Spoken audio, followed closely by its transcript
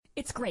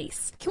It's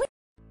Grace. Can we...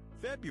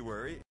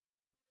 February.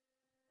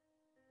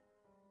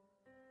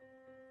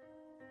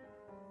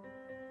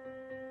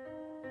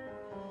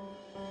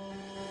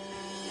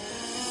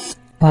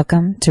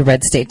 Welcome to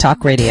Red State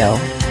Talk Radio.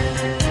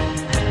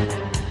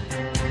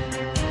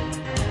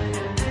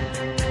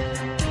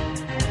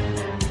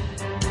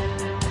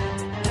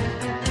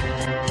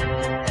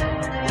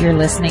 You're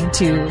listening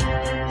to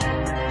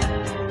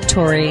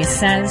Tori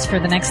Says for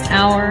the next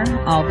hour.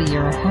 I'll be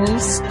your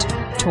host,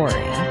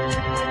 Tori.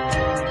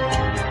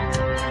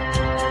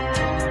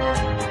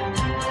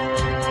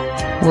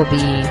 We'll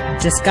be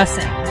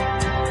discussing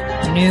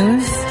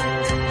news,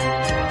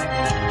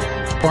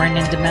 foreign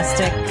and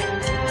domestic,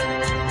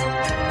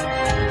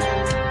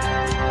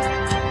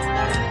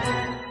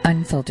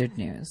 unfiltered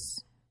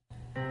news.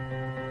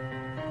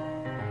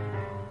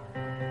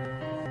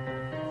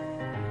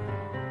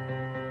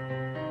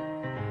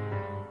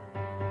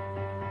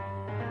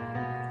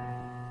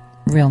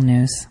 Real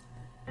news.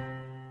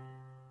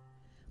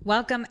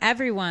 Welcome,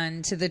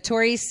 everyone, to the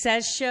Tori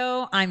Says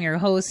Show. I'm your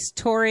host,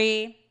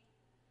 Tori.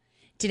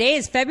 Today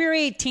is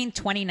February 18th,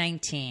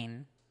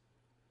 2019.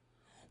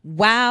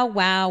 Wow,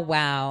 wow,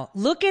 wow.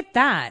 Look at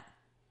that.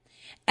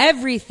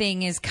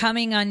 Everything is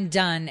coming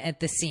undone at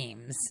the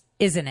seams,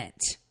 isn't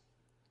it?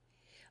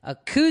 A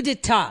coup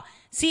d'etat.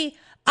 See,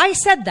 I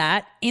said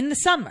that in the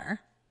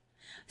summer.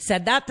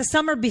 Said that the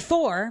summer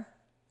before.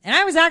 And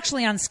I was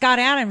actually on Scott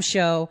Adams'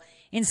 show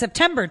in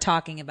September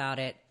talking about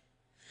it.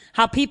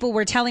 How people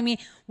were telling me,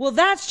 well,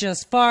 that's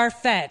just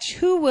far-fetched.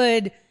 Who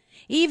would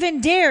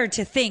even dare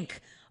to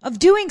think of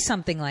doing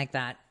something like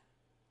that?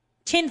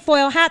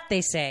 Tinfoil hat,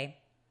 they say.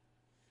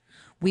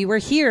 We were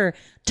here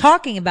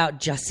talking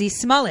about Jussie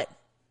Smollett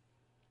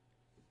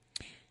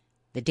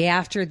the day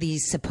after the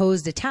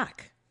supposed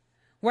attack,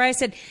 where I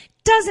said,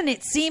 doesn't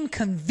it seem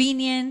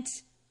convenient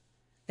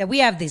that we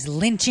have this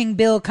lynching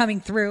bill coming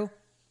through?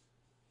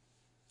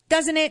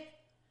 Doesn't it?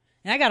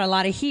 And I got a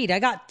lot of heat. I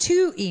got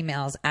 2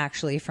 emails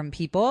actually from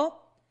people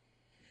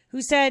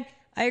who said,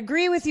 I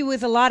agree with you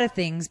with a lot of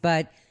things,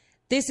 but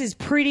this is a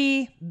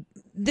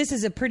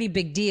pretty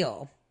big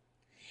deal.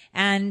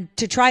 And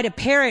to try to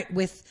pair it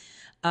with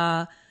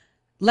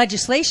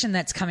legislation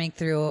that's coming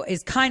through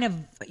is kind of,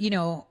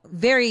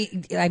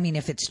 very, I mean,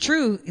 if it's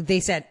true, they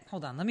said,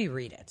 hold on, let me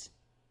read it.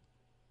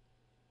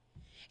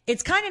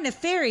 It's kind of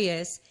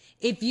nefarious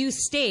if you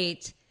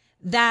state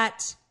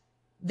that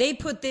they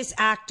put this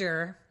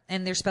actor,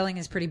 and their spelling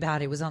is pretty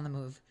bad, it was on the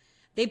move.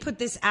 They put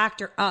this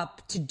actor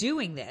up to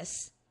doing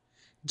this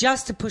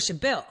just to push a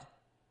bill.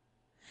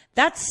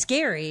 That's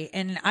scary,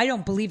 and I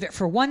don't believe it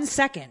for 1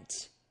 second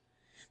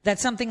that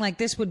something like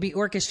this would be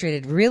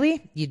orchestrated.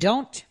 Really? You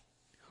don't?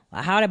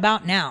 Well, how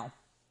about now?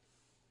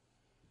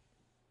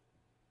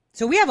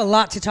 So we have a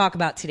lot to talk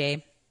about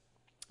today,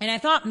 and I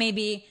thought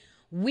maybe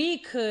we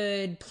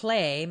could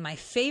play my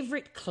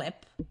favorite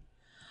clip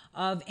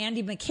of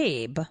Andy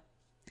McCabe.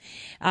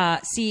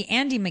 See,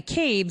 Andy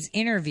McCabe's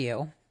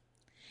interview,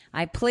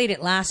 I played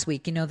it last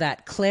week,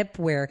 that clip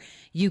where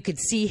you could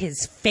see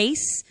his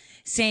face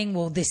saying,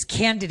 well, this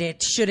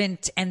candidate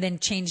shouldn't, and then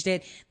changed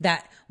it,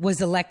 that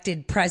was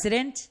elected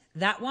president,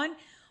 that one.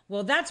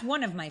 Well, that's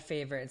one of my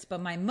favorites,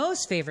 but my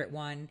most favorite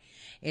one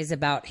is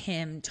about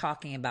him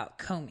talking about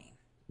Comey.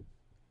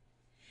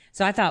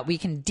 So I thought we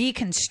can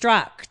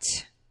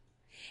deconstruct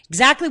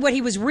exactly what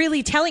he was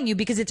really telling you,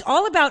 because it's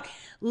all about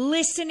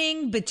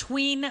listening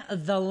between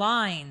the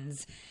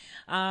lines.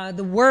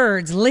 The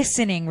words,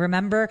 listening,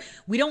 remember?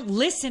 We don't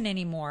listen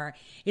anymore.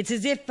 It's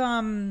as if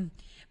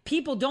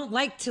people don't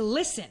like to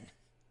listen.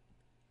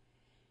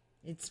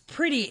 It's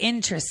pretty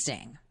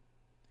interesting.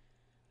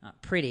 Not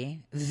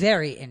pretty,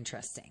 very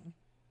interesting.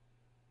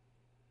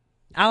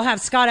 I'll have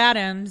Scott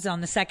Adams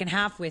on the second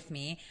half with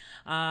me.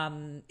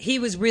 He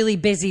was really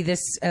busy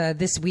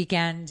this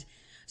weekend,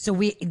 so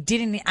we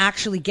didn't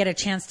actually get a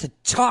chance to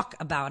talk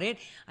about it.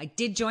 I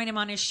did join him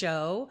on his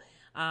show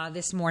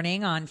this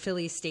morning on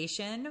Philly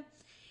Station,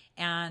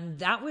 and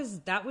that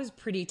was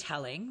pretty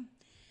telling,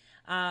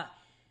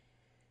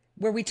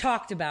 where we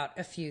talked about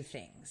a few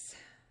things.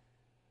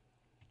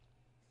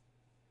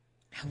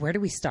 Where do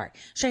we start?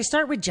 Should I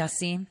start with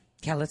Jussie?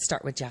 Yeah, let's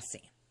start with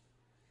Jussie.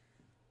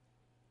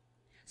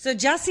 So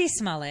Jussie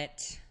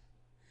Smollett,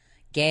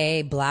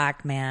 gay,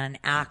 black man,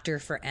 actor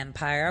for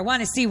Empire. I want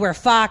to see where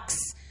Fox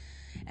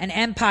and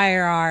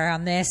Empire are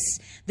on this.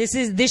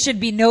 This should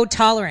be no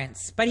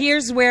tolerance. But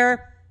here's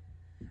where,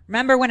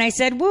 remember when I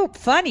said, whoop,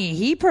 funny,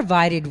 he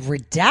provided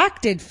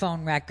redacted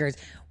phone records.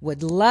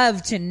 Would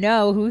love to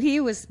know who he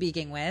was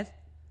speaking with.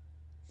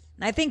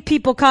 And I think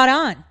people caught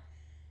on.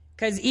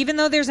 Because even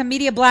though there's a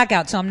media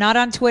blackout, so I'm not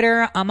on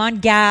Twitter, I'm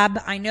on Gab.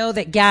 I know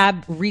that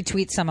Gab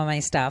retweets some of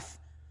my stuff,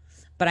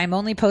 but I'm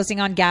only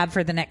posting on Gab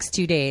for the next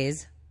 2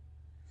 days.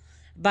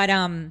 But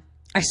I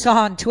saw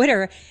on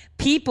Twitter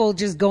people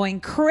just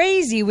going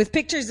crazy with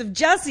pictures of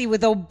Jussie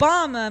with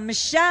Obama,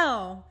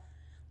 Michelle,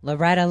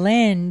 Loretta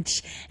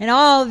Lynch, and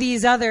all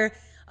these other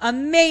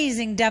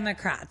amazing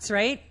Democrats,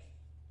 right?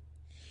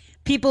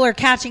 People are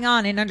catching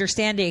on and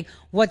understanding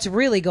what's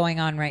really going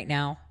on right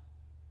now.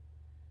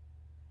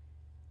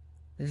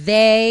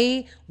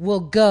 They will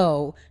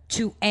go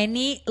to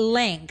any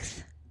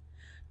length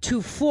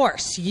to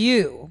force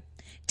you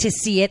to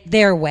see it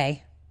their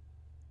way.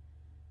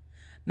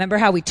 Remember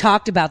how we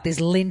talked about this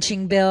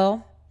lynching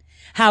bill?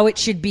 How it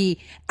should be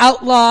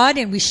outlawed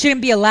and we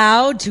shouldn't be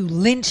allowed to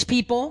lynch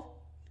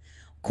people?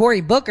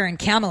 Cory Booker and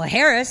Kamala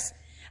Harris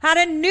had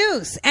a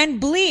noose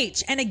and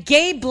bleach and a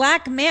gay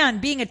black man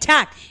being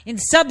attacked in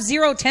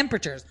sub-zero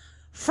temperatures.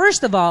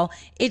 First of all,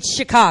 it's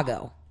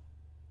Chicago.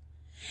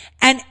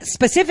 And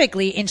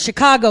specifically in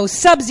Chicago,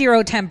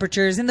 sub-zero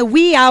temperatures in the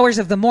wee hours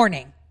of the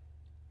morning.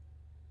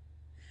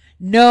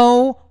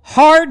 No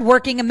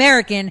hard-working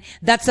American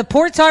that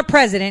supports our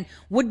president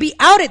would be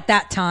out at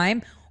that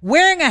time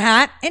wearing a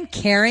hat and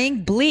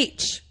carrying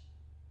bleach.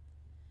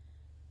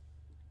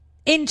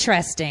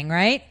 Interesting,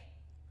 right?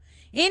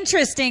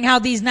 Interesting how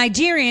these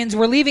Nigerians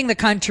were leaving the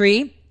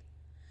country,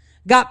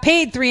 got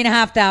paid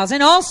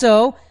 $3,500,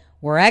 also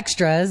were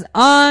extras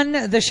on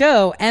the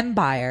show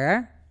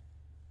Empire.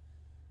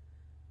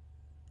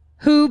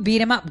 Who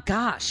beat him up?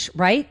 Gosh,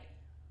 right?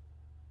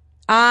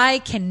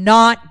 I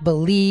cannot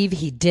believe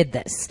he did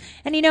this.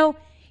 And you know,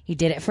 he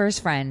did it for his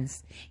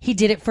friends. He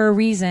did it for a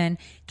reason.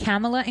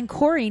 Kamala and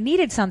Cory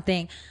needed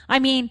something. I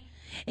mean,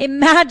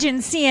 imagine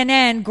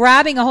CNN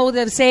grabbing a hold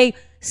of, say,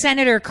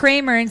 Senator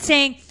Kramer and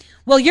saying,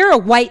 well, you're a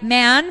white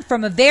man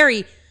from a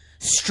very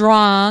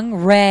strong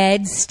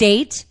red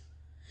state.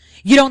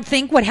 You don't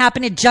think what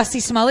happened to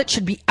Jussie Smollett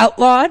should be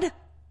outlawed?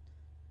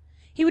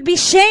 He would be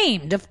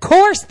shamed. Of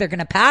course they're going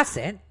to pass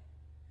it.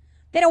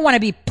 They don't want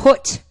to be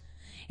put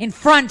in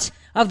front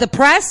of the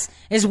press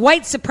as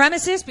white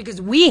supremacists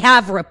because we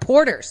have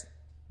reporters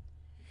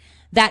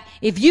that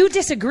if you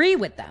disagree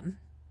with them,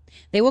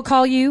 they will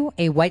call you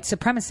a white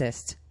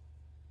supremacist.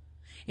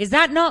 Is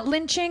that not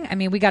lynching? I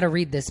mean, we got to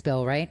read this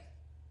bill, right?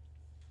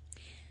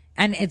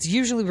 And it's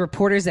usually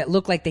reporters that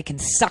look like they can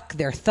suck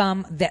their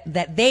thumb,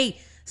 that they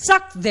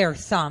suck their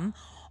thumb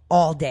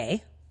all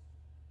day.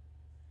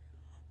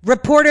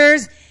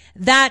 Reporters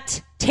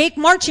that take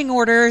marching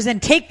orders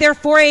and take their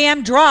 4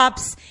 a.m.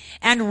 drops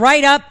and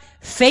write up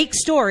fake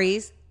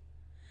stories.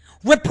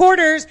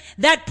 Reporters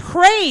that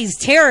praise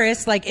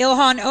terrorists like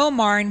Ilhan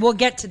Omar, and we'll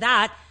get to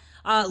that.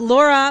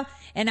 Laura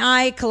and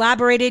I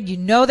collaborated. You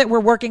know that we're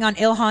working on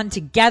Ilhan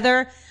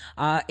together.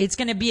 It's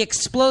going to be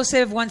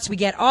explosive once we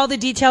get all the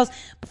details.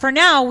 But for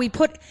now, we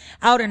put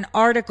out an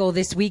article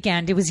this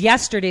weekend. It was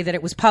yesterday that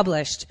it was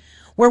published,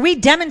 where we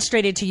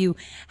demonstrated to you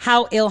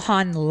how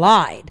Ilhan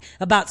lied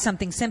about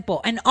something simple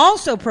and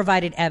also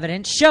provided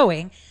evidence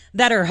showing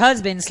that her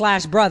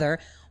husband/brother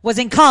was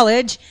in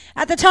college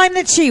at the time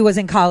that she was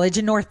in college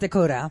in North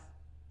Dakota.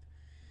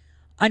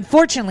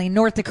 Unfortunately,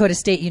 North Dakota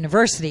State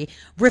University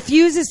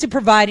refuses to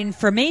provide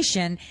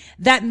information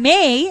that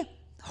may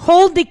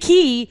hold the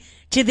key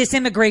to this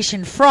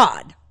immigration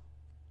fraud.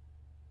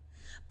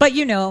 But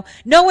you know,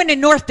 no one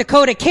in North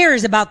Dakota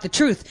cares about the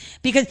truth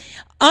because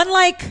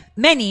unlike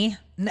many,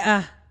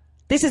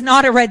 this is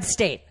not a red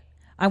state.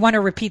 I want to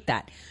repeat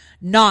that.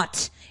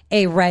 Not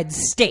a red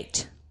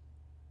state.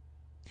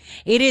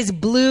 It is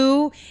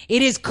blue.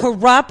 It is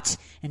corrupt.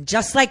 And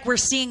just like we're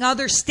seeing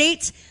other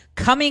states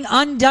coming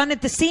undone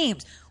at the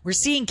seams, we're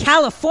seeing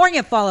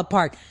California fall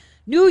apart.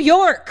 New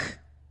York,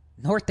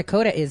 North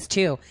Dakota is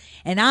too.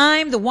 And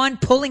I'm the one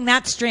pulling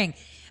that string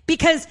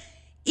because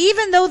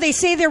even though they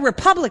say they're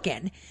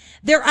Republican,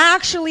 they're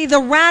actually the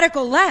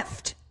radical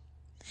left.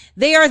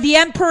 They are the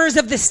emperors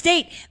of the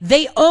state.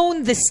 They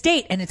own the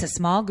state, and it's a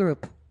small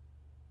group.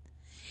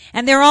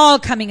 And they're all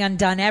coming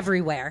undone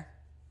everywhere.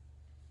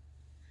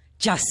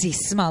 Jussie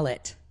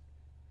Smollett.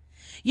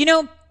 You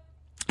know,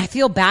 I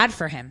feel bad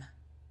for him.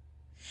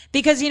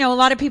 Because, you know, a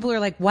lot of people are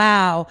like,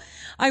 wow,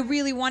 I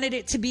really wanted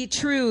it to be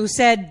true,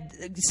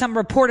 said some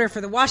reporter for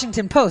the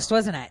Washington Post,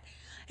 wasn't it?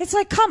 It's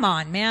like, come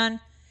on,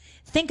 man.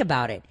 Think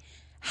about it.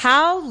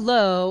 How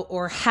low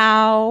or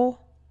how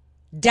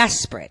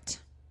desperate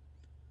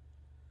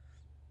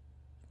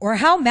or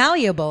how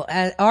malleable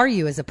are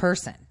you as a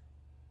person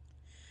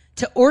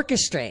to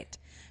orchestrate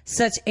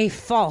such a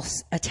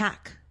false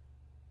attack?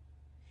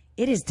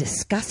 It is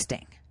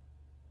disgusting.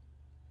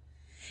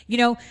 You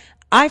know,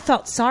 I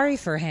felt sorry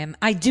for him.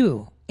 I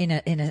do, in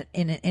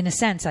a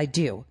sense, I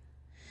do.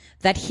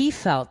 That he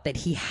felt that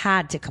he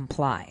had to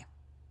comply. I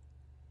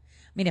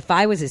mean, if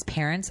I was his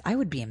parents, I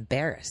would be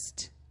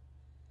embarrassed.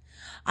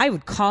 I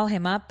would call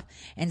him up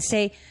and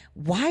say,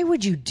 why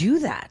would you do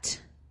that?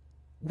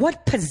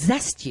 What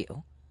possessed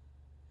you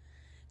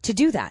to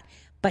do that?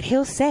 But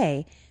he'll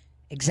say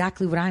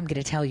exactly what I'm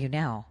going to tell you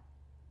now.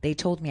 They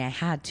told me I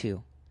had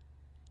to,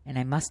 and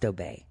I must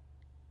obey.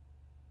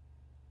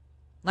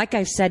 Like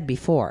I've said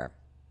before,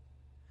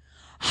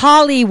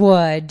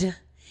 Hollywood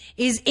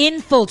is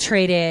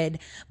infiltrated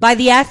by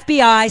the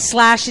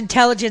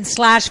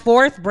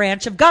FBI/intelligence/fourth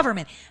branch of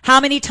government. How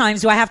many times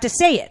do I have to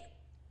say it?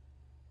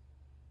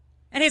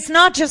 And it's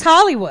not just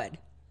Hollywood.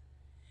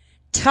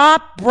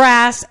 Top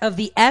brass of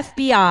the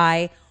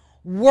FBI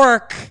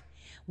work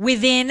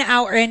within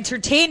our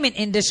entertainment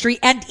industry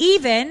and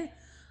even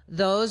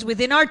those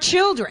within our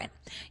children.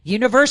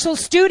 Universal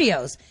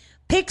Studios,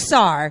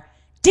 Pixar,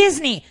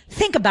 Disney,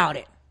 think about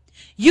it.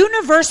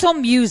 Universal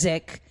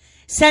Music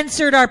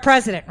censored our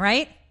president,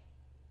 right?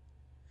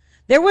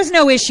 There was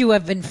no issue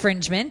of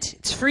infringement.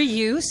 It's free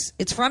use.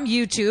 It's from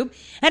YouTube.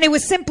 And it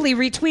was simply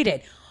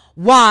retweeted.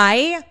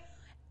 Why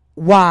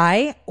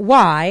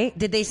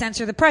did they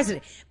censor the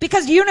president?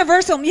 Because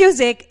Universal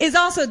Music is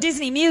also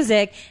Disney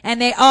Music,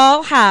 and they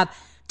all have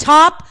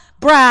top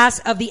brass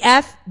of the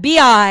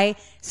FBI,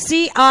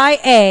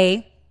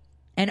 CIA,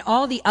 and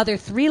all the other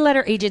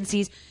 3-letter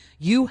agencies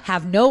you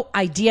have no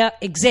idea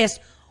exist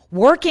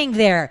working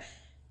there.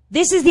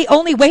 This is the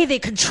only way they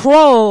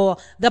control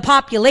the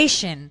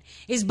population,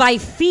 is by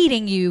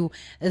feeding you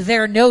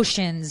their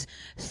notions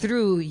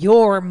through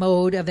your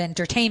mode of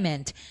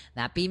entertainment.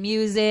 That be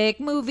music,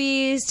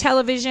 movies,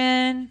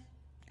 television.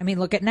 I mean,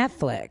 look at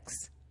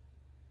Netflix.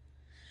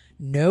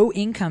 No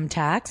income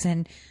tax,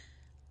 and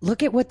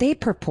look at what they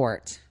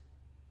purport.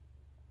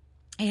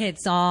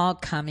 It's all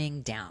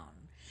coming down.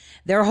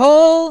 Their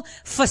whole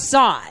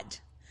facade,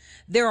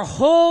 their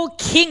whole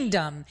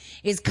kingdom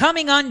is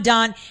coming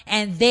undone,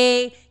 and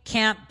they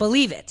can't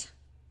believe it.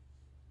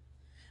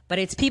 But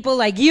it's people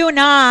like you and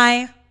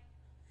I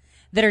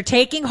that are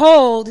taking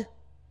hold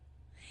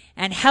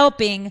and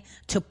helping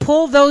to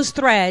pull those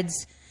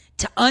threads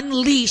to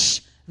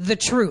unleash the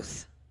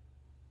truth.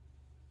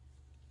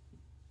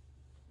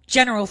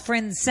 General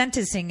Flynn's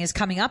sentencing is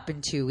coming up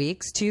in 3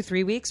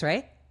 weeks,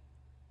 right?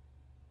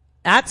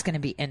 That's going to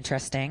be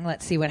interesting.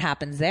 Let's see what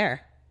happens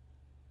there.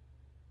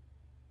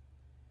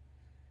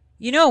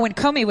 You know, when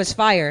Comey was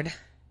fired,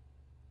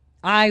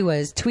 I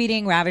was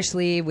tweeting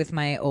ravishly with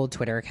my old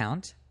Twitter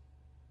account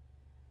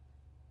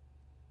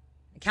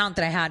that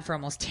I had for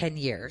almost 10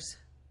 years.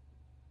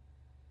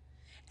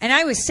 And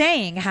I was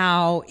saying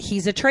how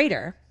he's a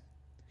traitor,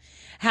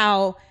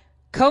 how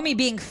Comey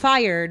being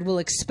fired will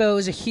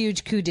expose a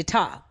huge coup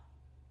d'etat.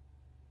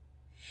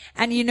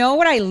 And you know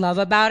what I love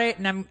about it?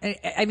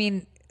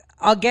 And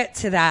I'll get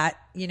to that,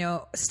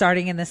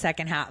 starting in the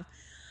second half,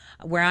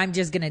 where I'm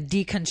just going to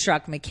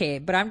deconstruct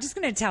McCabe. But I'm just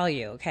going to tell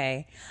you,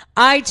 okay,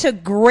 I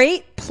took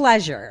great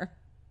pleasure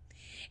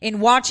in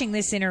watching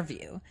this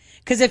interview,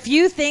 because a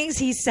few things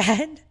he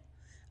said,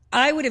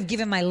 I would have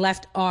given my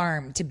left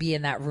arm to be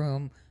in that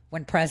room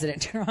when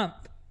President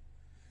Trump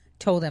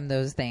told him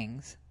those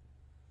things.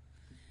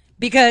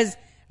 Because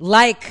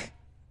like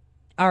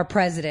our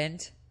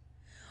president,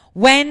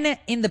 when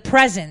in the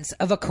presence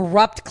of a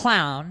corrupt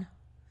clown,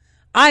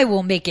 I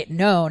will make it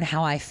known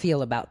how I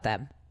feel about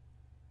them.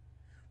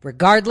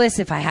 Regardless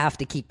if I have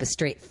to keep a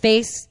straight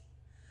face,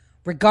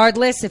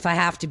 regardless if I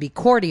have to be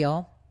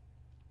cordial,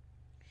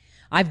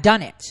 I've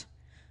done it.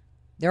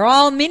 They're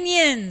all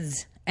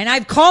minions, and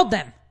I've called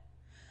them.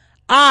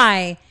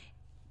 I,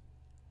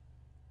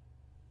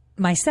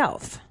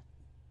 myself,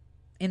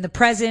 in the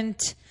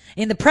presence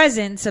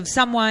of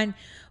someone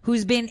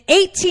who's been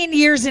 18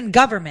 years in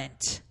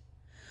government,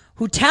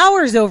 who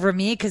towers over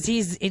me because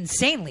he's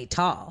insanely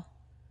tall,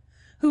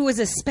 who was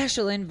a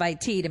special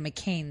invitee to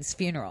McCain's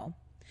funeral,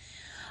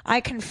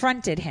 I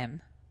confronted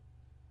him.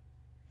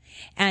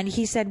 And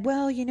he said,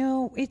 well,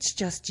 it's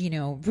just,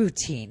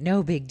 routine.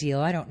 No big deal.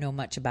 I don't know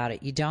much about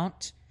it. You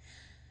don't?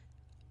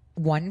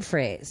 One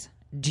phrase.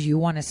 Do you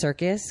want a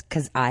circus?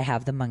 Because I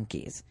have the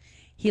monkeys.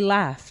 He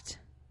laughed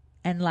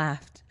and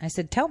laughed. I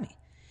said, tell me.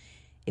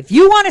 If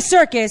you want a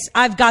circus,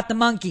 I've got the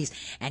monkeys.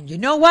 And you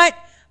know what?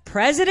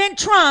 President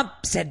Trump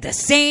said the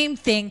same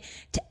thing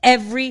to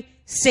every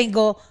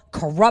single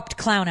corrupt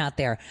clown out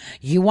there.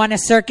 You want a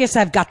circus?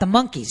 I've got the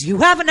monkeys. You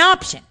have an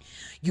option.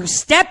 You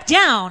step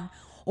down,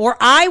 or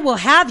I will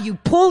have you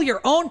pull your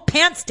own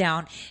pants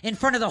down in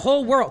front of the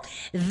whole world.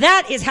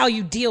 That is how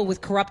you deal with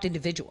corrupt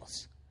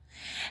individuals.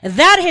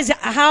 That is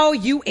how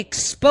you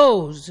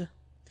expose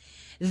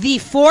the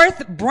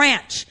fourth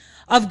branch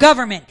of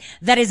government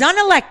that is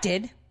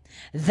unelected,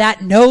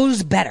 that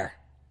knows better.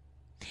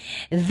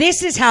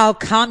 This is how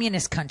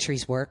communist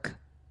countries work.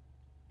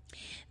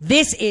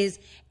 This is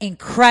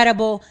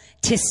incredible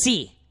to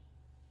see.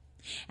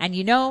 And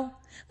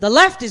the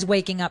left is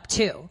waking up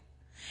too.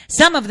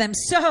 Some of them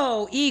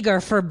so eager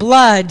for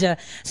blood,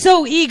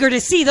 so eager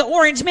to see the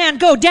orange man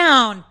go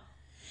down,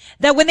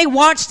 that when they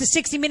watched the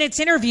 60 Minutes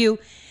interview,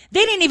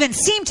 they didn't even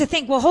seem to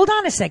think, well, hold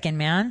on a second,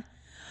 man.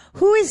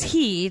 Who is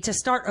he to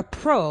start a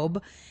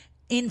probe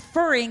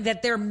inferring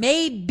that there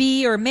may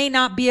be or may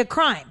not be a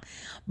crime?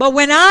 But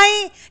when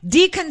I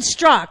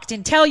deconstruct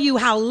and tell you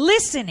how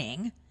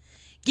listening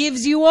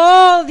gives you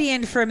all the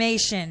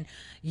information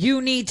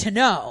you need to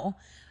know,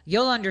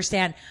 you'll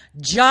understand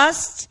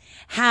just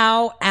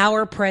how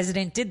our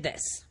president did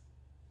this.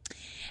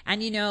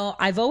 And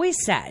I've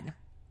always said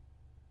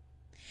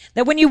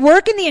that when you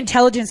work in the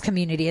intelligence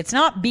community, it's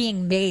not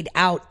being made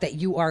out that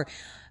you are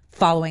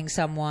following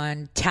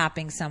someone,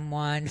 tapping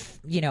someone,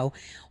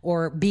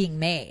 or being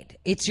made.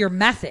 It's your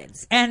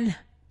methods. And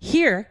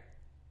here,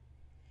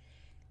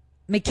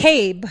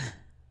 McCabe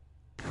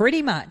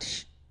pretty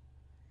much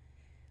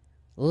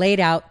laid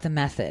out the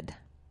method,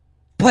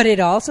 but it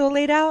also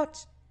laid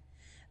out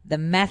the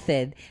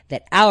method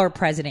that our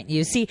president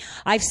used. See,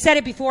 I've said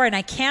it before and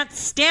I can't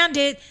stand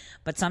it,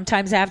 But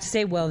sometimes I have to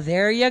say, well,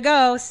 there you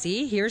go.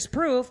 See, here's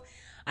proof.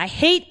 I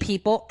hate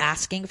people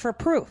asking for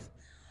proof.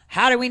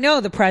 How do we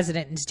know the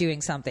president is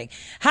doing something?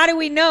 How do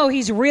we know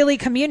he's really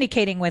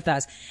communicating with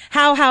us?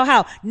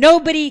 How?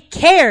 Nobody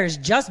cares.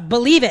 Just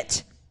believe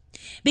it.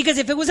 Because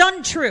if it was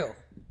untrue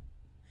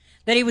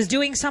that he was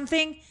doing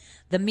something,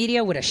 the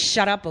media would have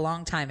shut up a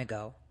long time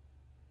ago.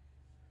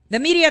 The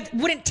media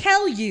wouldn't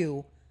tell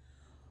you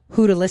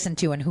who to listen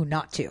to and who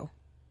not to.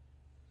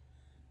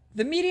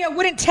 The media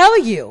wouldn't tell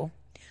you.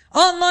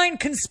 Online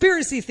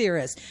conspiracy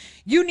theorists,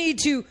 you need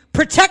to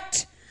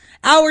protect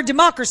our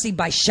democracy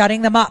by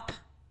shutting them up.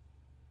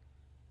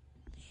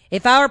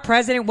 If our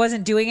president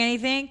wasn't doing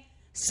anything,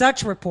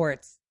 such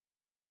reports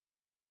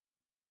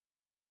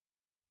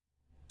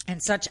and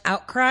such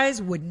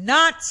outcries would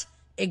not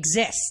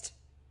exist.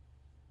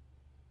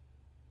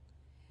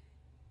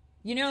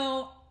 You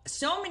know,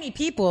 so many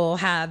people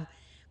have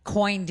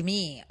coined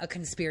me a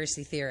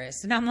conspiracy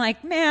theorist. And I'm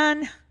like,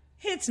 man,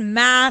 it's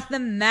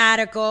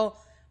mathematical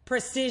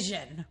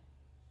precision.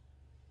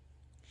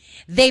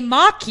 They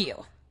mock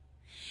you.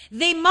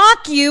 They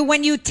mock you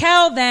when you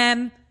tell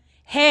them,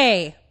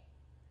 hey,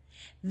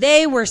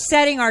 they were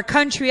setting our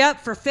country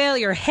up for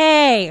failure.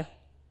 Hey,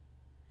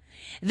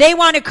 they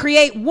want to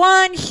create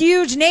one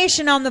huge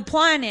nation on the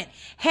planet.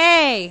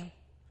 Hey,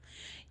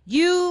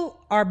 you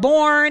are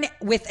born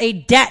with a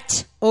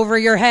debt over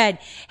your head.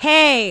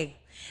 Hey,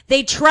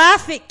 they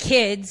traffic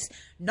kids,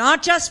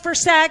 not just for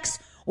sex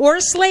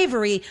or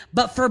slavery,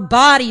 but for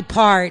body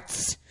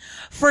parts,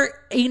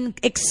 for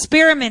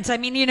experiments. I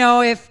mean, you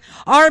know, if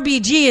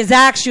RBG is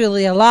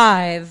actually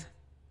alive,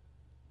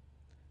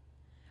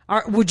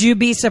 would you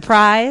be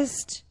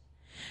surprised?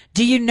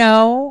 Do you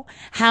know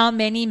how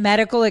many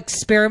medical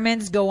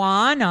experiments go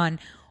on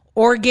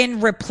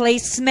organ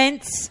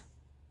replacements?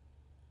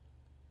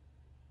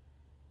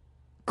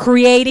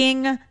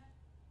 Creating,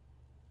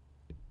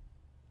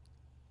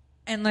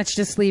 and let's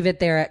just leave it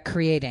there at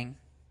creating.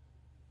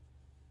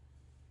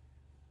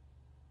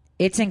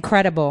 It's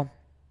incredible.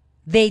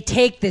 They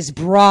take this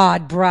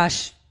broad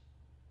brush.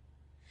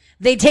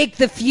 They take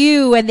the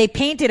few and they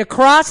paint it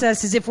across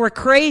us as if we're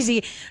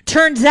crazy.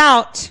 Turns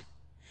out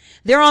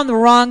they're on the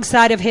wrong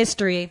side of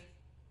history.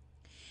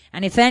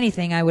 And if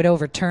anything, I would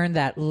overturn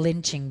that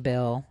lynching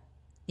bill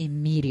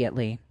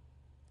immediately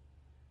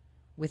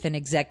with an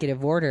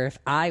executive order if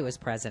I was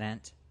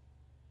president.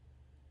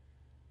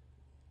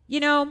 You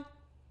know,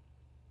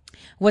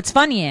 what's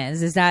funny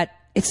is that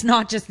it's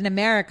not just in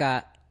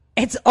America.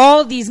 It's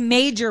all these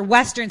major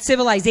Western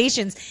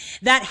civilizations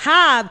that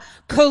have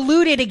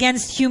colluded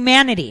against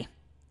humanity,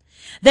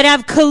 that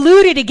have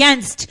colluded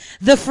against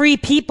the free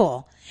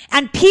people.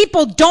 And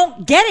people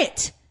don't get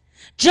it.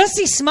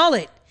 Jussie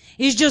Smollett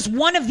is just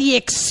one of the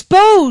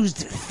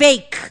exposed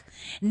fake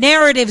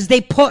narratives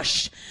they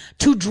push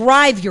to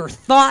drive your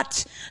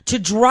thought, to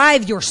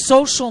drive your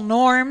social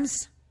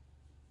norms.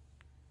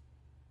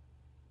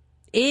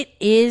 It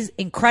is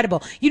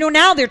incredible. You know,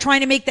 now they're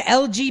trying to make the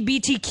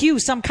LGBTQ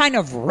some kind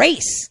of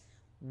race.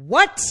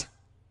 What?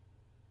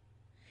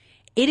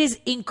 It is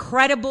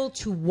incredible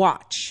to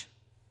watch.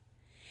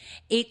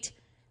 It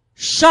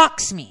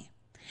shocks me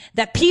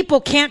that people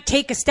can't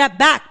take a step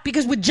back.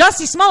 Because with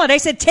Jussie Smollett, I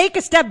said, take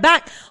a step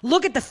back.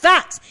 Look at the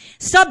facts.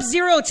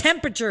 Sub-zero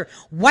temperature.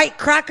 White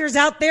crackers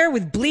out there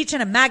with bleach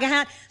and a MAGA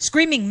hat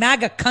screaming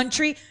MAGA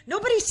country.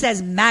 Nobody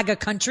says MAGA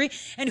country.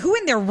 And who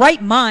in their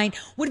right mind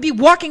would be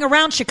walking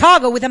around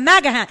Chicago with a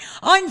MAGA hat?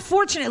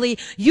 Unfortunately,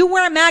 you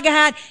wear a MAGA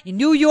hat in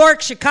New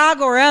York,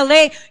 Chicago, or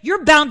LA,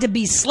 you're bound to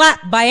be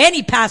slapped by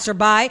any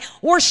passerby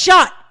or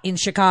shot in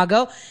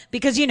Chicago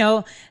because, you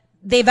know,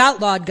 they've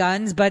outlawed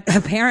guns, but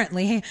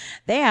apparently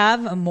they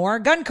have more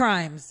gun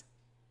crimes.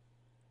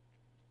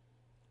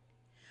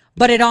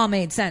 But it all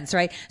made sense,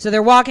 right? So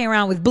they're walking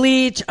around with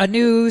bleach, a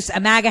noose, a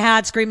MAGA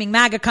hat, screaming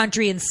MAGA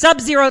country in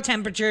sub-zero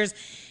temperatures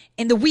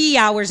in the wee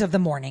hours of the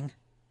morning.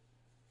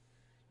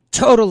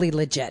 Totally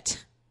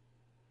legit.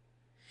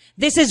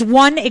 This is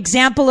one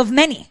example of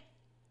many.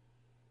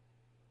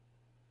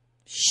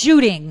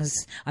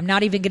 Shootings. I'm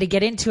not even going to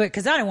get into it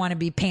because I don't want to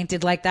be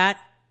painted like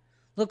that.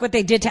 Look what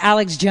they did to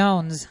Alex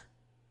Jones.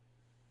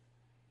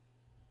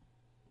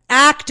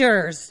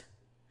 Actors.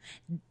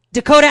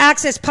 Dakota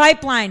Access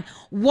Pipeline.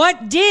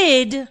 What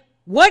did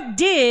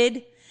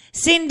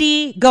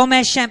Cindy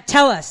Gomez-Schempp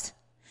tell us?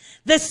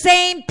 The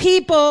same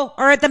people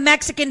are at the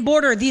Mexican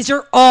border. These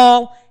are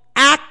all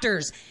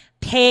actors.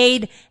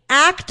 Paid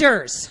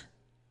actors.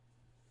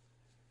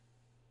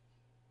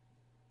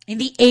 In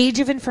the age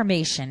of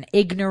information,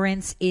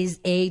 ignorance is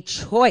a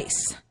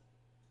choice.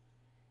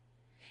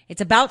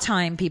 It's about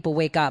time people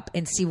wake up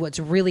and see what's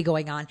really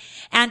going on.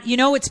 And you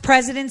know, it's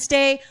President's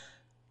Day.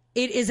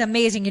 It is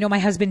amazing. You know, my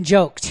husband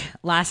joked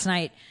last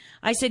night.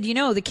 I said, you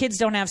know, the kids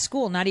don't have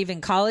school, not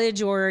even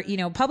college or, you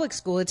know, public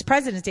school. It's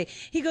President's Day.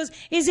 He goes,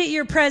 is it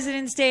your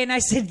President's Day? And I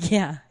said,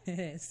 yeah, it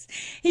is.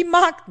 He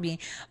mocked me.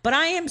 But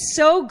I am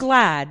so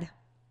glad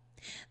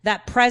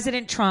that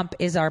President Trump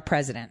is our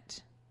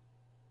president.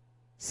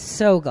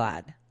 So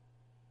glad.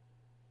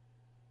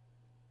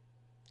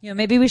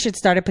 Maybe we should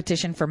start a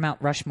petition for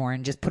Mount Rushmore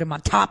and just put him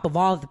on top of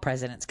all of the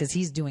presidents because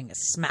he's doing a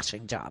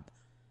smashing job.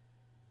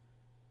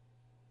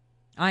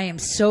 I am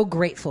so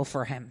grateful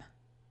for him.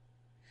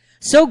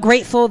 So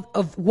grateful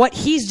of what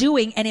he's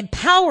doing and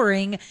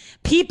empowering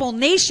people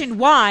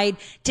nationwide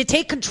to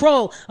take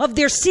control of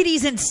their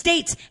cities and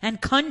states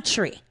and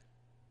country.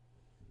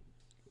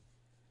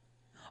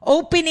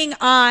 Opening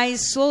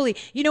eyes slowly.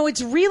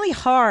 It's really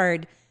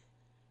hard,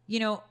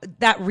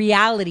 that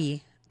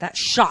reality, that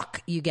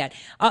shock you get.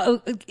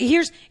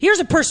 Here's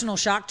a personal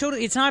shock.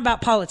 Totally, it's not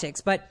about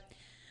politics, but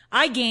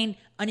I gained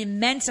an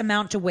immense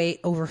amount of weight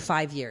over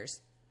 5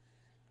 years.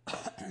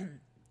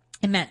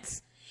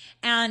 Immense.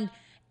 And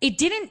it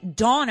didn't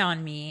dawn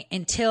on me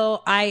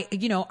until I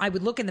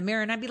would look in the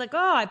mirror and I'd be like,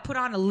 oh, I put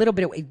on a little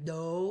bit of weight.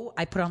 No,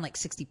 I put on like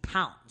 60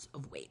 pounds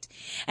of weight.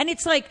 And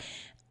it's like,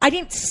 I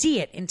didn't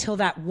see it until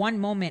that one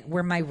moment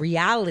where my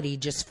reality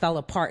just fell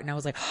apart. And I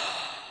was like,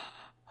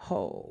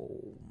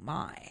 oh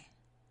my.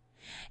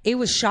 It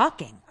was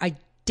shocking. I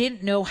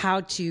didn't know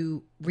how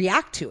to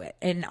react to it.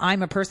 And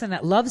I'm a person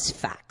that loves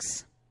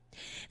facts.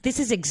 This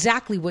is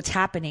exactly what's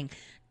happening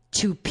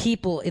to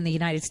people in the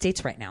United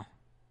States right now.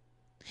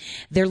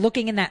 They're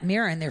looking in that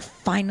mirror and they're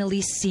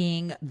finally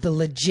seeing the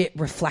legit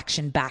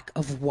reflection back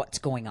of what's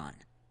going on.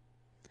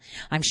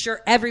 I'm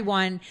sure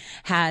everyone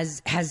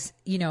has,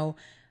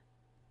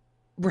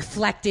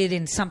 reflected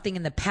in something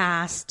in the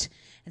past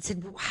and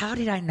said, how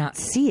did I not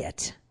see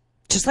it?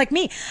 Just like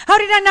me. How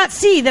did I not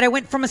see that I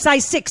went from a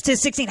size 6 to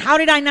 16? How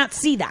did I not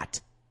see that?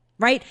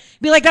 Right?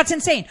 Be like, that's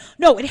insane.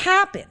 No, it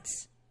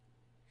happens.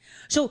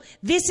 So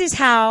this is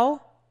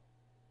how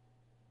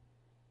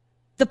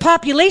the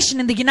population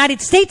in the United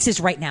States is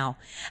right now.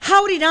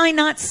 How did I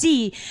not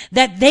see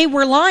that they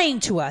were lying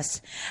to us?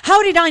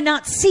 How did I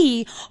not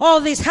see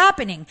all this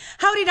happening?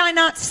 How did I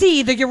not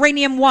see the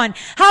uranium one?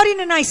 How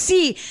didn't I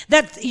see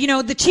that,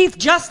 the Chief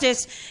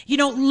Justice,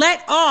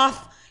 let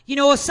off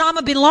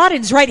Osama bin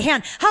Laden's right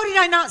hand? How did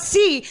I not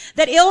see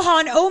that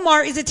Ilhan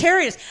Omar is a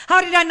terrorist?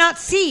 How did I not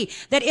see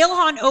that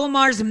Ilhan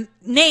Omar's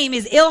name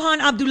is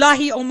Ilhan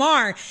Abdullahi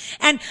Omar?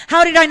 And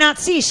how did I not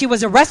see she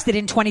was arrested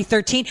in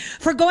 2013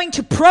 for going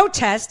to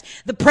protest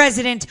the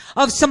president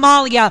of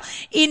Somalia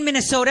in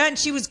Minnesota, and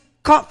she was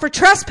caught for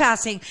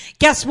trespassing.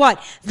 Guess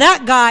what?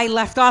 That guy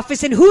left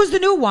office, and who's the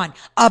new one?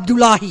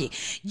 Abdullahi.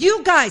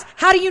 You guys,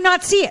 how do you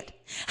not see it?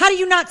 How do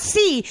you not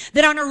see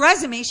that on her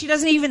resume, she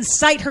doesn't even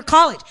cite her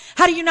college?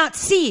 How do you not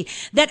see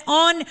that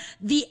on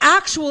the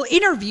actual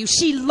interview,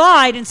 she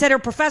lied and said her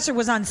professor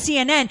was on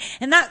CNN,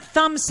 and that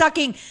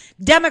thumb-sucking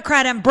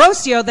Democrat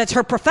Ambrosio, that's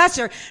her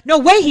professor, no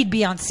way he'd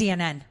be on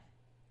CNN. I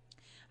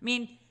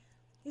mean,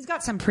 he's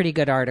got some pretty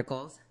good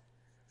articles,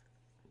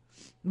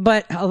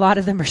 but a lot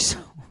of them are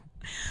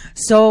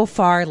so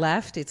far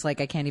left, it's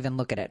like I can't even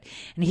look at it.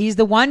 And he's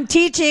the one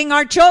teaching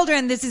our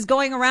children. This is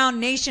going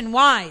around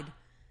nationwide.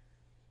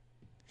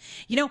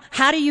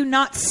 How do you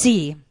not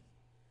see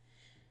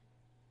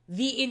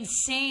the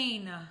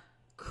insane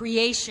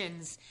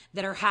creations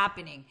that are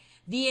happening?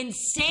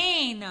 It's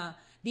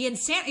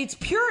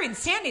pure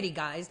insanity,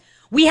 guys.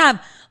 We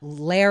have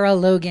Lara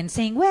Logan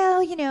saying,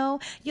 well, you'll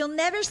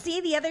never see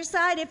the other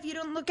side if you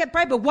don't look at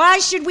bright. But why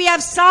should we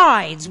have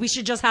sides? We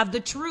should just have the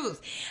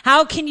truth.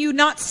 How can you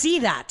not see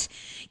that?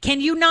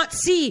 Can you not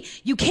see?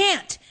 You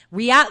can't.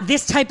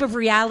 This type of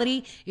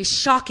reality is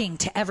shocking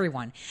to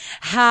everyone.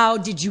 How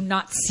did you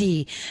not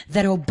see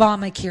that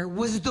Obamacare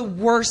was the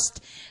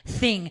worst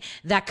thing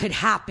that could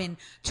happen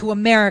to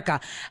America?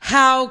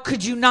 How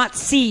could you not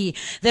see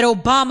that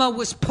Obama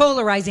was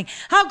polarizing?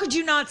 How could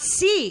you not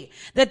see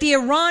that the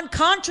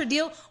Iran-Contra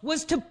deal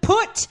was to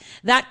put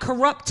that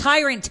corrupt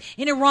tyrant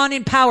in Iran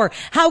in power?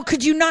 How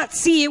could you not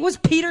see it was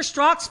Peter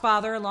Strzok's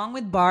father, along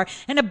with Barr,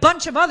 and a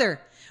bunch of other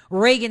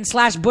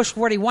Reagan/Bush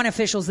 41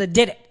 officials that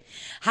did it?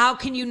 How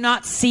can you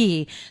not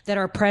see that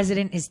our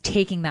president is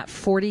taking that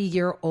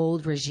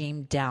 40-year-old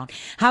regime down?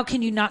 How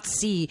can you not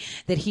see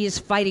that he is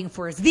fighting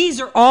for us?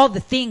 These are all the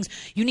things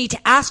you need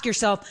to ask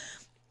yourself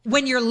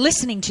when you're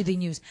listening to the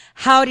news.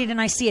 How didn't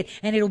I see it?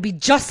 And it'll be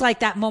just like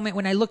that moment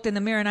when I looked in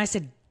the mirror and I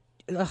said,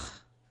 ugh.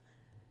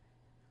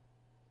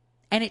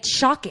 And it's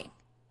shocking.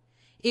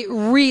 It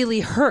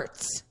really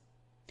hurts.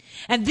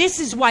 And this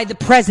is why the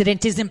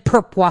president isn't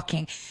perp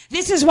walking.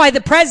 This is why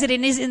the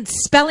president isn't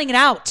spelling it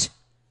out.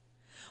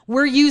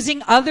 We're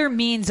using other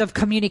means of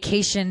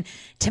communication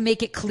to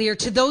make it clear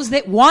to those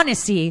that want to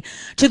see,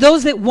 to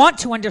those that want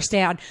to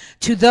understand,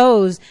 to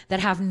those that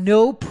have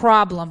no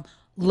problem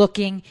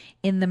looking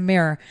in the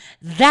mirror.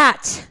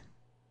 That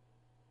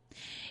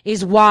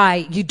is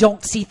why you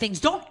don't see things.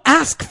 Don't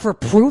ask for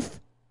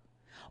proof.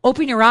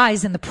 Open your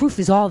eyes and the proof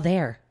is all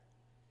there.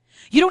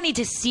 You don't need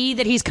to see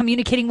that he's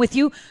communicating with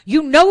you.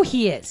 You know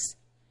he is.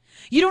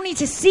 You don't need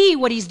to see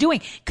what he's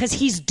doing because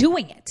he's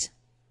doing it.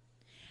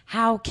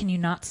 How can you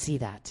not see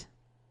that?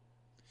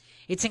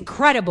 It's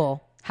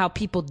incredible how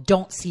people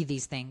don't see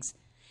these things.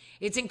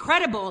 It's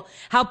incredible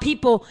how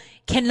people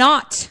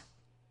cannot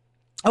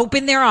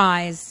open their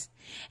eyes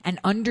and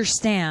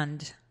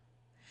understand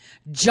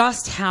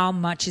just how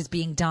much is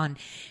being done.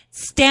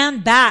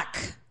 Stand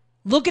back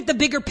Look at the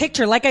bigger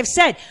picture. Like I've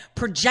said,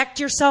 project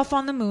yourself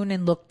on the moon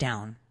and look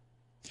down.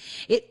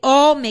 It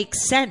all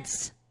makes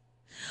sense.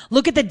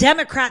 Look at the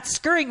Democrats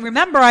scurrying.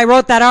 Remember, I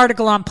wrote that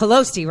article on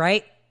Pelosi,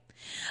 right?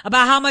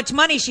 About how much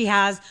money she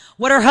has,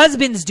 what her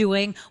husband's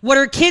doing, what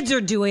her kids are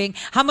doing,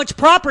 how much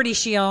property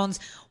she owns,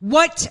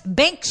 what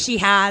bank she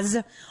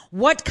has,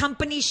 what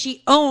company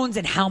she owns,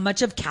 and how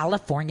much of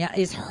California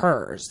is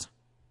hers.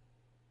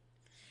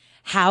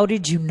 How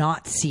did you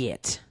not see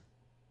it?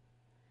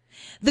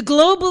 The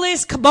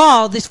globalist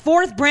cabal, this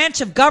fourth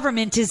branch of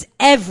government, is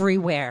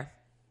everywhere.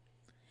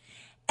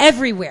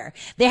 Everywhere.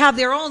 They have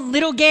their own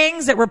little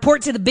gangs that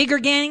report to the bigger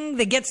gang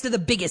that gets to the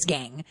biggest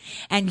gang.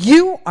 And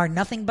you are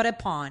nothing but a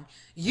pawn.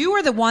 You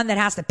are the one that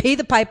has to pay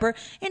the piper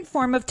in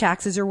form of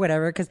taxes or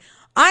whatever, because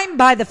I'm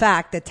by the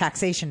fact that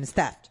taxation is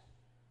theft.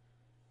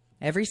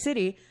 Every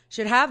city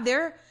should have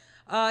their,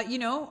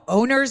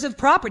 owners of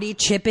property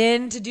chip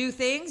in to do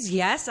things.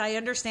 Yes, I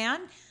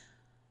understand.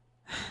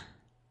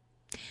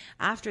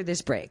 After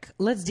this break,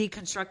 let's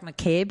deconstruct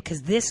McCabe,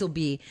 because this will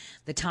be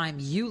the time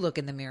you look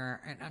in the mirror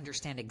and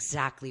understand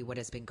exactly what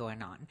has been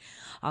going on.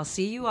 I'll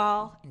see you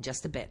all in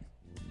just a bit.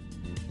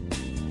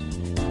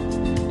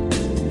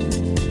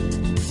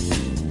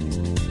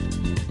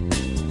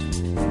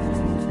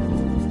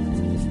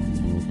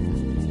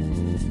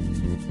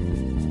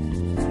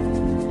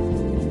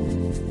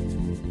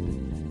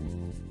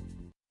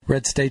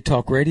 Red State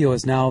Talk Radio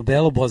is now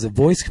available as a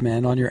voice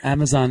command on your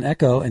Amazon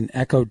Echo and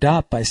Echo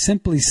Dot by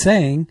simply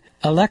saying,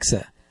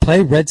 Alexa,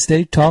 play Red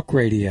State Talk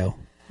Radio.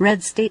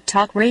 Red State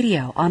Talk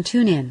Radio on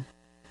TuneIn.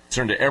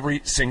 Concern to every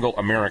single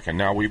American.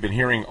 Now, we've been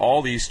hearing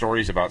all these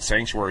stories about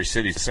sanctuary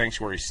cities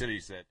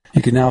that...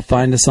 You can now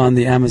find us on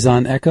the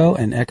Amazon Echo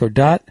and Echo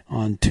Dot,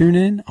 on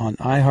TuneIn, on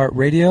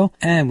iHeartRadio,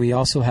 and we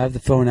also have the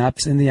phone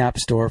apps in the App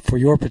Store for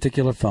your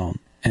particular phone.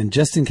 And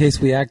just in case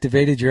we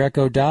activated your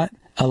Echo Dot,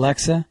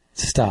 Alexa,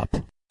 stop.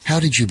 How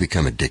did you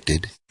become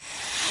addicted?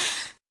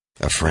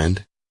 A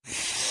friend?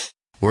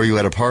 Were you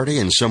at a party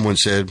and someone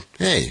said,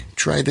 hey,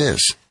 try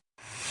this?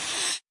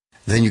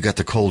 Then you got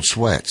the cold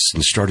sweats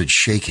and started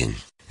shaking.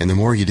 And the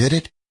more you did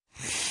it,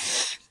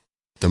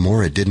 the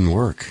more it didn't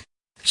work.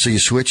 So you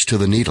switched to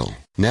the needle.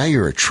 Now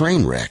you're a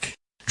train wreck.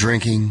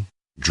 Drinking,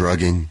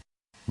 drugging,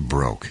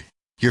 broke.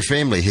 Your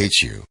family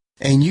hates you.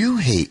 And you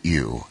hate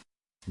you.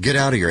 Get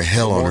out of your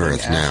hell on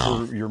earth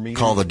now.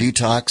 Call the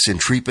Detox and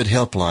Treatment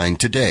Helpline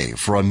today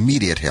for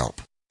immediate help.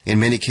 In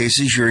many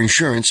cases, your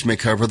insurance may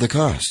cover the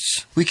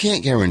costs. We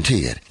can't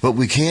guarantee it, but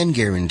we can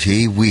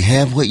guarantee we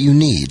have what you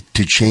need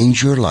to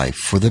change your life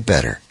for the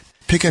better.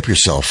 Pick up your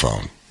cell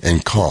phone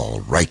and call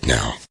right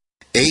now.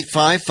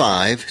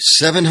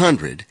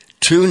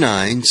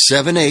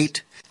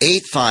 855-700-2978.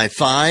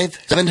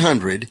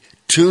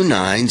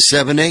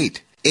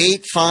 855-700-2978.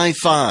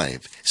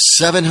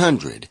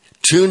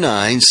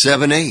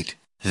 855-700-2978.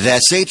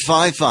 That's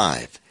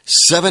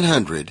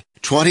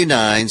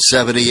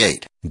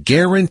 855-700-2978.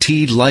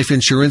 Guaranteed life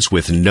insurance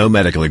with no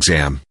medical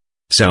exam.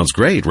 Sounds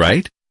great,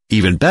 right?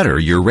 Even better,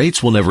 your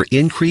rates will never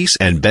increase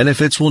and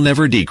benefits will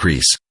never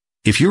decrease.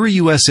 If you're a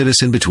U.S.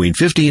 citizen between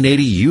 50 and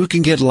 80, you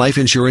can get life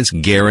insurance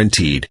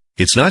guaranteed.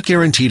 It's not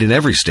guaranteed in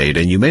every state,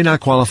 and you may not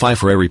qualify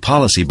for every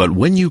policy, but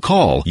when you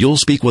call, you'll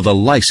speak with a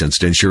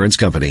licensed insurance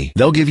company.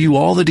 They'll give you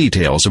all the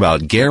details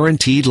about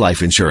guaranteed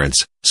life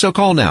insurance. So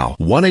call now,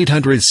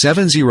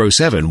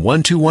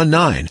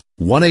 1-800-707-1219.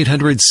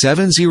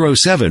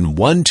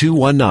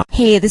 1-800-707-1219.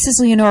 Hey, this is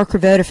Leonora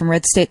Cravota from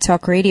Red State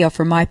Talk Radio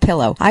for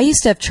MyPillow. I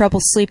used to have trouble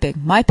sleeping.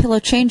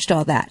 MyPillow changed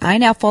all that. I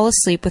now fall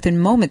asleep within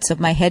moments of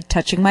my head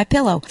touching my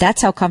pillow.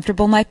 That's how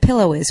comfortable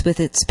MyPillow is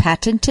with its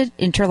patented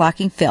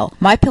interlocking fill.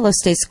 MyPillow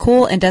stays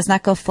cool and does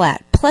not go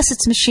flat. Plus,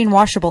 it's machine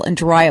washable and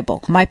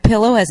dryable.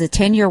 MyPillow has a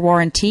 10-year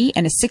warranty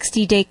and a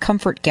 60-day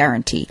comfort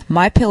guarantee.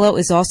 MyPillow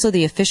is also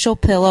the official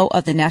pillow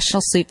of the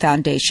National Sleep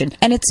Foundation,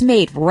 and it's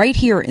made right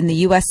here in the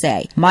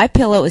USA.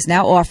 MyPillow is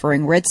now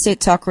offering Red State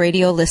Talk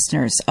Radio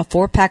listeners a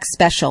 4-pack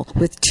special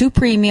with 2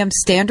 premium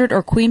standard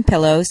or queen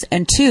pillows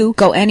and 2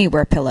 go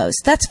anywhere pillows.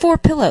 That's 4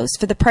 pillows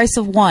for the price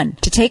of 1.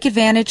 To take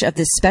advantage of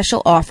this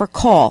special offer,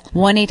 call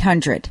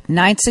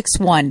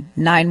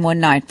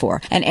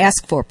 1-800-961-9194 and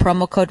ask for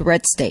promo code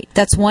RedState.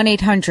 That's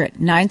 1-800-961-9194,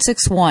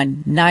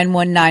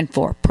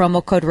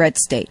 promo code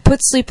RedState.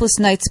 Put sleepless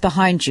nights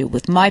behind you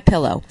with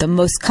MyPillow, the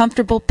most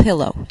comfortable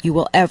pillow you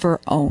will ever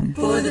own.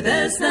 For the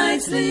best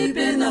night's sleep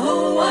in the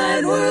whole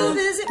wide world,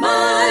 visit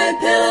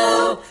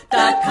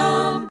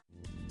mypillow.com.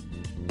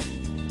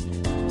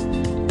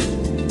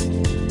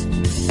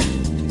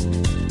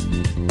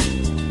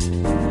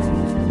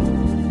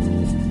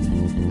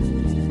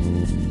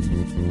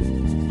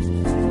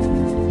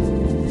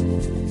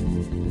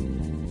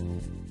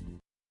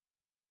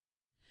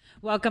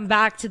 Welcome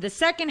back to the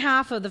second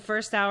half of the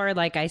first hour.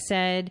 Like I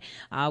said,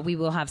 we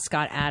will have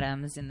Scott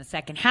Adams in the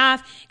second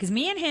half because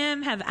me and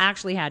him have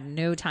actually had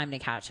no time to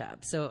catch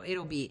up. So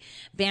it'll be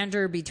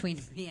banter between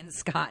me and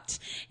Scott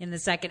in the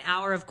second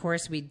hour. Of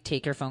course, we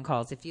take your phone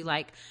calls if you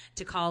like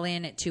to call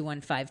in at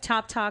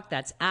 215-TOP-TALK.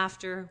 That's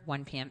after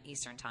 1 p.m.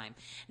 Eastern Time.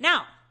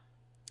 Now,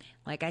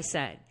 Like I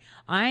said,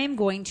 I'm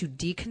going to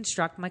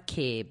deconstruct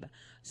McCabe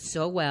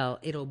so well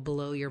it'll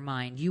blow your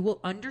mind. You will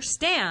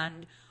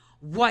understand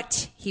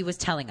what he was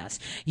telling us.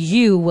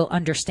 You will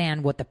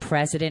understand what the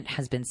president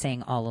has been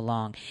saying all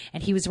along.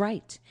 And he was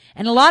right.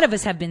 And a lot of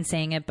us have been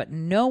saying it, but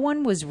no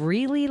one was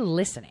really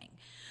listening.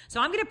 So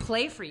I'm going to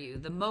play for you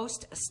the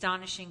most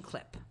astonishing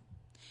clip.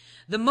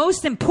 The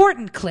most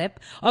important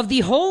clip of the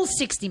whole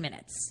 60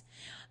 minutes.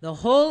 The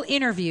whole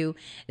interview.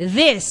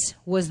 This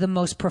was the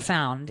most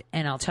profound.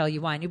 And I'll tell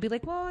you why. And you'll be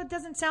like, well, it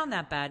doesn't sound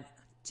that bad.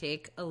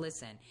 Take a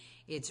listen.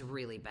 It's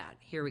really bad.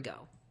 Here we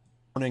go.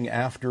 Morning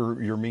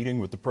after your meeting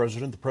with the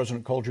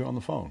president called you on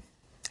the phone.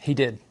 He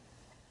did.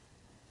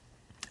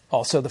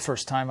 Also the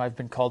first time I've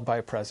been called by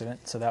a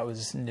president, so that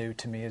was new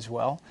to me as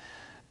well.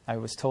 I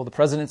was told the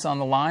president's on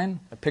the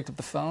line. I picked up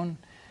the phone,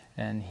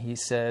 and he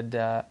said,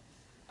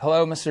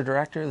 hello, Mr.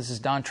 Director, this is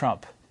Don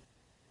Trump.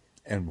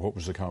 And what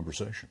was the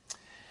conversation?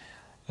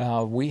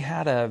 We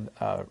had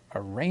a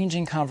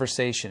ranging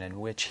conversation in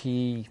which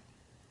he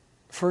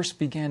first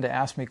began to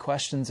ask me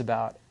questions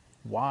about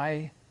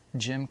why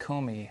Jim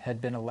Comey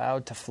had been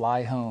allowed to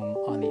fly home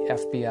on the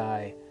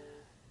FBI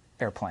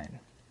airplane.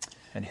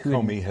 And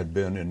Comey had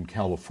been in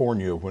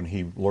California when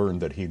he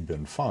learned that he'd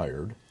been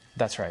fired.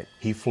 That's right.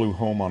 He flew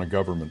home on a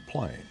government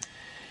plane.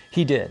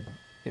 He did.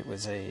 It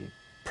was a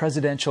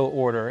presidential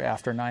order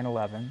after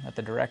 9/11 that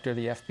the director of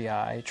the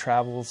FBI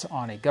travels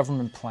on a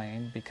government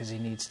plane because he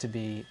needs to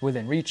be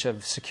within reach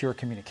of secure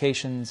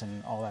communications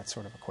and all that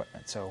sort of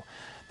equipment. So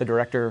the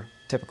director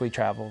typically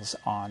travels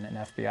on an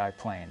FBI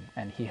plane,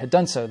 and he had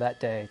done so that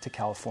day to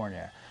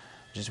California,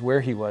 which is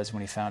where he was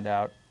when he found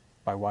out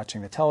by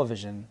watching the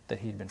television that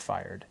he'd been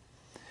fired.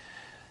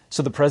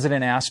 So the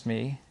president asked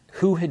me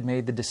who had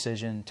made the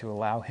decision to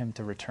allow him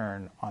to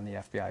return on the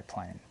FBI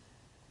plane.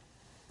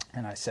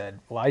 And I said,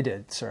 well, I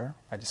did, sir.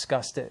 I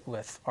discussed it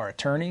with our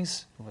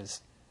attorneys. I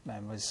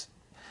was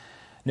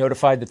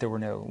notified that there were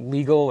no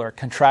legal or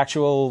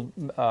contractual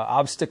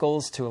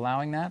obstacles to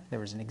allowing that. There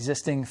was an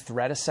existing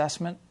threat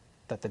assessment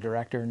that the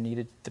director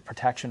needed the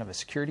protection of a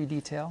security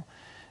detail.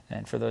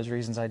 And for those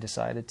reasons, I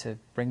decided to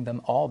bring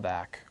them all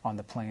back on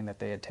the plane that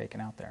they had taken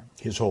out there.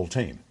 His whole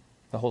team?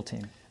 The whole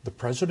team. The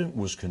president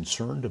was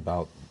concerned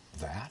about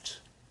that?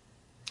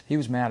 He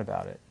was mad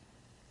about it.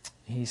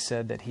 He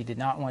said that he did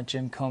not want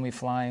Jim Comey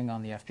flying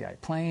on the FBI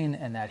plane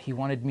and that he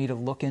wanted me to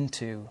look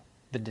into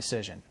the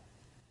decision.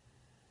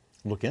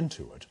 Look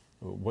into it?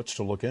 What's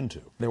to look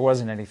into? There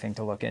wasn't anything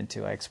to look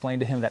into. I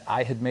explained to him that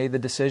I had made the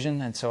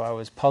decision, and so I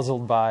was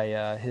puzzled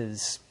by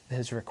his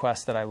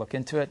request that I look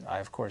into it. I,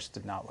 of course,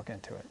 did not look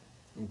into it.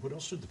 What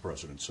else did the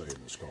president say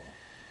in this call?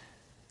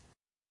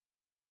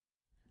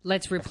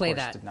 Let's replay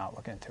that. Of course, did not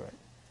look into it.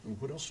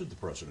 What else did the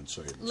president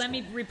say in this call? Let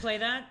me replay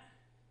that.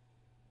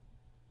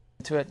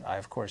 Into it, I,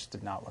 of course,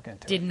 did not look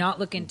into it. Did not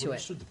look into it. What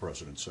else did the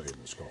president say in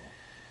this call?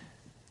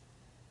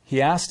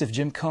 He asked if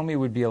Jim Comey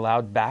would be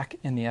allowed back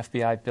in the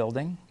FBI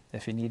building,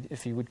 if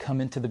he would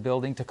come into the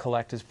building to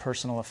collect his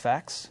personal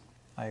effects.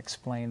 I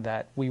explained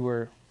that we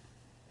were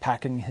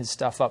packing his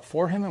stuff up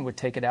for him and would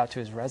take it out to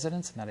his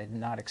residence, and that I did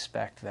not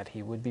expect that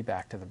he would be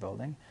back to the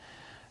building.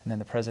 And then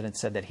the president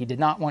said that he did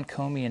not want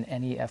Comey in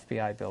any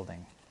FBI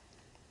building.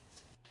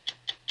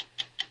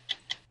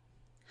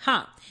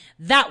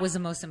 That was the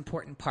most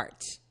important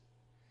part.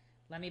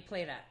 Let me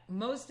play that.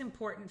 Most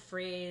important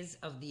phrase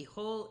of the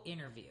whole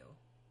interview.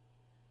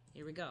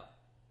 Here we go.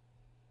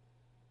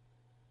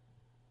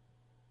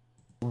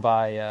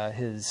 By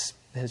his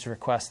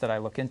request that I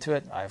look into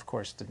it, I, of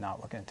course, did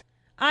not look into it.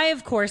 I,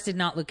 of course, did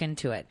not look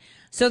into it.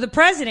 So the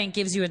president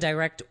gives you a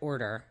direct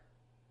order.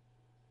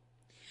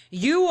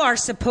 You are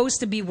supposed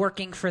to be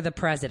working for the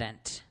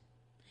president,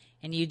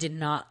 and you did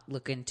not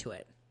look into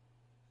it.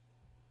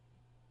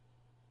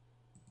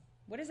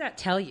 What does that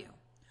tell you?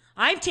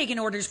 I've taken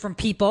orders from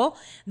people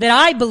that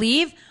I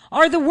believe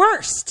are the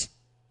worst,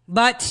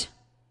 but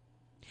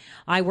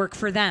I work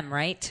for them,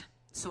 right?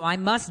 So I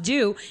must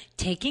do,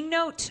 taking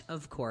note,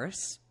 of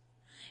course,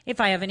 if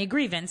I have any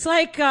grievance.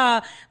 Like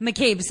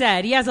McCabe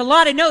said, he has a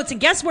lot of notes, and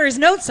guess where his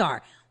notes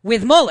are?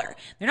 With Mueller.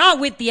 They're not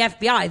with the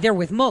FBI, they're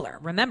with Mueller.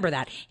 Remember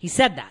that. He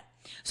said that.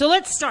 So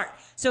let's start.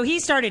 So he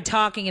started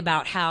talking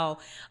about how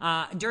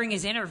during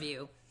his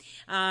interview,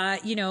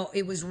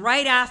 it was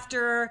right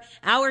after,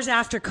 hours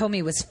after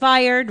Comey was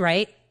fired,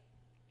 right?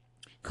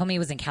 Comey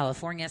was in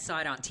California, saw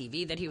it on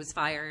TV that he was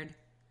fired.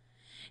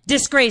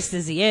 Disgraced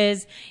as he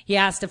is, he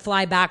has to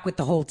fly back with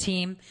the whole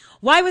team.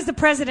 Why was the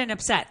president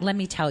upset? Let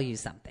me tell you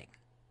something.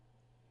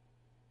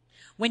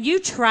 When you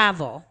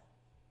travel,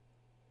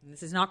 and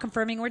this is not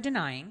confirming or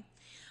denying,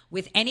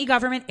 with any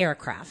government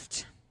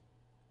aircraft,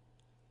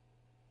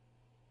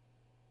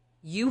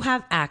 you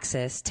have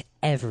access to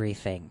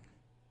everything.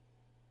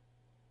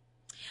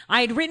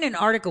 I had written an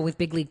article with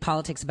Big League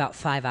Politics about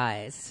Five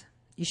Eyes.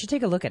 You should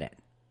take a look at it.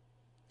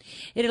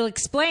 It'll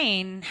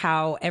explain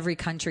how every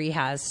country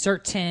has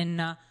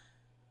certain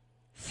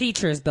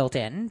features built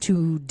in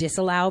to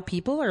disallow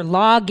people or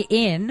log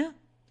in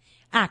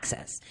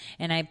access.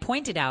 And I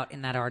pointed out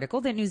in that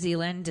article that New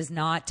Zealand does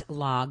not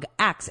log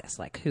access.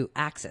 Like, who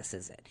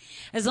accesses it?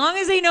 As long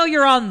as they know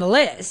you're on the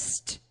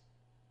list,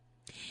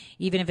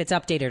 even if it's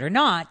updated or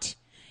not,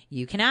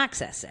 you can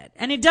access it.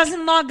 And it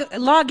doesn't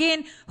log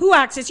in who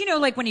access. You know,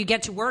 like when you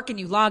get to work and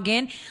you log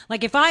in,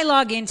 like if I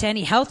log into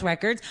any health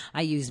records,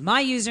 I use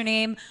my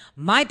username,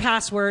 my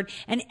password,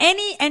 and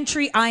any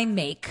entry I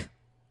make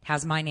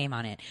has my name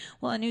on it.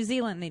 Well, in New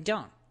Zealand, they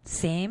don't.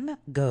 Same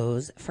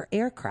goes for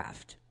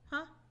aircraft.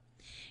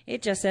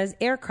 It just says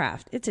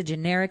aircraft. It's a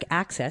generic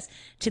access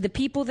to the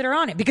people that are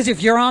on it. Because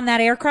if you're on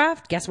that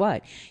aircraft, guess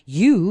what?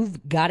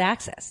 You've got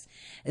access.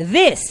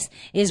 This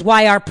is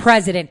why our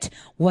president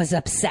was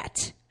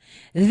upset.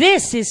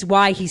 This is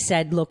why he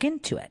said, look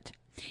into it.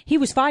 He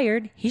was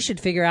fired. He should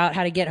figure out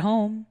how to get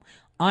home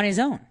on his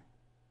own.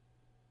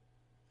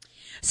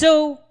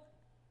 So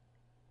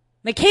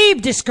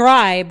McCabe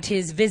described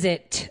his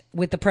visit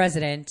with the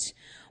president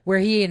where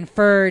he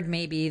inferred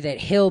maybe that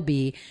he'll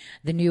be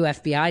the new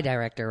FBI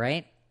director,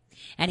 right?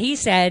 And he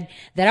said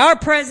that our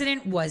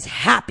president was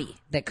happy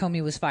that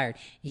Comey was fired.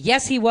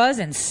 Yes, he was,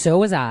 and so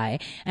was I.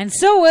 And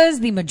so was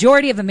the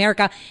majority of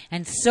America.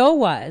 And so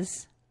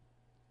was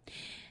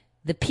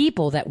the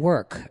people that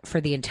work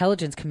for the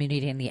intelligence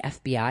community and the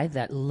FBI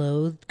that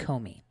loathed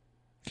Comey.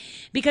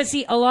 Because,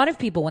 see, a lot of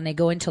people, when they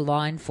go into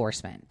law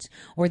enforcement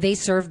or they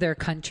serve their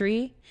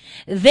country,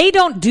 they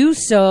don't do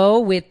so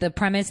with the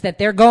premise that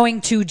they're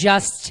going to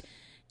just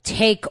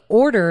take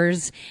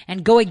orders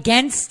and go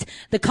against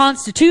the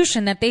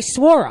Constitution that they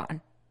swore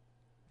on.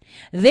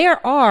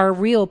 There are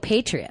real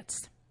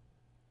patriots.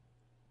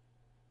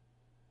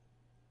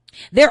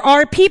 There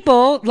are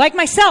people like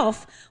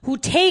myself who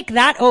take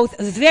that oath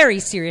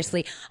very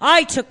seriously.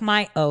 I took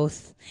my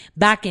oath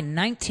back in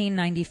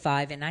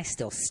 1995 and I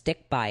still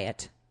stick by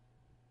it.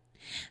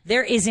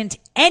 There isn't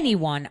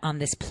anyone on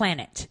this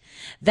planet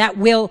that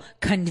will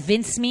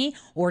convince me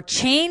or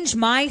change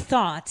my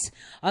thoughts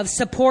of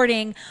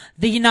supporting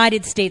the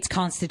United States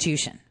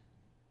Constitution.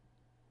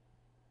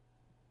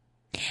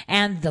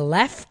 And the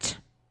left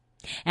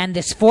and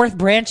this fourth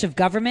branch of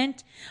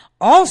government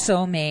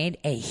also made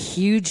a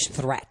huge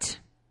threat.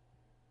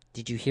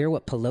 Did you hear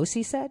what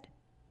Pelosi said?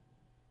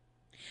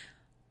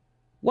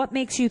 What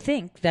makes you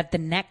think that the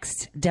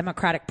next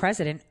Democratic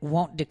president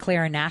won't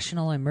declare a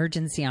national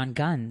emergency on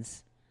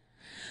guns?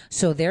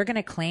 So they're going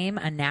to claim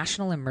a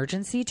national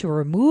emergency to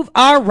remove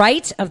our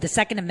right of the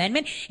Second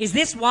Amendment? Is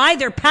this why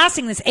they're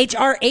passing this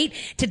H.R. 8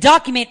 to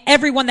document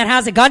everyone that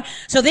has a gun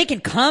so they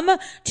can come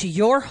to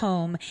your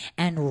home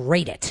and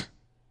raid it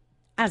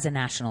as a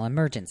national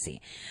emergency?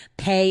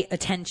 Pay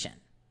attention.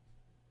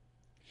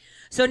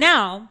 So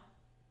now,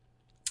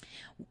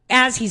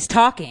 as he's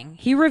talking,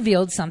 he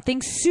revealed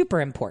something super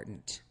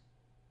important.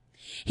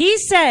 He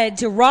said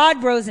to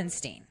Rod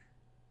Rosenstein,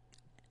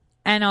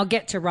 and I'll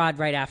get to Rod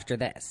right after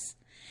this,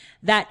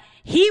 that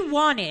he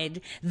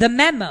wanted the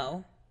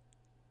memo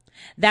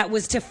that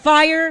was to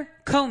fire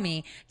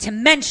Comey to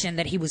mention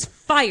that he was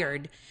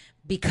fired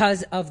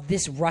because of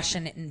this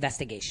Russian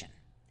investigation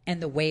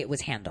and the way it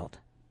was handled.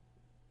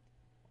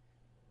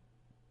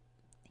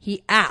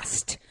 He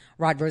asked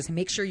Rod Rosenstein,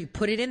 make sure you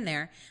put it in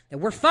there that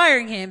we're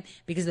firing him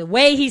because of the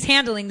way he's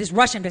handling this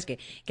Russian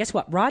investigation. Guess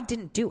what? Rod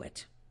didn't do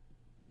it.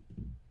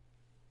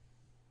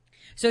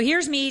 So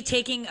here's me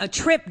taking a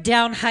trip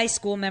down high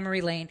school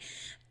memory lane.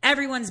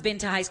 Everyone's been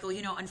to high school.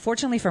 You know,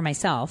 unfortunately for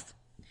myself,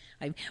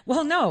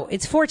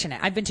 it's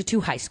fortunate. I've been to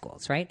 2 high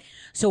schools, right?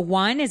 So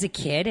one as a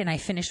kid, and I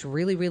finished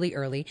really, really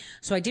early.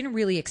 So I didn't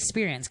really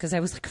experience because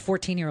I was like a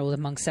 14-year-old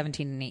among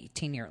 17 and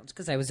 18-year-olds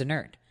because I was a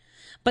nerd.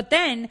 But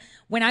then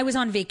when I was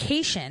on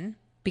vacation,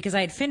 because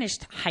I had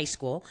finished high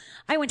school,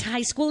 I went to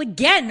high school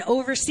again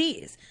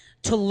overseas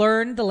to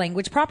learn the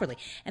language properly.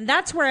 And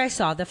that's where I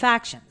saw the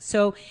factions.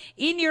 So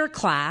in your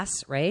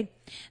class, right,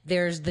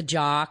 there's the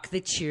jock, the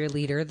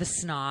cheerleader, the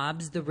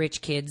snobs, the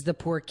rich kids, the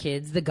poor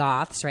kids, the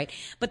goths, right?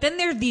 But then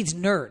there are these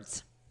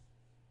nerds.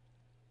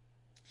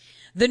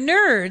 The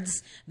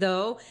nerds,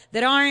 though,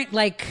 that aren't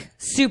like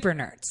super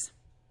nerds.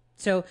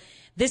 So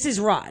this is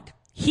Rod.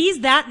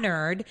 He's that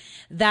nerd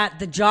that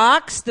the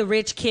jocks, the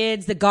rich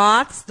kids, the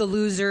goths, the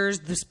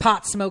losers, the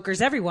pot smokers,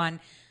 everyone,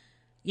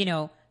 you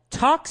know,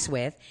 talks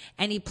with,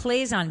 and he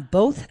plays on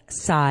both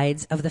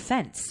sides of the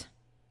fence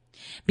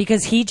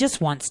because he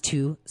just wants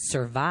to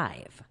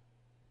survive.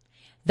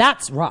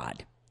 That's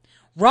Rod.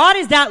 Rod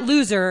is that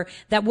loser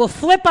that will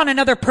flip on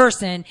another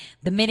person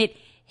the minute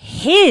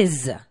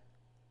his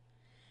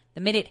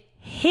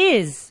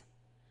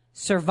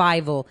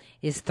survival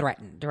is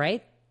threatened,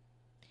 right?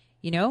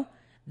 You know,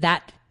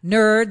 that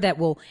nerd that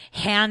will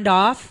hand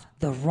off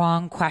the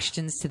wrong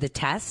questions to the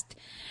test.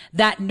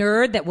 That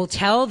nerd that will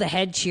tell the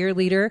head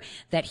cheerleader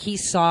that he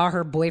saw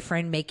her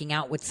boyfriend making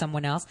out with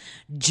someone else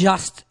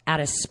just out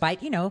of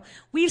spite. You know,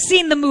 we've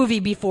seen the movie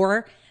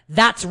before.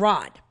 That's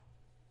Rod.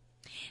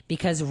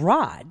 Because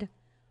Rod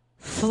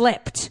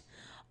flipped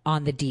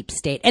on the deep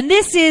state. And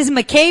this is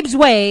McCabe's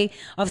way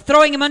of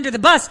throwing him under the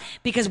bus,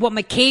 because what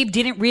McCabe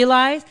didn't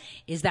realize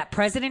is that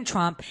President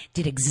Trump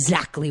did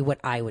exactly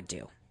what I would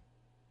do.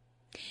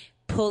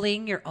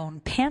 pulling your own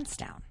pants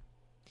down.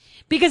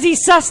 Because he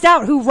sussed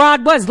out who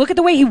Rod was. Look at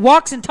the way he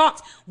walks and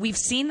talks. We've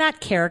seen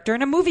that character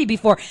in a movie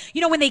before.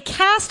 You know, when they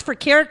cast for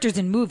characters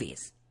in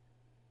movies,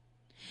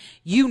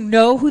 you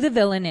know who the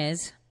villain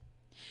is.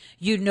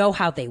 You know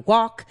how they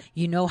walk.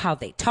 You know how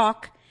they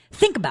talk.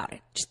 Think about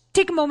it. Just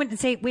take a moment and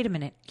say, wait a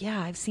minute.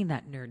 Yeah, I've seen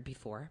that nerd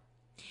before.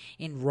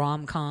 In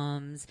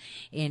rom-coms,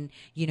 in,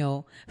 you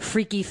know,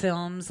 freaky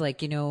films,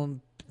 like, you know,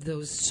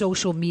 those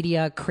social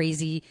media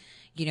crazy,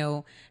 you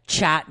know,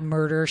 chat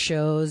murder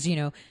shows, you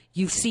know,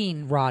 you've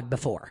seen Rod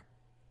before.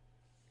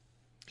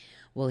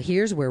 Well,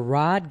 here's where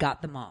Rod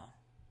got them all.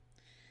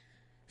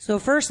 So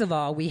first of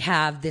all, we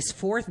have this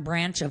fourth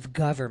branch of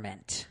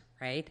government,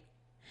 right?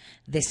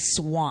 This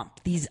swamp,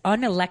 these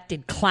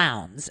unelected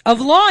clowns of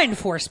law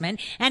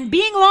enforcement. And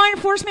being law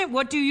enforcement,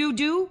 what do?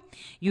 You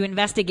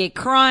investigate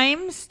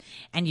crimes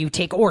and you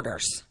take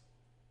orders.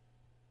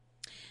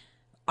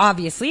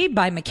 Obviously,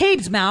 by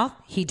McCabe's mouth,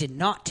 he did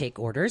not take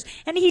orders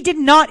and he did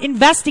not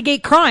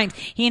investigate crimes.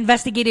 He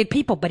investigated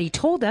people, but he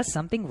told us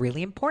something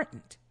really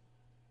important.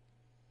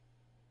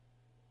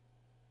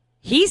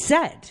 He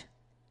said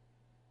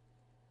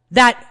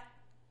that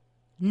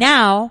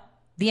now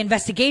the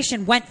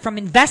investigation went from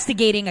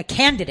investigating a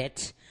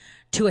candidate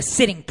to a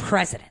sitting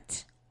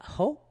president.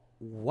 Oh,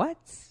 what?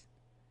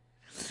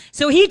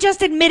 So he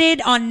just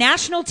admitted on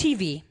national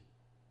TV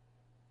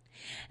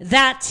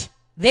that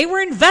they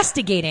were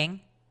investigating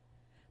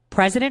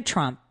President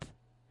Trump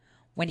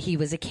when he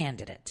was a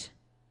candidate.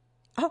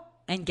 Oh,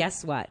 and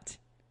guess what?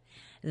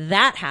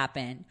 That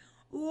happened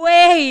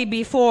way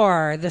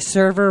before the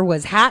server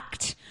was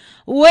hacked,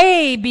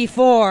 way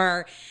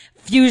before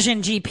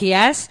Fusion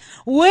GPS,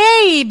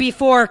 way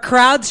before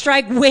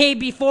CrowdStrike, way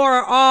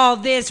before all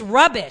this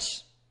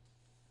rubbish.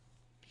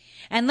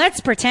 And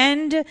let's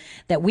pretend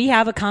that we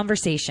have a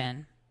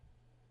conversation.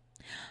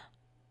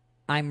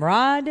 I'm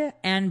Rod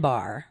and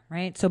Bar,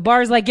 right? So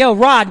Bar's like, yo,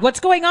 Rod, what's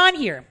going on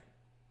here?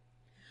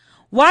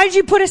 Why did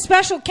you put a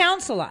special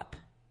counsel up?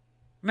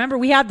 Remember,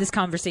 we had this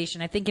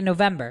conversation, I think, in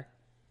November.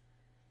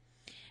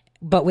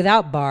 But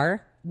without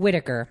Bar,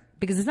 Whitaker.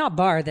 Because it's not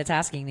Barr that's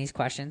asking these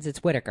questions,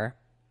 it's Whitaker.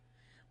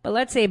 But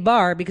let's say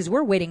Barr, because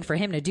we're waiting for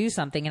him to do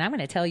something, and I'm going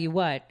to tell you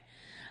what,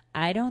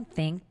 I don't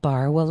think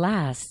Barr will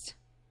last.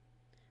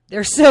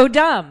 They're so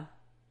dumb.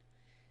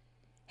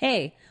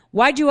 Hey,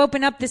 why'd you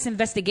open up this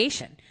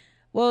investigation?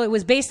 Well, it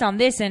was based on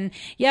this, and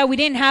yeah, we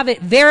didn't have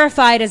it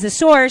verified as a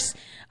source.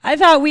 I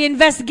thought we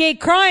investigate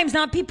crimes,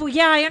 not people.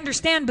 Yeah, I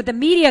understand, but the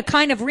media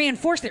kind of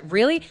reinforced it.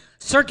 Really?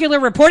 Circular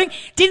reporting?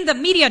 Didn't the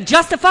media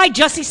justify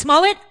Jussie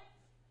Smollett?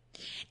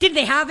 Didn't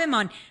they have him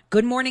on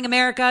Good Morning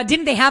America?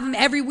 Didn't they have him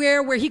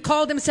everywhere where he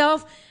called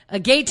himself a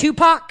gay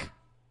Tupac?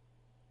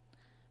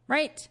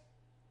 Right?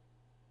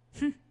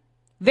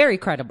 Very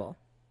credible.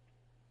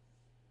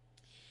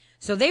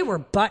 So they were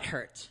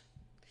butthurt.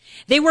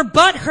 They were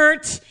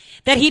butthurt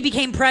that he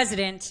became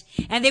president,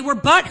 and they were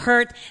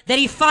butthurt that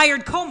he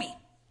fired Comey.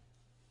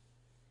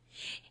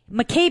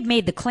 McCabe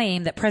made the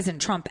claim that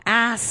President Trump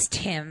asked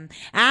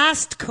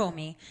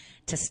Comey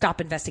to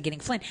stop investigating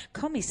Flynn.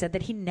 Comey said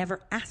that he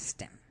never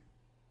asked him.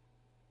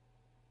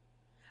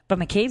 But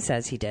McCabe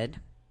says he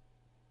did.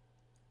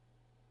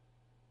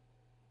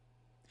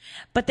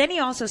 But then he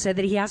also said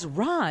that he asked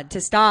Rod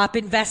to stop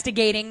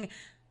investigating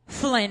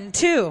Flynn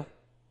too.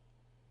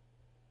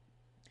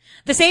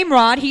 The same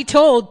Rod he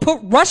told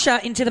put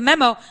Russia into the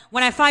memo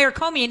when I fire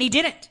Comey, and he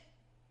didn't.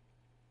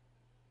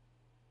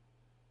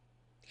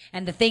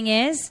 And the thing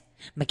is,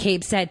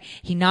 McCabe said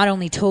he not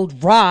only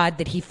told Rod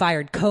that he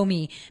fired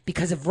Comey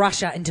because of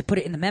Russia and to put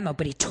it in the memo,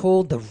 but he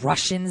told the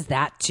Russians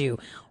that too.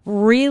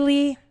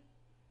 Really?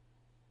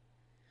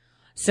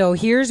 So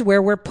here's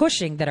where we're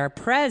pushing that our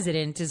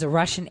president is a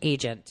Russian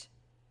agent.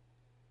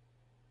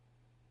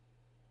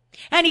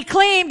 And he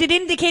claimed it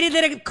indicated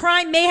that a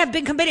crime may have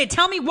been committed.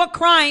 Tell me, what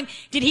crime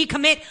did he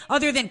commit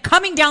other than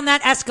coming down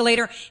that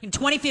escalator in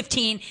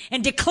 2015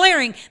 and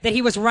declaring that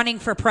he was running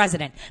for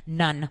president?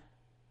 None.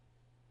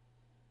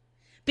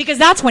 Because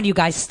that's when you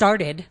guys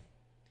started.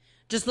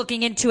 Just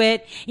looking into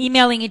it,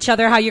 emailing each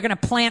other how you're going to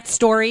plant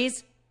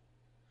stories.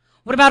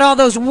 What about all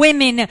those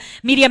women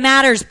Media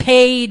Matters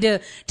paid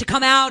to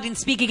come out and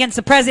speak against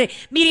the president?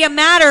 Media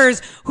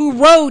Matters,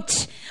 who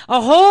wrote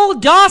a whole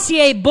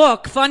dossier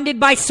book funded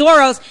by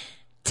Soros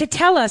to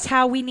tell us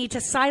how we need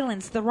to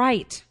silence the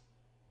right.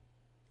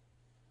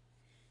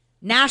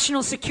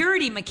 National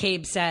security,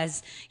 McCabe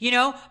says. You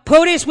know,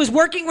 POTUS was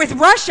working with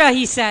Russia,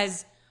 he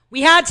says.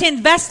 We had to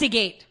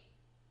investigate.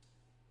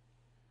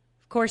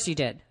 Of course you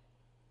did.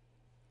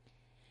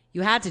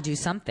 You had to do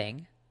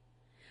something.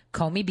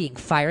 Comey being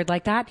fired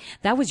like that,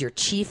 that was your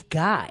chief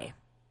guy.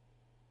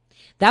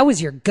 That was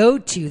your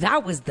go-to.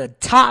 That was the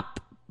top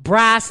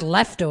brass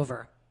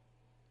leftover.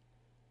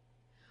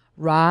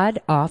 Rod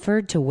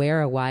offered to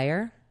wear a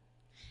wire.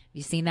 Have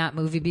you seen that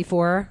movie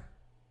before?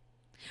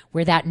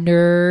 Where that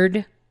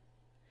nerd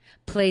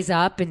plays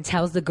up and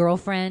tells the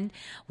girlfriend,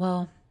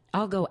 well,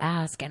 I'll go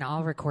ask and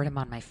I'll record him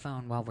on my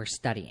phone while we're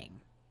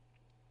studying.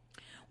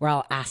 Or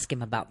I'll ask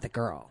him about the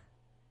girl.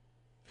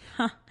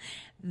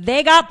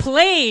 They got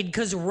played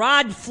because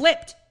Rod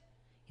flipped.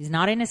 He's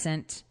not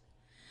innocent.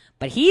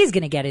 But he's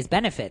going to get his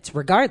benefits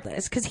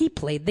regardless because he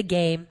played the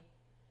game.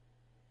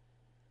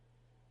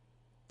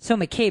 So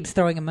McCabe's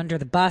throwing him under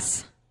the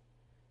bus.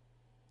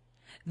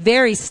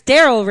 Very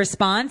sterile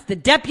response. The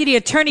Deputy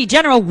Attorney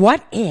General,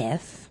 what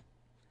if,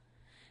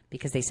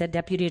 because they said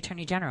Deputy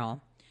Attorney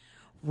General,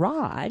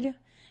 Rod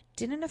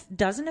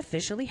doesn't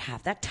officially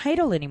have that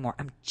title anymore.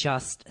 I'm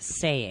just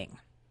saying.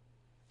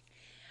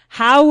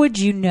 How would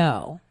you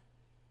know?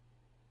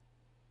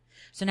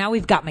 So now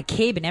we've got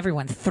McCabe and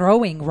everyone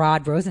throwing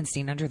Rod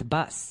Rosenstein under the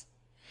bus,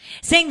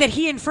 saying that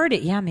he inferred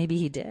it. Yeah, maybe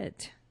he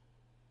did.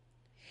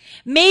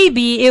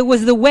 Maybe it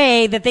was the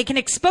way that they can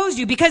expose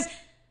you because,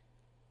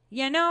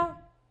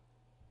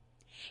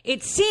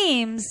 it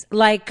seems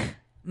like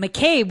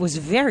McCabe was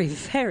very,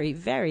 very,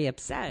 very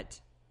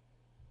upset.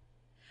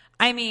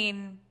 I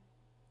mean,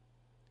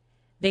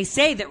 they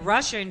say that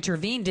Russia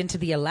intervened into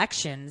the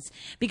elections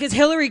because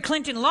Hillary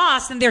Clinton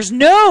lost, and there's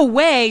no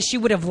way she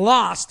would have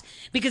lost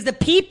because the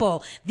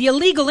people, the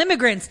illegal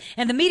immigrants,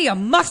 and the media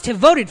must have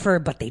voted for her,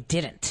 but they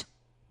didn't.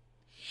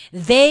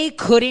 They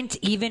couldn't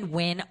even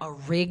win a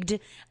rigged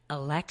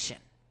election.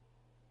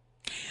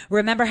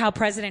 Remember how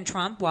President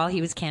Trump, while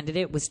he was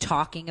candidate, was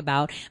talking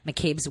about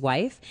McCabe's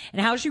wife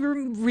and how she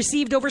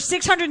received over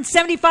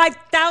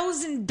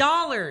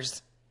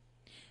 $675,000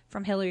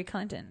 from Hillary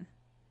Clinton?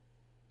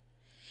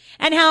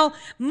 And how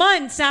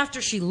months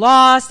after she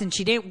lost and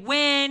she didn't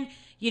win,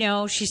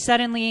 she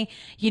suddenly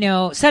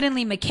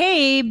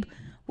McCabe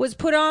was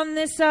put on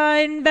this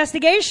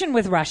investigation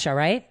with Russia,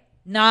 right?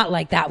 Not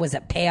like that was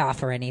a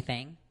payoff or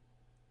anything.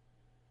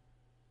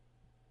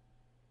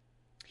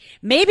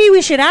 Maybe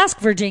we should ask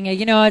Virginia,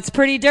 it's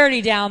pretty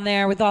dirty down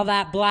there with all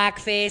that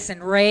blackface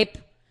and rape.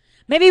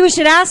 Maybe we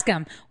should ask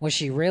him, was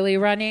she really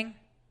running?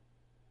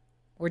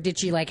 Or did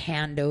she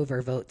hand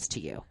over votes to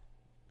you?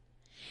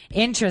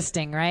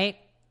 Interesting, right?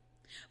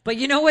 But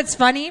you know what's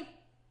funny?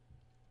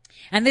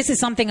 And this is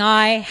something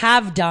I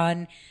have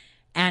done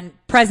and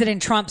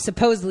President Trump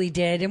supposedly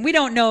did. And we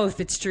don't know if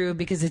it's true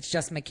because it's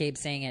just McCabe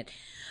saying it.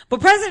 But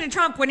President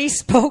Trump, when he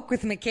spoke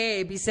with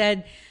McCabe, he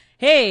said,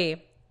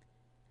 hey,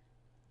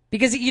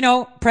 because,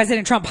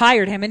 President Trump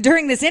hired him. And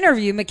during this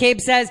interview,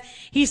 McCabe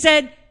he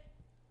said,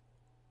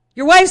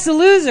 your wife's a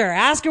loser.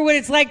 Ask her what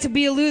it's like to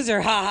be a loser.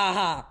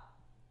 Ha,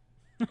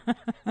 ha, ha.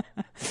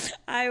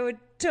 I would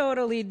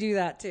totally do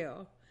that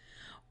too.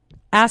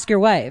 Ask your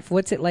wife,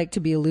 what's it like to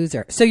be a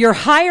loser? So you're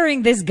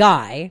hiring this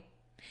guy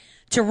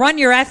to run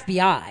your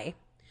FBI.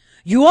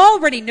 You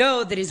already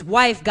know that his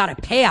wife got a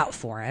payout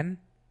for him.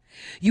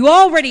 You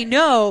already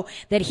know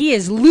that he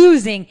is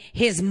losing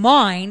his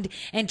mind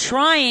and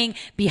trying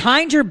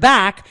behind your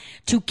back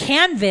to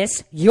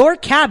canvass your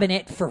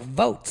cabinet for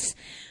votes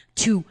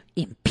to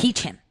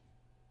impeach him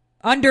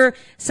under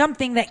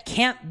something that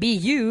can't be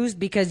used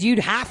because you'd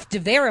have to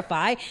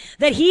verify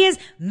that he is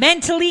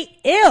mentally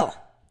ill.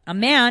 A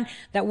man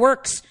that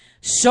works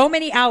so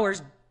many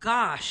hours.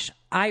 Gosh,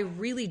 I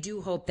really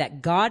do hope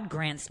that God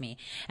grants me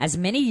as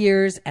many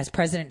years as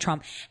President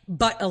Trump,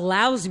 but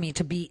allows me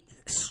to be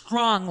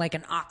strong like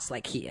an ox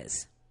like he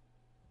is.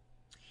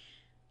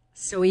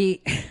 So I'm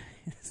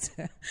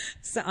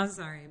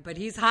sorry, but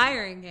he's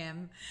hiring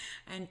him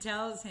and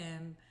tells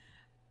him,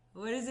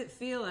 what does it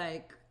feel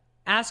like?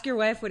 Ask your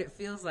wife what it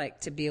feels like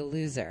to be a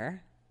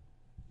loser.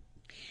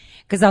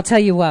 Because I'll tell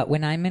you what,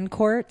 when I'm in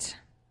court,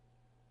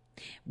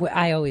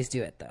 I always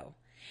do it though,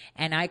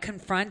 and I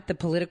confront the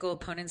political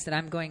opponents that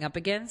I'm going up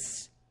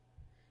against,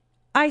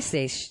 I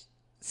say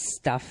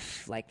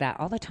stuff like that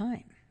all the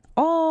time.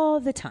 All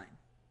the time.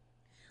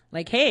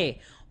 Like,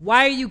 hey,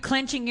 why are you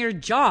clenching your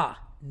jaw?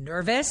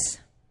 Nervous?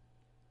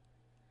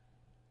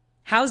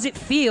 How's it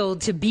feel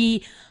to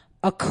be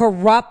a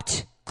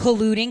corrupt,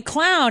 colluding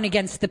clown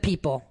against the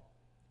people?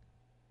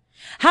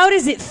 How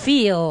does it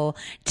feel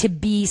to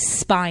be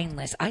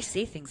spineless? I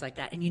say things like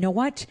that. And you know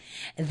what?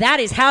 That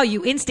is how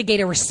you instigate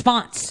a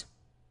response.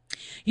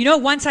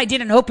 Once I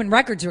did an open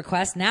records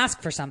request and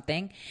asked for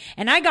something,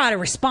 and I got a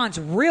response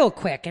real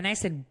quick. And I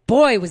said,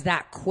 boy, was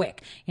that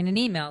quick, in an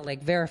email,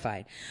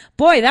 verified.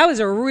 Boy, that was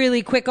a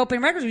really quick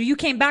open records. You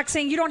came back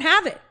saying you don't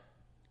have it.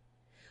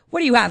 What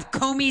do you have,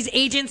 Comey's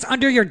agents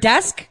under your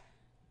desk?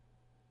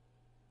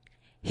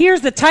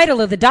 Here's the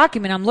title of the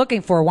document I'm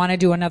looking for. Want to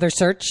do another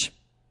search?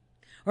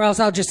 Or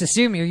else I'll just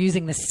assume you're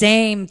using the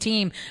same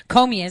team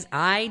Comey is.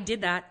 I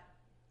did that.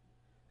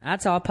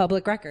 That's all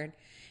public record.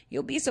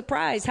 You'll be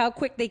surprised how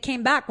quick they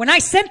came back when I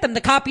sent them the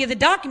copy of the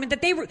document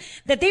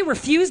that they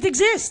refused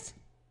exist.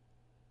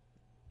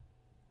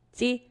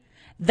 See,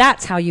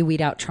 that's how you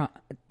weed out Trump,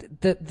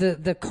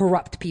 the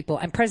corrupt people,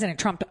 and President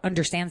Trump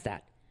understands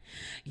that.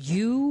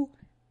 You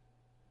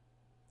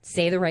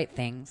say the right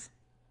things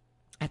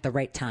at the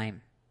right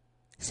time,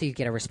 so you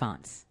get a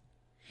response.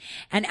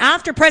 And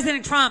after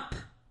President Trump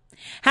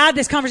had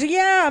this conversation,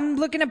 yeah, I'm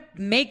looking to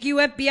make you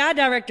FBI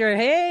director.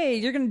 Hey,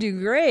 you're going to do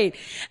great.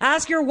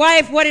 Ask your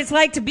wife what it's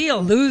like to be a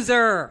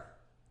loser.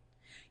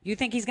 You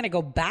think he's going to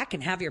go back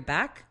and have your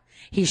back?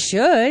 He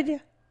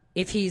should.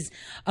 if he's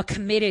a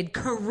committed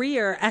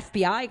career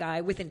FBI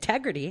guy with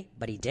integrity,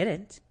 but he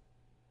didn't.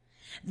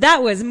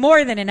 That was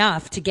more than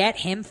enough to get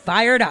him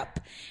fired up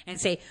and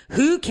say,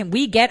 who can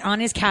we get on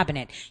his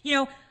cabinet? You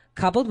know,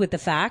 coupled with the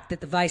fact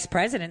that the vice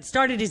president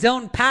started his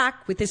own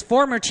pack with his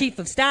former chief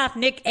of staff,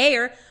 Nick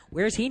Ayer.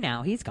 Where's he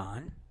now? He's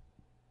gone.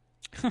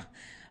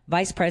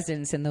 Vice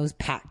presidents in those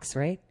packs,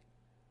 right?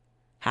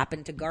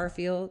 Happened to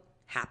Garfield,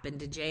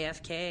 happened to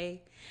JFK,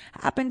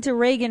 happened to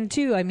Reagan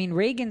too. I mean,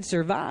 Reagan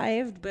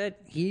survived,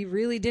 but he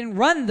really didn't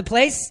run the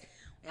place.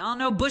 We all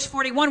know Bush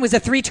 41 was a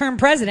 3-term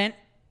president.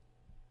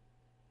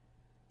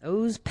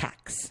 Those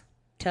packs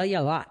tell you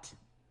a lot.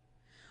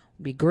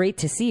 It'd be great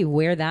to see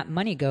where that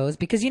money goes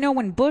because, you know,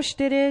 when Bush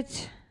did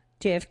it,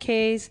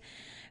 JFK's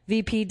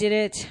VP did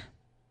it,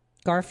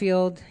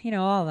 Garfield, you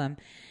know, all of them.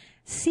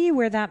 See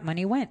where that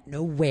money went.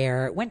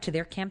 Nowhere. It went to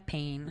their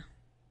campaign.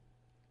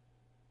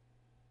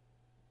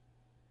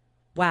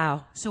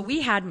 Wow. So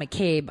we had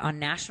McCabe on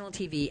national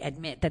TV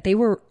admit that they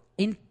were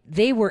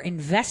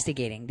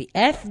investigating. The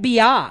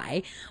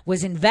FBI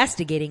was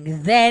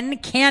investigating then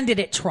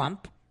candidate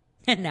Trump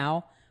and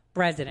now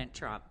President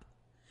Trump.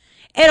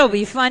 It'll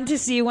be fun to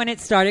see when it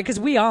started because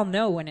we all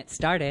know when it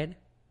started.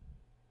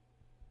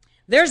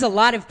 There's a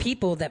lot of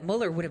people that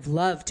Mueller would have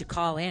loved to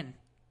call in.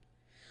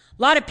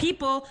 A lot of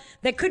people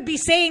that could be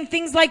saying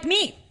things like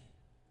me,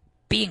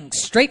 being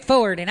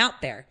straightforward and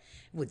out there.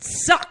 It would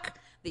suck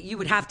that you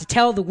would have to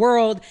tell the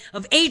world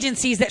of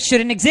agencies that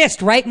shouldn't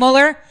exist, right,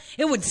 Mueller?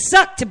 It would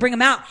suck to bring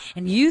them out.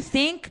 And you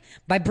think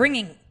by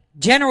bringing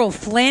General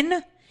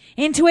Flynn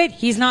into it,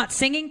 he's not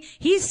singing?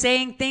 He's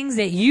saying things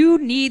that you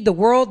need the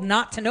world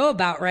not to know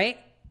about, right?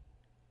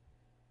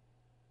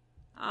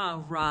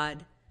 Oh,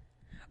 Rod.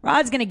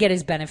 Rod's going to get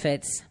his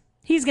benefits.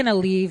 He's going to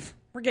leave.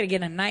 We're going to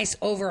get a nice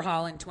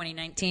overhaul in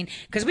 2019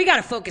 because we got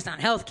to focus on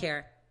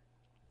healthcare.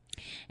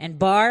 And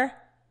Barr,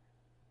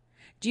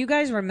 do you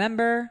guys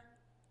remember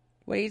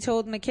what he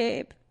told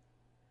McCabe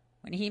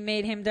when he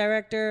made him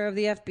director of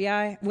the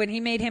FBI? When he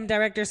made him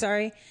director,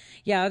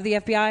 of the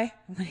FBI.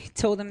 When he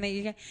told him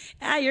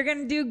that you're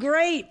going to do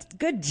great.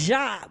 Good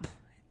job.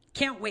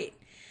 Can't wait.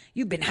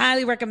 You've been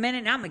highly recommended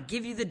and I'm going to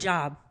give you the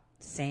job.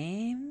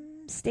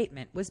 Same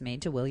statement was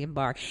made to William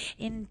Barr.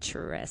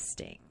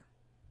 Interesting.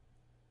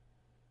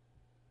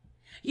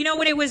 You know,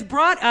 when it was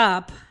brought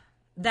up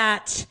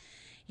that,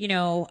 you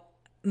know,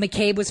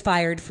 McCabe was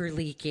fired for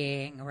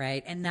leaking,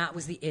 right? And that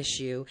was the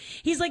issue.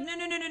 He's like,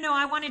 no.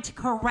 I wanted to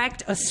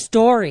correct a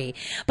story.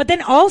 But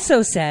then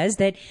also says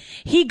that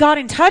he got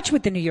in touch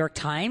with the New York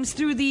Times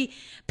through the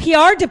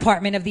PR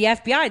department of the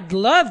FBI. I'd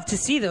love to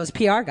see those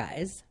PR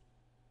guys.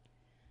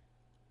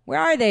 Where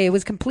are they? It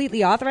was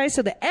completely authorized.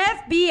 So the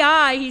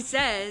FBI, he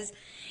says,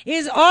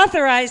 is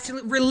authorized to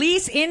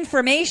release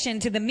information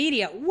to the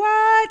media.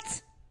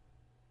 What?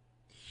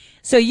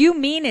 So you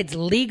mean it's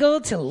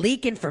legal to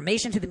leak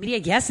information to the media?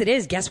 Yes, it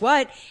is. Guess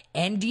what?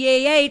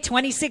 NDAA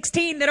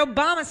 2016 that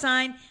Obama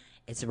signed.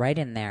 It's right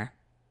in there.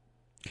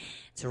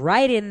 It's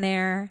right in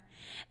there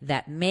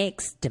that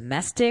makes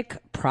domestic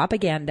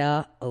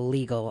propaganda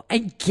illegal.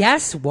 And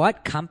guess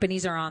what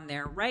companies are on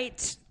there,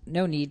 right?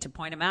 No need to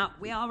point them out.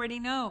 We already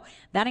know.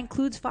 That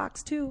includes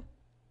Fox, too.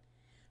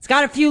 It's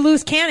got a few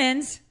loose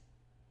cannons.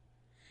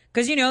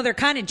 Because, you know, they're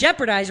kind of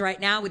jeopardized right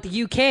now with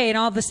the UK and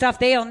all the stuff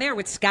they own there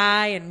with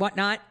Sky and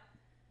whatnot.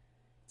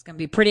 It's going to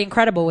be pretty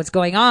incredible what's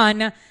going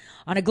on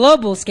a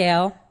global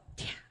scale.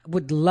 Yeah,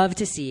 would love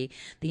to see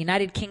the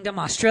United Kingdom,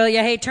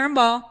 Australia. Hey,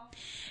 Turnbull,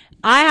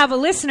 I have a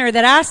listener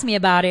that asked me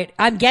about it.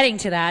 I'm getting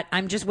to that.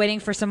 I'm just waiting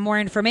for some more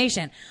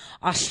information.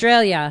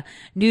 Australia,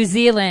 New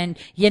Zealand,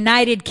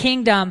 United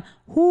Kingdom.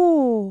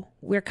 Whoo,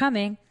 we're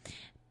coming.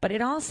 But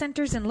it all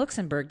centers in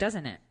Luxembourg,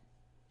 doesn't it?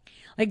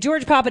 Like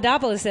George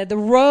Papadopoulos said, the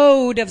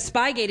road of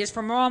Spygate is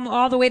from Rome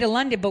all the way to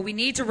London, but we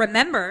need to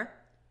remember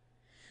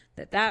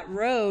that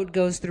road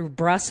goes through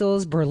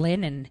Brussels,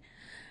 Berlin, and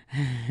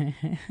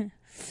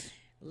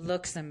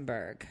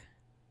Luxembourg,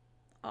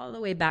 all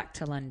the way back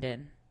to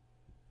London.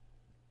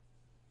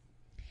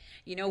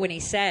 You know, when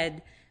he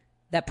said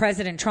that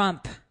President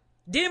Trump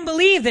didn't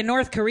believe that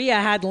North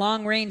Korea had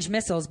long-range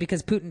missiles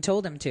because Putin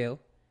told him to.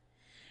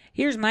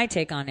 Here's my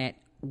take on it.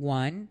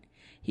 One,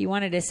 he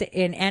wanted to say,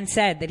 and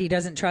said that he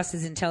doesn't trust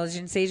his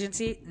intelligence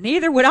agency.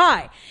 Neither would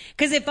I.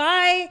 Because if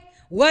I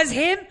was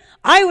him,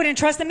 I wouldn't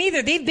trust them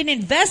either. They've been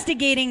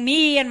investigating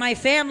me and my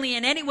family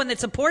and anyone that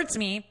supports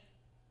me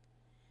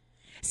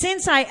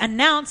since I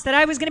announced that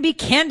I was going to be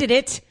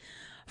candidate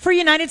for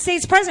United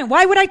States president.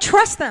 Why would I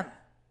trust them?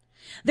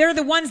 They're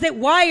the ones that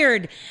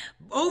wired,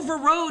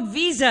 overrode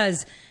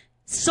visas,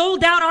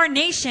 sold out our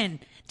nation,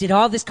 did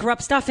all this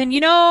corrupt stuff. And,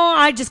 you know,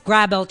 I just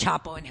grab El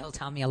Chapo and he'll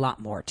tell me a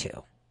lot more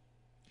too.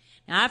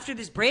 Now, after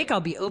this break, I'll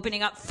be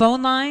opening up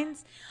phone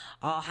lines.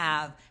 I'll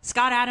have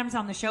Scott Adams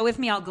on the show with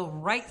me. I'll go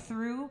right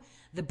through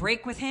the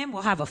break with him.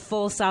 We'll have a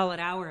full solid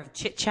hour of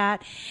chit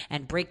chat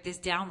and break this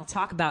down. We'll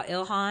talk about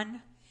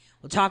Ilhan.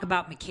 We'll talk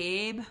about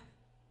McCabe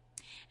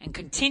and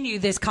continue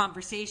this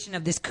conversation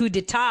of this coup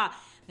d'etat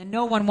that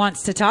no one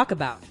wants to talk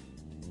about.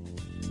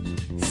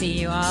 See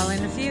you all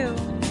in a few.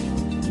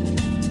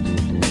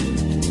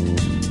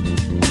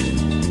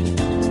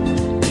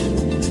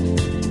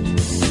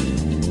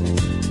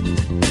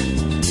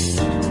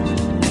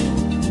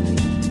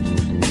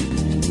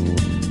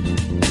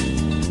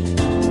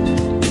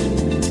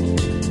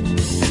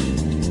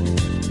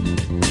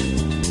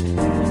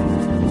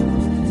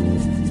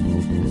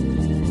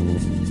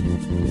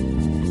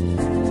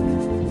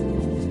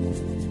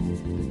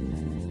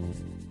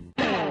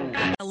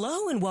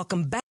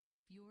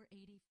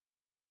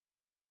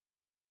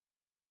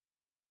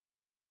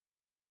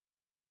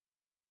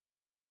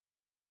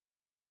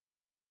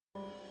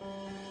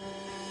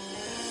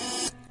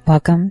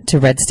 Welcome to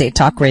Red State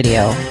Talk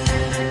Radio.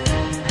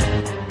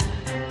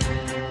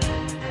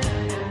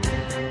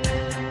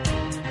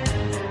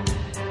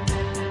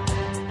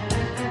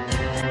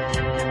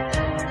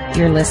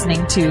 You're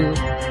listening to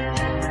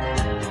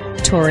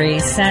Tori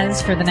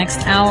Says. For the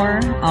next hour,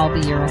 I'll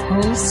be your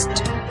host,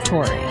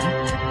 Tori.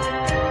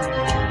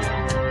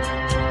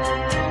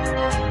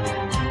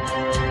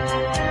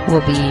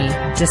 We'll be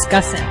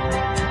discussing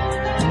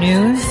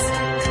news,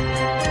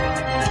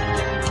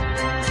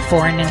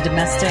 foreign and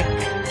domestic,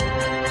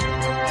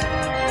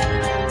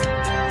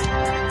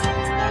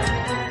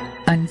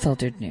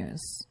 unfiltered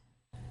news.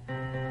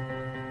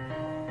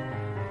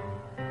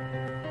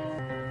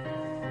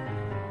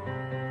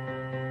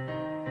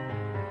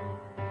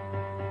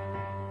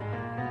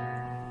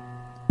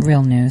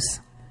 Real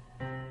news.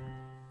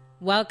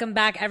 Welcome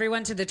back,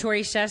 everyone, to the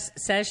Tori Says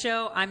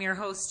Show. I'm your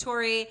host,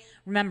 Tori.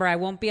 Remember, I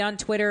won't be on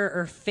Twitter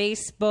or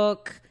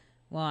Facebook.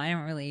 Well, I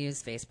don't really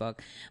use Facebook,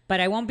 but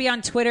I won't be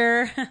on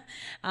Twitter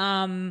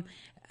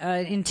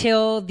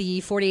until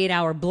the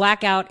 48-hour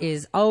blackout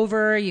is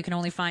over. You can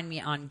only find me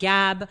on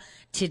Gab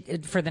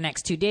for the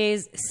next 2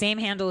 days. Same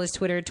handle as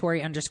Twitter,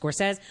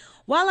 Tori_says.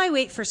 While I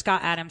wait for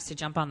Scott Adams to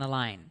jump on the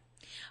line,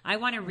 I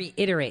want to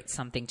reiterate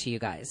something to you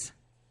guys.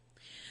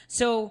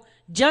 So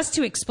just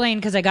to explain,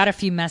 because I got a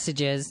few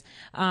messages,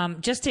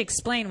 just to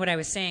explain what I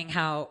was saying,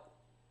 how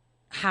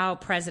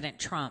President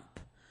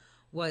Trump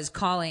was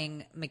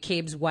calling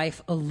McCabe's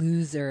wife a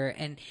loser.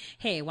 And,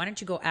 hey, why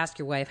don't you go ask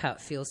your wife how it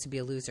feels to be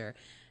a loser?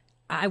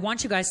 I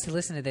want you guys to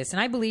listen to this. And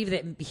I believe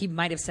that he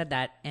might have said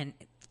that. And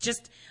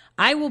just,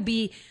 I will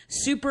be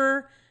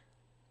super,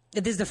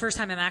 this is the first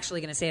time I'm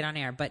actually going to say it on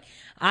air, but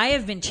I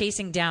have been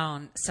chasing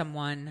down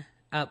someone,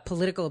 a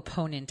political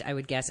opponent, I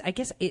would guess. I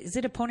guess, is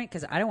it opponent?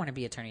 Because I don't want to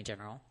be attorney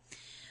general.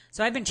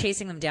 So I've been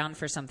chasing them down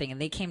for something,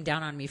 and they came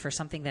down on me for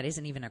something that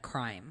isn't even a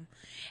crime.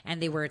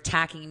 And they were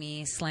attacking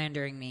me,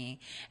 slandering me.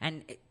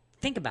 And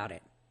think about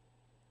it.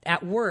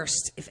 At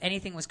worst, if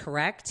anything was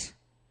correct,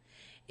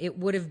 it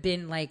would have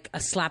been like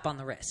a slap on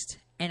the wrist.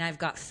 And I've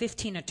got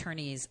 15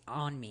 attorneys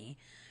on me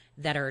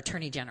that are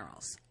attorney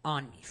generals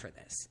on me for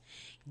this.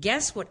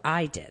 Guess what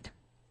I did?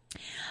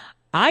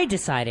 I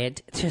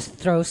decided to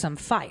throw some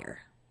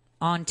fire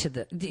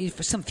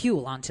some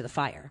fuel onto the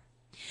fire.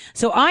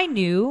 So I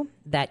knew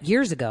that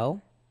years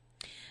ago,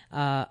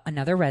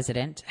 another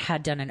resident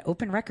had done an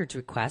open records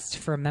request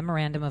for a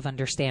memorandum of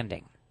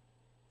understanding.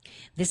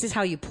 This is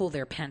how you pull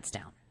their pants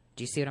down.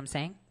 Do you see what I'm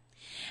saying?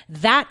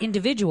 That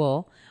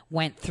individual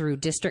went through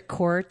district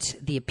court,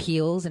 the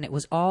appeals, and it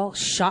was all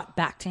shot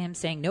back to him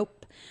saying,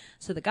 nope.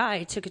 So the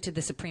guy took it to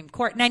the Supreme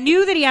Court. And I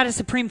knew that he had a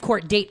Supreme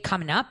Court date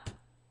coming up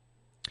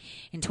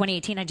in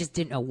 2018. I just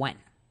didn't know when,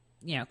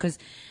 because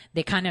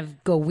they kind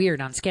of go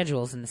weird on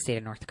schedules in the state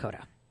of North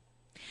Dakota.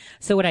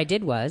 So what I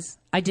did was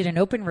I did an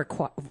open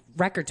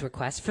records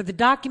request for the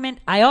document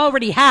I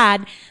already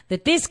had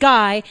that this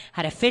guy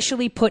had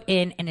officially put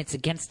in, and it's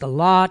against the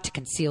law to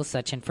conceal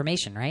such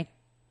information, right?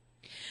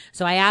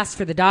 So I asked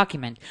for the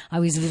document. I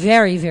was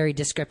very, very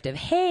descriptive.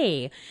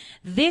 Hey,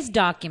 this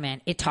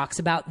document, it talks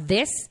about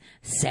this,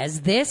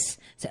 says this,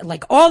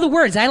 like all the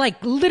words. I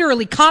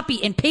literally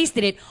copy and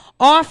pasted it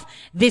off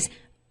this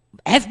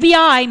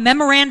FBI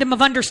memorandum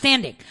of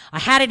understanding. I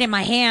had it in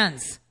my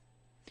hands.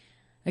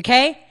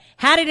 Okay?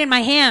 Had it in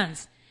my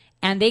hands.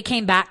 And they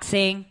came back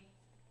saying,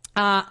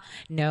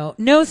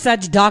 no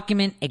such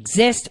document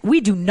exists.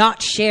 We do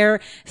not share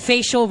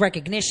facial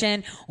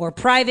recognition or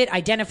private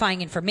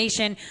identifying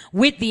information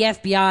with the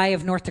FBI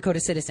of North Dakota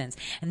citizens.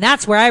 And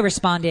that's where I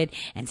responded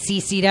and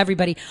CC'd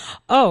everybody.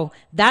 Oh,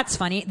 that's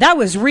funny. That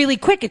was really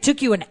quick. It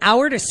took you an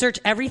hour to search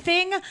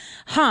everything?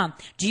 Huh.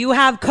 Do you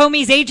have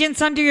Comey's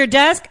agents under your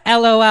desk?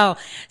 LOL.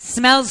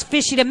 Smells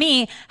fishy to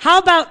me. How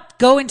about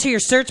go into your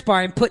search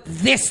bar and put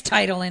this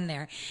title in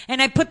there? And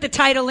I put the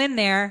title in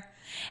there.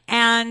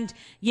 And,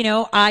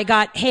 I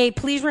got, hey,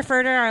 please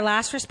refer to our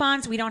last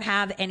response. We don't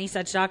have any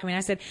such document.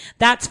 I said,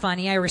 that's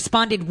funny. I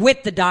responded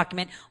with the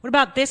document. What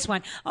about this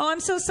one? Oh,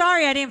 I'm so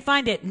sorry. I didn't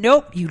find it.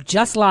 Nope. You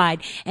just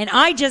lied. And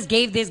I just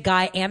gave this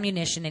guy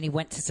ammunition, and he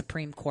went to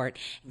Supreme Court.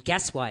 And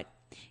guess what?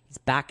 He's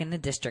back in the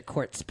district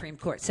court. Supreme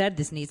Court said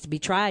this needs to be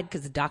tried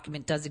because the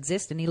document does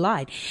exist, and he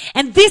lied.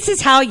 And this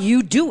is how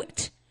you do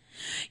it.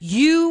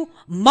 You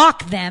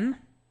mock them.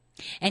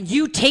 And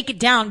you take it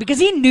down because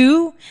he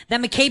knew that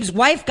McCabe's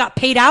wife got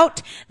paid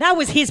out. That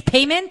was his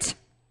payment.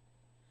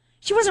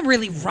 She wasn't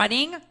really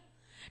running.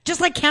 Just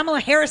like Kamala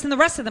Harris and the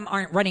rest of them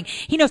aren't running.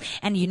 He knows.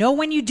 And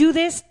when you do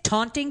this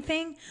taunting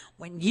thing,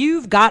 when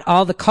you've got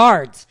all the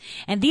cards,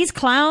 and these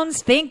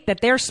clowns think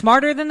that they're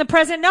smarter than the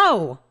president.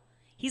 No,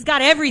 he's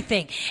got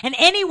everything. And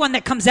anyone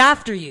that comes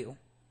after you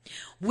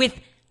with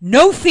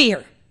no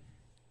fear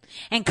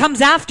and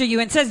comes after you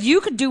and says,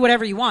 you could do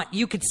whatever you want.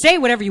 You could say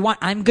whatever you want.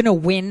 I'm going to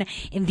win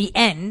in the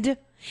end,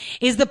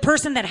 is the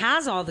person that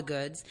has all the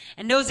goods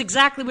and knows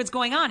exactly what's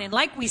going on. And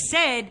like we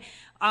said,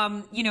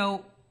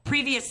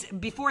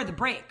 before the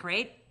break,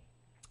 right?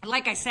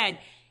 Like I said,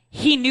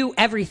 He knew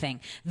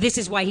everything. This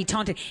is why he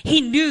taunted. He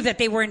knew that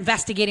they were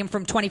investigating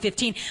from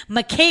 2015.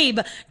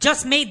 McCabe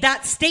just made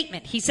that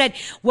statement. He said,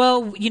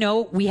 well, you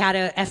know, we had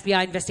a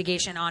FBI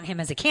investigation on him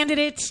as a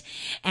candidate,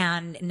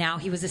 and now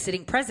he was a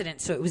sitting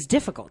president, so it was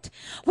difficult.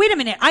 Wait a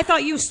minute. I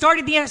thought you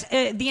started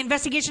the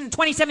investigation in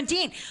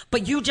 2017,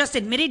 but you just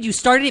admitted you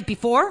started it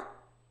before?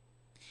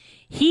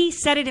 He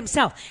said it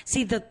himself.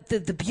 See,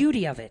 the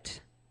beauty of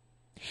it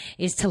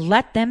is to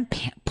let them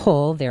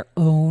pull their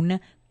own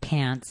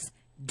pants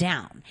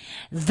down.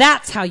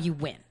 That's how you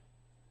win.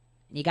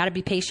 You got to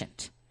be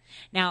patient.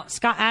 Now,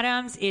 Scott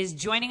Adams is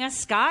joining us.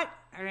 Scott,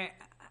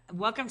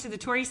 welcome to the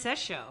Tori Says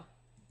Show.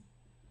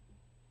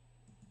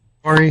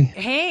 Tori.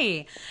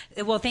 Hey.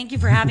 Well, thank you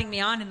for having me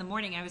on in the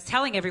morning. I was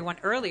telling everyone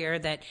earlier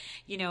that,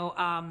 you know,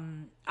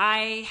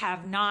 I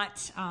have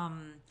not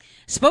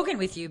spoken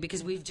with you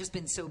because we've just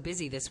been so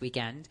busy this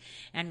weekend,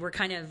 and we're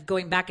kind of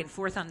going back and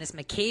forth on this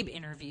McCabe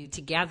interview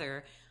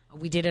together.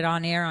 We did it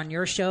on air on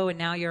your show, and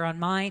now you're on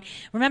mine.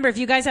 Remember, if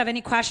you guys have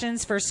any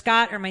questions for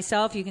Scott or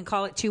myself, you can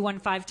call it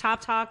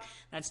 215-TOP-TALK.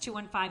 That's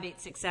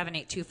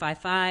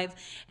 215-867-8255.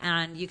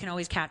 And you can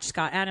always catch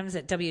Scott Adams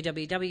at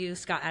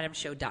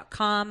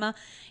www.scottadamsshow.com.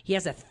 He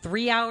has a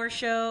 3-hour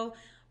show.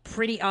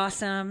 Pretty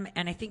awesome.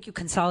 And I think you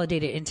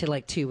consolidate it into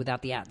like 2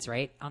 without the ads,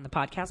 right? On the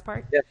podcast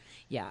part? Yep.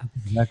 Yeah.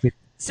 Exactly.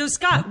 So,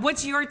 Scott,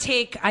 what's your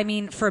take? I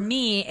mean, for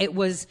me, it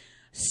was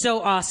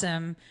so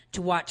awesome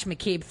to watch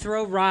McCabe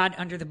throw Rod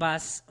under the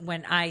bus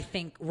when I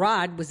think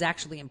Rod was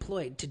actually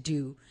employed to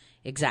do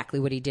exactly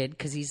what he did,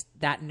 because he's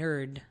that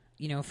nerd,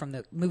 you know, from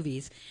the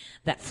movies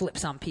that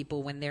flips on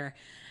people when they're,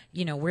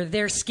 you know, where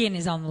their skin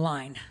is on the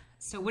line.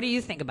 So what do you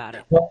think about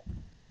it? Well,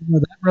 you know,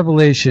 that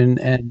revelation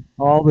and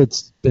all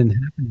that's been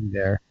happening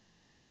there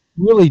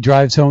really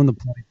drives home the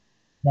point.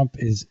 Trump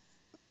is,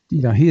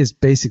 you know, he is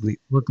basically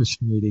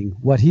orchestrating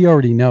what he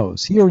already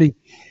knows.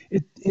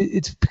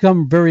 It's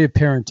become very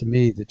apparent to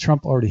me that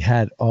Trump already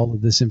had all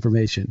of this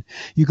information.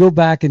 You go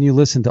back and you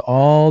listen to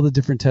all the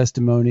different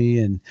testimony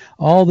and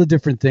all the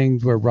different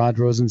things where Rod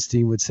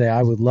Rosenstein would say,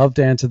 I would love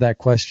to answer that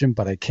question,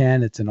 but I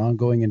can't. It's an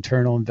ongoing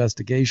internal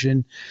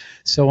investigation,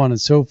 so on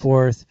and so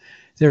forth.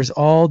 There's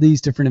all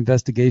these different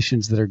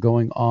investigations that are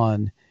going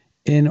on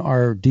in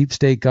our deep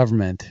state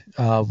government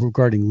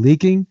regarding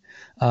leaking,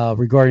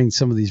 regarding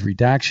some of these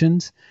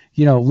redactions.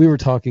 You know, we were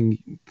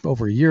talking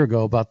over a year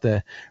ago about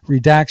the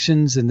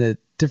redactions and the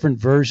different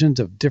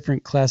versions of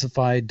different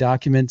classified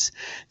documents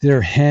that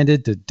are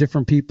handed to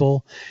different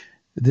people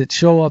that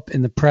show up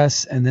in the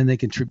press, and then they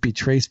can be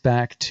traced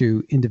back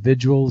to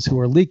individuals who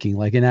are leaking,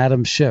 like an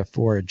Adam Schiff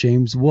or a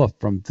James Wolfe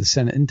from the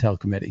Senate Intel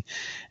Committee,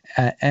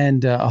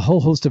 and a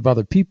whole host of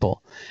other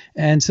people.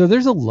 And so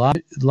there's a lot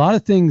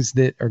of things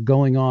that are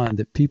going on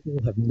that people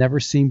have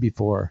never seen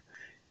before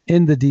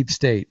in the deep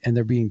state, and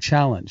they're being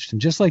challenged.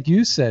 And just like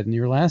you said in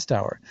your last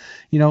hour,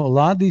 you know, a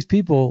lot of these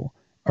people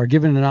are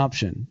given an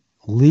option: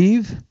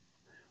 leave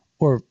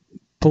or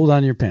pull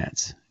down your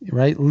pants,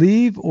 right?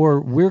 Leave, or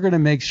we're going to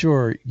make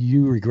sure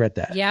you regret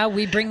that. Yeah,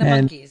 we bring the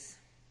monkeys.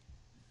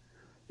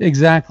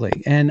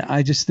 Exactly. And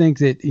I just think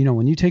that, you know,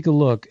 when you take a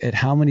look at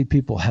how many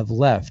people have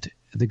left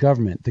the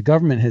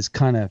government has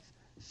kind of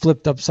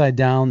flipped upside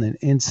down and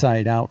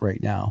inside out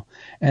right now.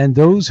 And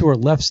those who are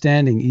left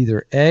standing,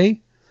 either A,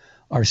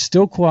 are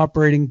still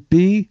cooperating,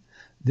 B,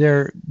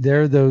 they're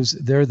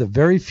the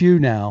very few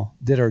now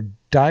that are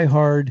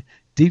diehard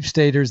deep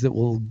staters that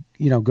will,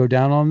 you know, go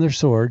down on their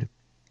sword,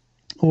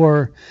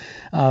 or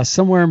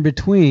somewhere in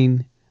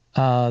between,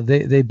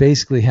 they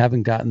basically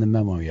haven't gotten the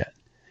memo yet.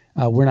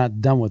 We're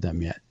not done with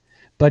them yet.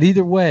 But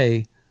either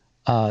way,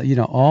 you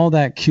know, all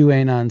that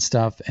QAnon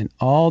stuff and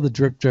all the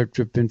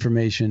drip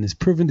information is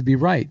proven to be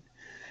right.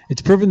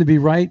 It's proven to be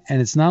right,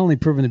 and it's not only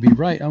proven to be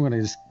right. I'm going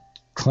to just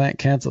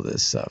cancel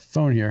this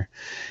phone here.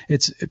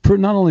 It's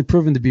not only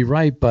proven to be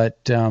right,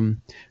 but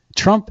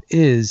Trump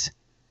is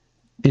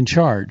in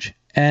charge.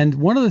 And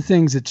one of the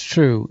things that's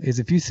true is,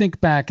 if you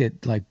think back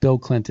at like Bill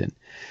Clinton,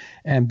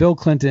 and Bill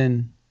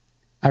Clinton,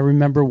 I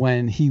remember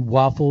when he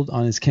waffled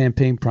on his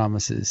campaign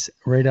promises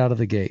right out of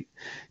the gate.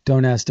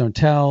 Don't ask, don't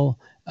tell,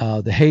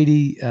 the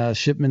Haiti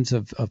shipments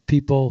of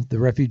people, the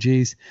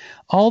refugees,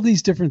 all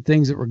these different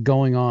things that were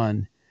going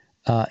on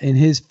in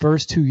his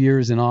first 2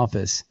 years in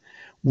office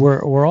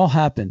were all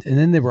happened, and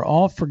then they were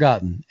all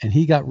forgotten, and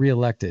he got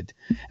reelected.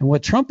 And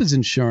what Trump is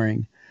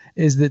ensuring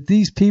is that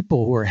these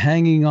people who are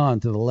hanging on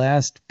to the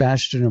last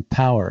bastion of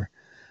power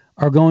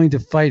are going to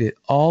fight it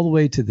all the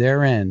way to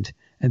their end,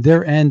 and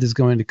their end is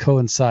going to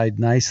coincide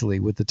nicely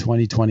with the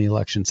 2020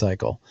 election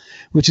cycle,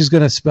 which is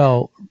going to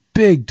spell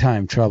big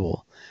time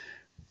trouble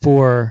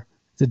for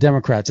the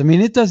Democrats. I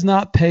mean, it does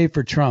not pay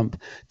for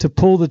Trump to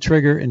pull the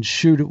trigger and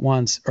shoot at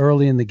once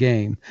early in the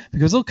game,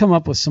 because they'll come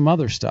up with some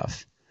other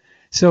stuff.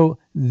 So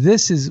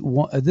this is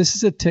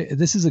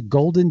a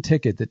golden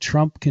ticket that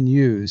Trump can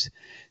use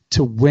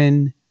to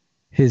win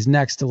his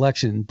next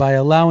election, by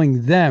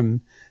allowing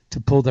them to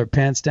pull their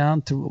pants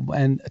down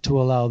and to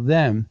allow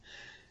them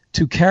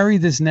to carry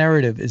this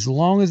narrative as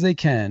long as they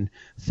can,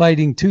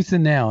 fighting tooth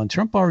and nail. And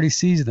Trump already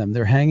sees them.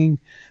 They're hanging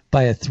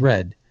by a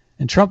thread.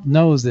 And Trump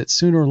knows that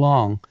sooner or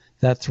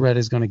that threat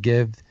is going to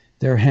give.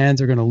 Their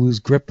hands are going to lose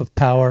grip of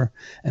power,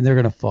 and they're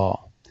going to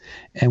fall.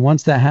 And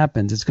once that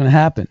happens, it's going to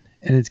happen.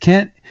 And it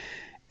can't.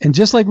 And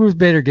just like Ruth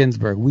Bader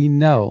Ginsburg, we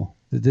know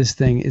that this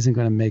thing isn't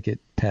going to make it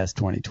past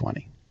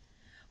 2020.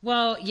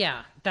 Well,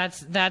 yeah,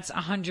 that's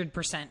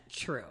 100%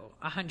 true.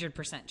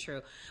 100%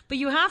 true. But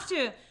you have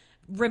to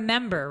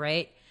remember,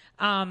 right?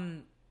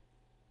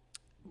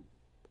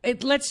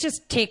 Let's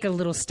just take a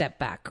little step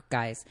back,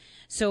 guys.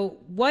 So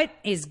what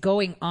is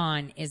going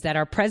on is that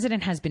our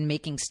president has been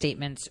making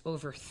statements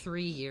over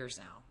 3 years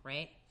now,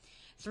 right?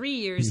 3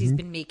 years he's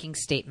been making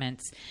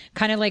statements,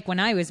 kind of like when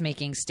I was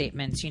making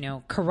statements,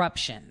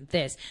 corruption,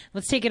 this.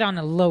 Let's take it on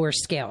a lower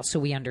scale so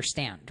we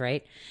understand,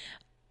 right?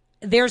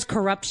 There's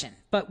corruption.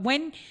 But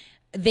when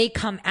they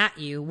come at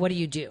you, what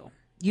do?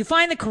 You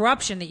find the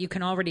corruption that you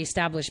can already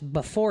establish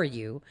before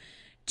you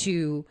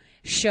to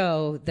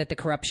show that the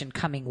corruption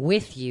coming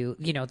with you,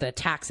 the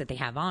attacks that they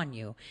have on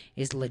you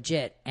is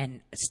legit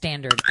and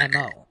standard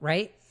MO,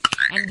 right?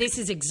 And this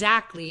is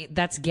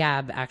that's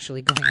Gab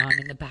actually going on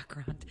in the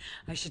background.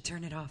 I should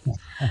turn it off.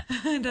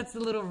 That's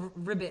the little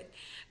ribbit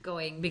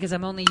going because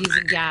I'm only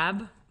using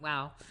Gab.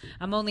 Wow.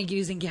 I'm only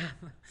using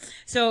Gab.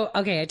 So,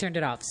 okay, I turned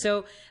it off.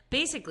 So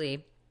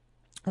basically,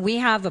 we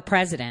have a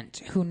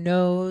president who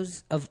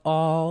knows of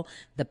all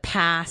the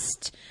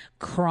past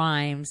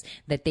crimes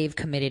that they've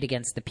committed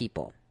against the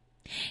people.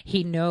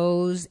 He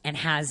knows and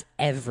has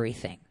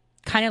everything.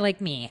 Kind of like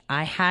me.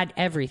 I had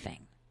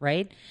everything,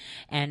 right?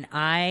 And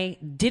I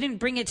didn't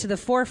bring it to the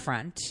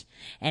forefront.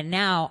 And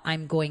now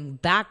I'm going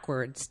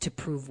backwards to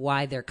prove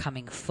why they're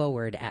coming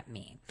forward at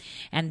me.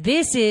 And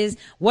this is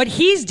what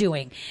he's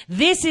doing.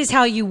 This is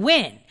how you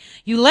win.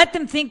 You let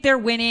them think they're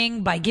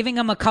winning by giving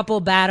them a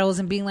couple battles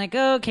and being like,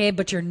 oh, okay,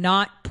 but you're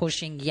not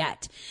pushing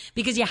yet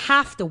because you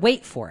have to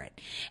wait for it.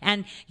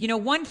 And,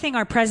 one thing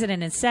our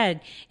president has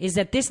said is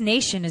that this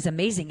nation is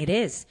amazing. It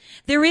is.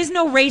 There is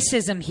no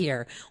racism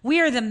here.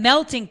 We are the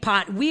melting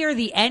pot. We are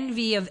the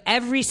envy of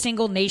every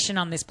single nation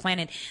on this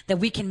planet that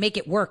we can make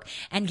it work.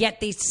 And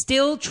yet they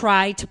still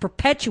try to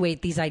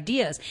perpetuate these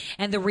ideas.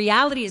 And the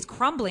reality is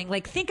crumbling.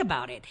 Like, think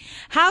about it.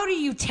 How do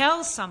you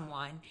tell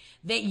someone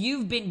that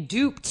you've been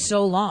duped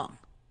so long?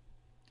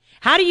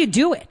 How do you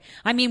do it?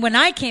 I mean, when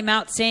I came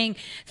out saying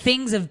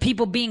things of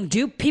people being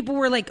duped, people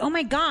were like, oh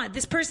my God,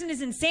 this person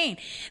is insane.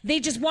 They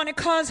just want to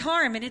cause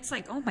harm. And it's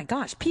like, oh my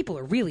gosh, people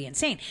are really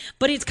insane.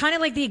 But it's kind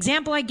of like the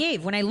example I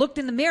gave. When I looked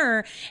in the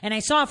mirror and I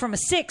saw from a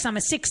 6, I'm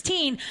a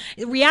 16,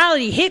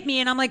 reality hit me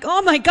and I'm like,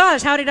 oh my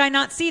gosh, how did I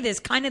not see this?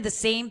 Kind of the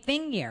same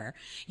thing here.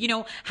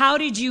 How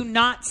did you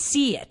not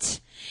see it?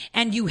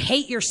 And you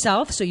hate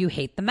yourself, so you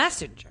hate the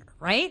messenger,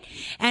 right?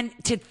 And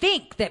to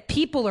think that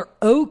people are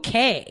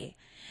okay,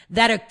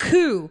 that a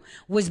coup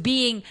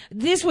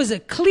this was a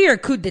clear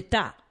coup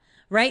d'etat,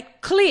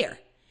 right? Clear.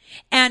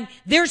 And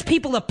there's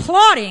people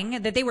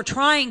applauding that they were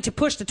trying to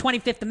push the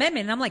 25th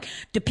Amendment. And I'm like,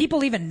 do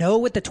people even know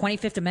what the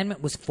 25th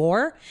Amendment was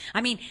for?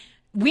 I mean,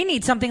 we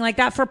need something like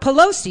that for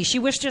Pelosi. She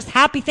wished us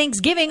happy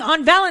Thanksgiving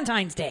on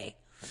Valentine's Day.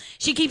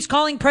 She keeps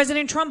calling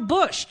President Trump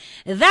Bush.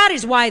 That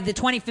is why the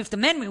 25th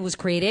Amendment was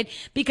created,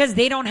 because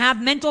they don't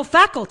have mental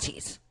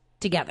faculties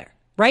together,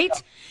 right?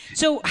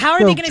 So how are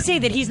they going to say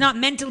that he's not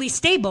mentally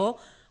stable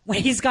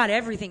when he's got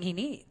everything he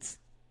needs?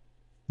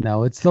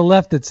 No, it's the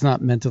left that's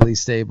not mentally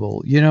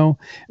stable.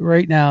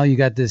 Right now you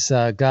got this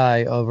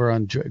guy over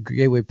on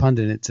Gateway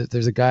Pundit.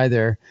 There's a guy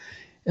there,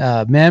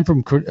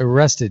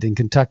 arrested in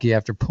Kentucky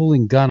after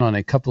pulling gun on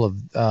a couple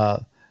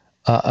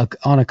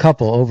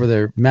over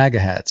their MAGA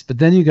hats. But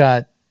then you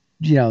got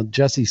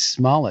Jussie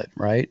Smollett,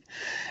 right?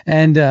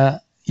 And, to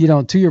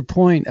your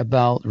point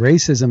about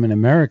racism in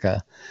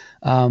America,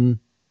 one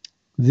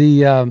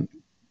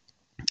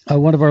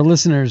of our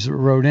listeners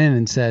wrote in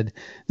and said,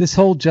 this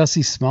whole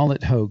Jussie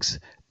Smollett hoax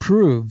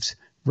proves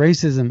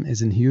racism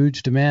is in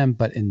huge demand,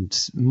 but in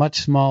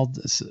such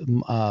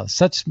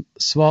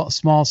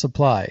small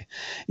supply.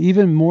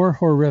 Even more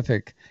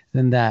horrific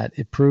than that,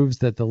 it proves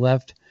that the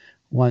left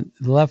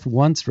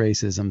wants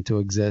racism to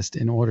exist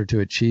in order to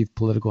achieve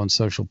political and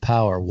social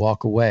power,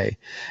 walk away.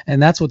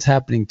 And that's what's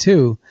happening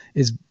too,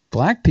 is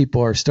black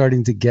people are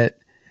starting to get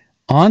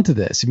onto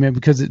this.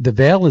 Because the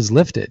veil is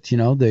lifted,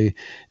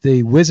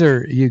 the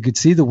wizard, you could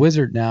see the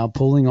wizard now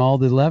pulling all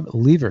the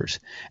levers,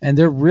 and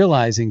they're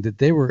realizing that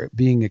they were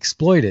being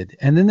exploited.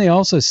 And then they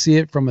also see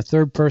it from a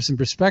third person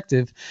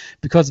perspective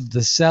because of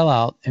the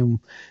sellout and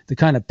the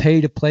kind of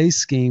pay to play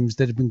schemes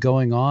that have been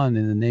going on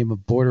in the name of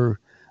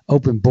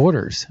open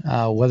borders,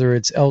 whether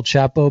it's El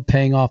Chapo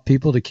paying off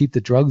people to keep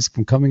the drugs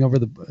from coming over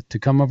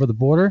the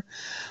border,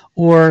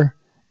 or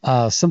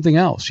something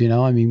else.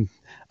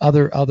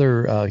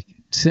 Other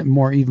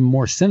even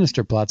more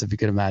sinister plots, if you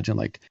could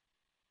imagine,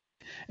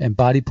 and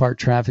body part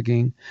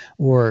trafficking,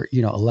 or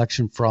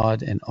election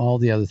fraud and all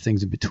the other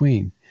things in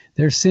between.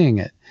 They're seeing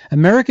it.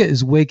 America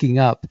is waking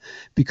up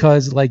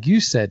because, like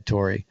you said,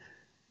 Tori,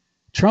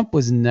 Trump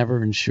was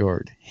never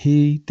insured.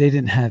 They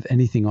didn't have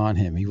anything on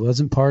him. He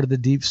wasn't part of the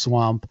deep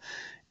swamp,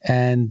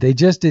 and they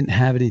just didn't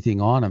have anything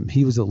on him.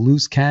 He was a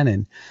loose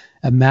cannon,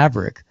 a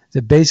maverick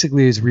that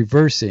basically is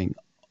reversing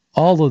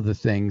all of the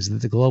things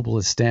that the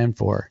globalists stand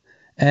for.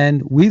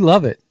 And we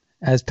love it.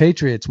 As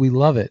patriots, we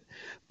love it.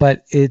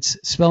 But it's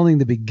spelling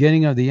the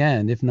beginning of the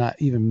end, if not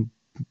even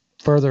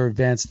further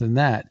advanced than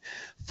that,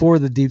 for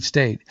the deep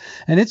state.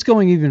 And it's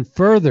going even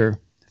further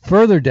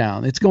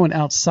down. It's going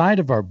outside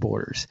of our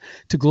borders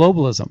to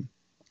globalism.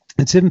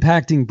 It's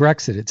impacting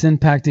Brexit. It's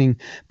impacting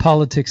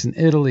politics in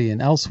Italy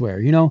and elsewhere.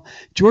 You know,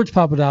 George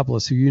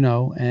Papadopoulos, who you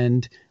know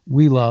and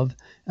we love,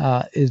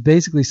 is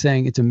basically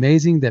saying it's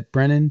amazing that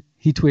Brennan,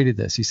 he tweeted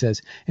this. He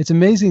says, it's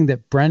amazing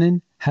that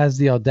Brennan has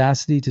the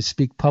audacity to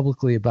speak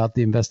publicly about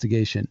the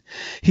investigation.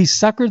 He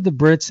suckered the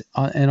Brits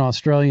and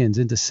Australians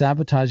into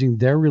sabotaging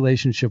their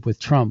relationship with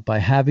Trump by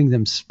having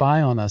them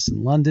spy on us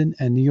in London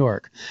and New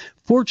York.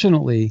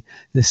 Fortunately,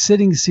 the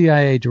sitting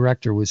CIA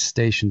director was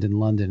stationed in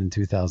London in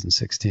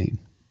 2016.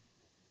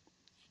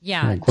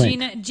 Yeah,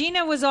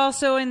 Gina was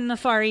also in the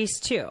Far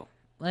East too.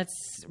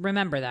 Let's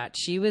remember that.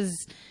 She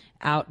was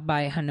out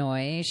by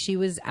Hanoi. She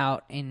was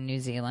out in New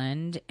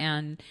Zealand.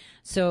 And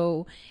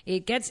so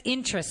it gets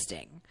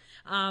interesting.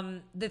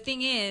 The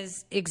thing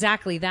is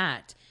exactly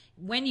that.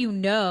 When you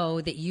know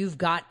that you've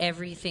got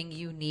everything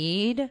you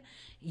need,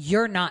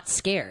 you're not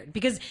scared.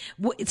 Because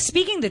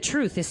speaking the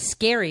truth is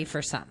scary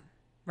for some.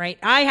 Right?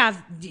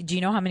 Do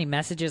you know how many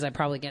messages I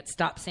probably get?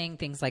 Stop saying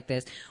things like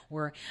this.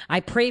 Or I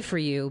pray for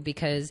you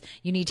because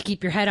you need to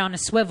keep your head on a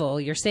swivel.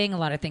 You're saying a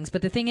lot of things.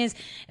 But the thing is,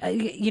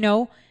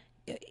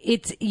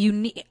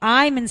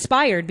 I'm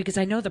inspired because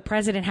I know the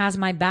president has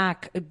my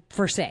back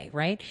per se,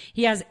 right?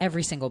 He has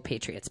every single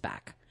patriot's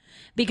back.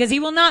 Because he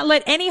will not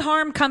let any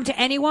harm come to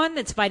anyone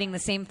that's fighting the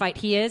same fight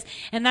he is.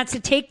 And that's to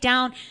take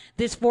down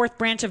this fourth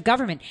branch of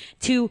government,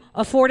 to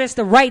afford us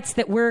the rights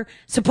that we're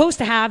supposed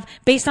to have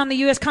based on the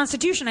U.S.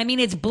 Constitution. I mean,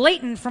 it's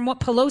blatant from what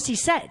Pelosi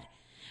said.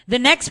 The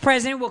next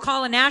president will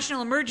call a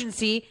national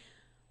emergency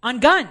on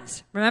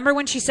guns. Remember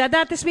when she said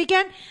that this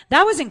weekend?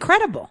 That was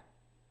incredible.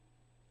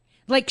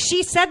 Like,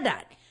 she said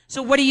that.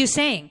 So what are you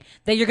saying?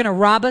 That you're going to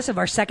rob us of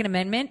our Second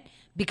Amendment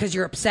because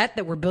you're upset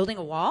that we're building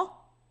a wall?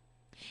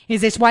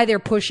 Is this why they're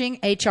pushing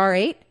H.R.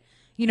 8?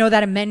 You know,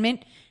 that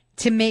amendment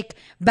to make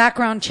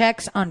background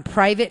checks on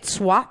private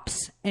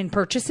swaps and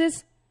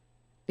purchases?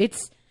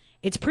 It's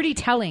pretty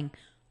telling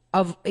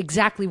of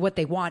exactly what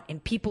they want,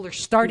 and people are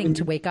starting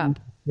to wake up.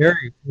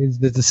 Gary, is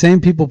that the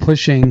same people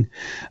pushing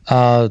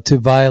to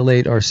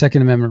violate our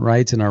Second Amendment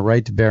rights and our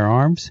right to bear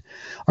arms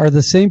are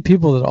the same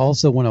people that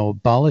also want to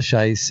abolish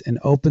ICE and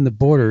open the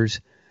borders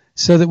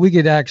so that we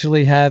could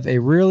actually have a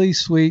really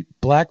sweet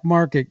black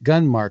market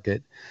gun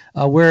market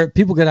where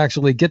people could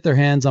actually get their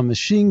hands on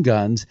machine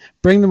guns,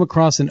 bring them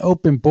across an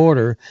open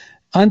border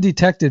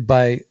undetected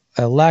by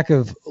a lack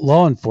of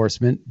law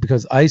enforcement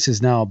because ICE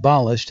is now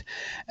abolished.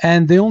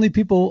 And the only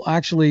people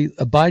actually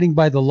abiding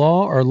by the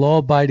law are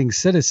law-abiding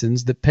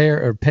citizens that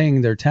are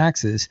paying their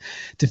taxes,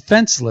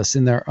 defenseless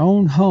in their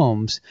own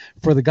homes,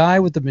 for the guy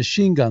with the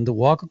machine gun to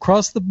walk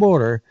across the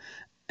border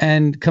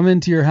and come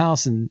into your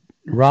house and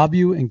rob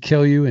you and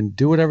kill you and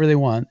do whatever they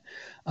want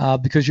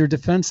because you're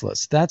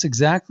defenseless. That's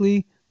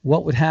exactly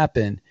what would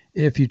happen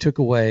if you took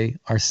away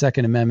our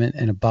Second Amendment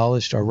and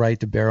abolished our right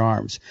to bear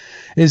arms.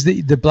 Is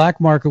the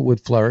black market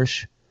would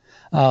flourish.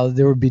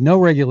 There would be no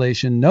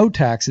regulation, no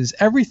taxes.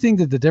 Everything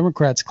that the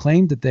Democrats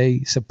claim that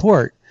they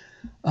support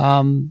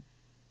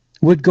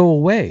would go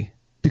away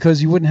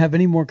because you wouldn't have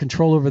any more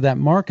control over that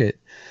market.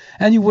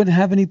 And you wouldn't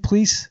have any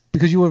police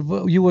because you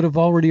would have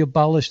already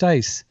abolished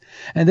ICE.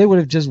 And they would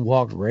have just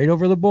walked right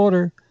over the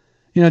border.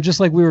 You know, just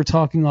like we were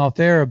talking off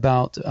air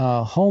about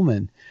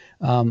Holman,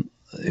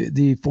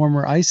 the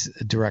former ICE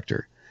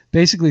director,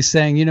 basically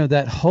saying, you know,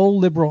 that whole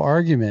liberal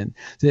argument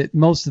that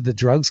most of the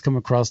drugs come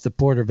across the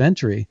port of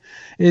entry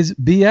is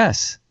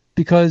BS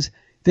because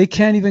they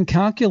can't even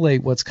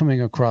calculate what's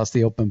coming across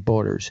the open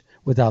borders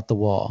without the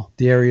wall,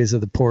 the areas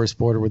of the porous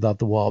border without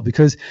the wall,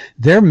 because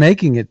they're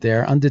making it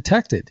there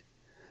undetected.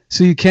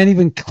 So you can't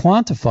even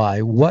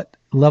quantify what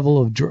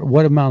level of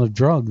what amount of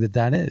drug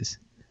that is.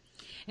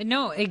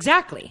 No,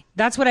 exactly.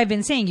 That's what I've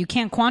been saying. You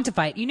can't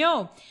quantify it. You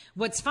know,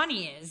 what's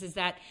funny is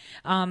that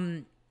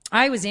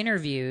I was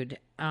interviewed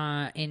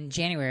in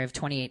January of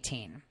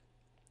 2018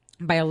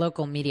 by a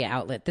local media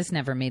outlet. This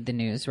never made the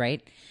news,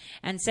 right?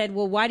 And said,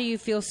 well, why do you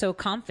feel so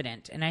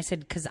confident? And I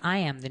said, because I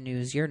am the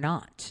news. You're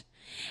not.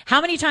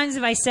 How many times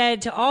have I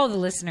said to all the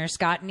listeners,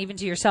 Scott, and even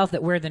to yourself,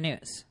 that we're the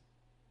news?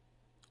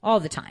 All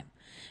the time.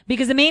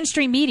 Because the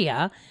mainstream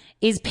media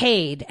is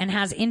paid and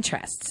has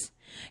interests.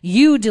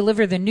 You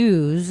deliver the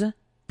news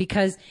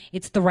because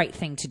it's the right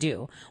thing to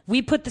do.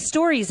 We put the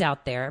stories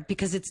out there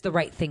because it's the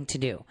right thing to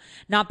do.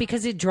 Not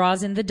because it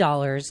draws in the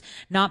dollars,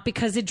 not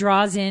because it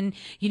draws in,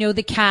 you know,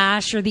 the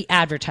cash or the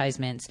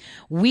advertisements.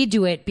 We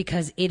do it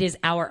because it is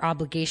our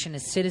obligation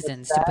as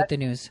citizens to put the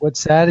news. What's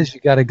sad is you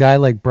got a guy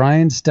like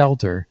Brian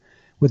Stelter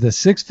with a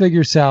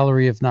 6-figure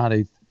salary, if not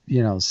a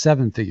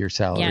 7-figure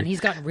salary. Yeah, and he's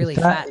gotten really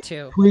fat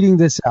too. Tweeting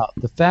this out,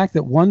 the fact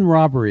that one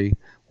robbery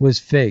was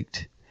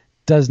faked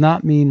does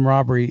not mean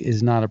robbery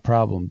is not a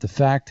problem. The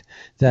fact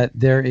that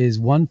there is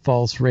one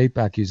false rape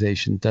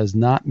accusation does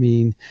not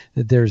mean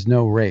that there's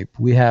no rape.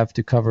 We have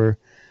to cover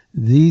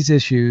these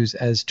issues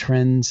as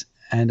trends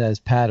and as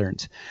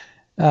patterns.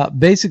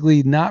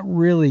 Basically not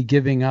really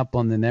giving up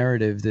on the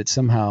narrative that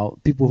somehow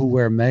people who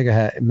wear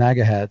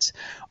MAGA hats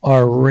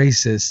are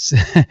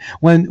racists,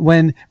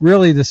 when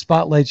really the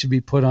spotlight should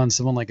be put on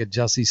someone like a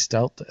Jussie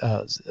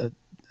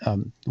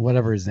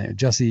whatever his name,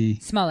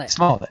 Jussie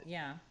Smollett.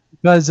 Yeah.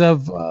 Because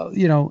of,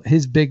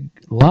 his big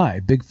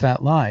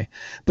fat lie.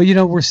 But,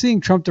 we're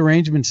seeing Trump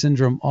derangement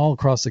syndrome all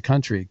across the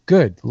country.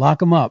 Good.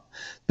 Lock him up.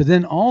 But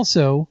then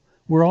also,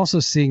 we're also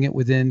seeing it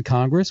within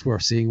Congress. We're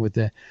seeing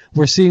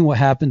what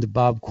happened to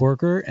Bob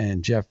Corker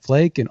and Jeff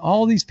Flake and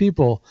all these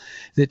people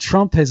that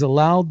Trump has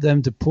allowed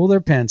them to pull their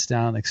pants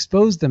down,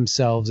 expose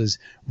themselves as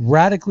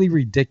radically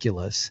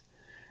ridiculous.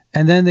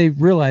 And then they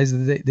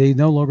realized that they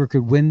no longer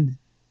could win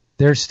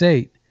their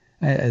state,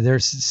 their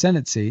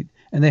Senate seat,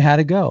 and they had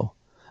to go.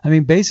 I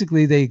mean,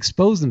 basically, they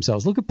exposed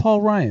themselves. Look at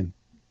Paul Ryan.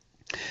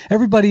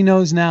 Everybody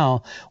knows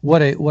now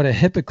what a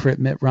hypocrite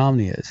Mitt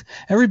Romney is.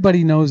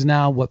 Everybody knows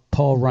now what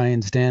Paul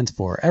Ryan stands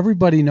for.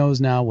 Everybody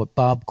knows now what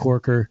Bob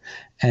Corker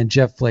and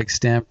Jeff Flake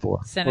stand for,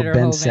 Senator or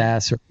Ben Hoeven.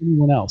 Sass, or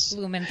anyone else.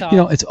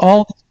 Blumenthal. It's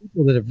all these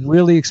people that have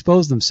really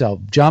exposed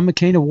themselves. John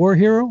McCain, a war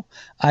hero?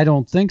 I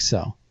don't think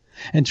so.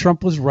 And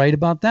Trump was right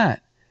about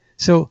that.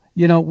 So,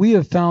 we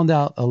have found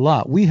out a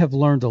lot. We have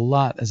learned a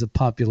lot as a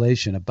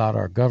population about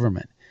our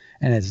government,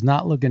 and it's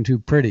not looking too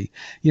pretty.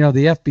 The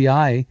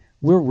FBI,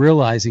 we're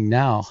realizing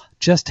now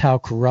just how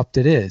corrupt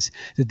it is.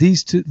 That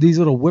these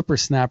little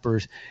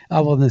whippersnappers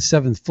up on the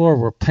 7th floor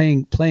were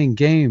playing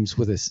games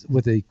with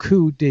a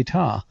coup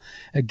d'etat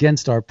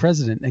against our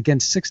president,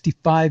 against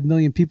 65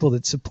 million people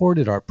that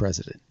supported our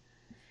president.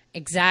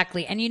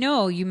 Exactly. And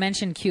you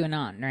mentioned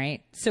QAnon,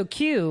 right? So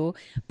Q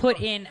put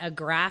in a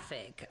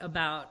graphic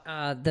about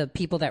the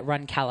people that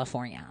run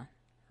California,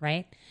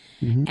 right?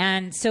 Mm-hmm.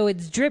 And so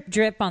it's drip,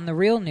 drip on the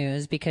real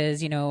news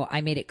because,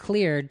 I made it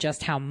clear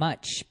just how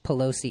much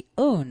Pelosi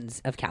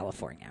owns of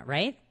California,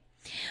 right?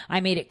 I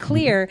made it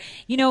clear,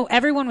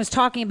 everyone was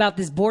talking about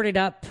this boarded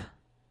up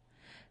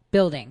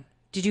building.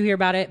 Did you hear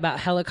about it? About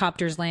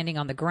helicopters landing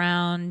on the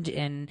ground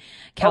in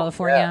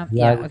California? Oh,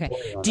 yeah.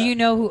 Okay. Do you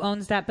know who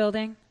owns that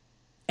building?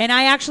 And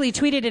I actually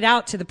tweeted it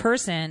out to the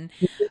person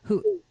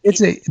who...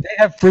 They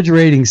have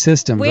refrigerating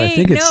systems. Wait, I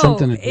think it's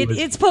something to do with...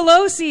 It's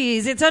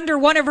Pelosi's. It's under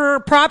one of her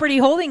property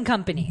holding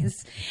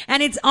companies.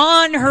 And it's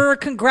on her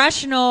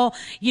congressional,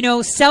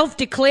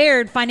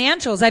 self-declared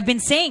financials. I've been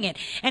saying it.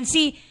 And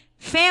see,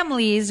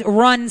 families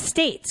run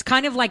states.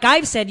 Kind of like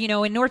I've said,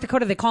 in North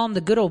Dakota, they call them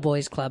the good old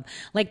boys club.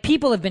 Like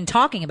people have been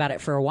talking about it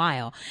for a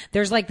while.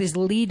 There's like this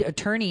lead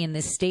attorney in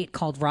this state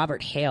called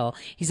Robert Hale.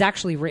 He's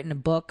actually written a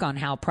book on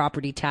how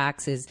property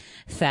tax is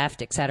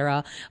theft,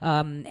 etc.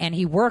 And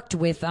he worked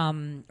with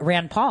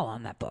Rand Paul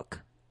on that book.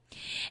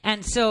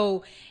 And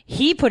so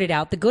he put it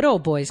out, the good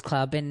old boys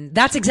club. And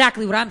that's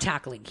exactly what I'm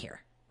tackling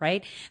here,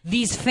 right?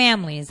 These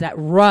families that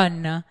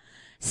run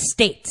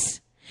states.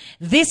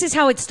 This is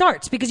how it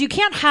starts because you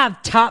can't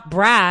have top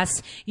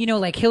brass,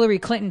 like Hillary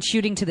Clinton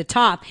shooting to the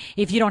top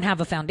if you don't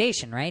have a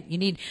foundation, right? You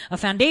need a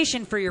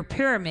foundation for your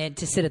pyramid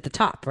to sit at the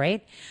top,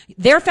 right?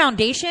 Their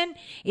foundation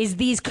is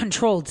these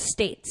controlled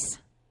states.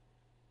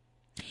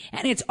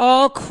 And it's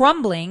all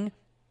crumbling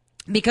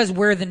because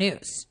we're the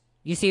news.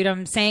 You see what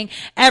I'm saying?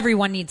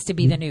 Everyone needs to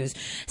be the news.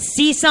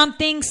 See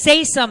something,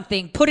 say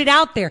something, put it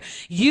out there.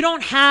 You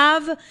don't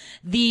have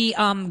the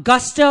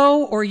gusto,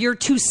 or you're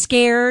too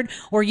scared,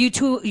 or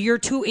you're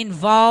too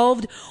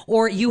involved,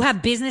 or you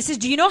have businesses.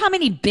 Do you know how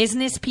many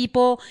business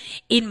people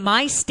in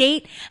my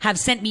state have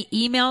sent me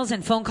emails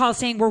and phone calls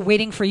saying, we're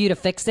waiting for you to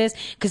fix this?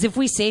 Because if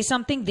we say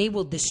something, they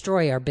will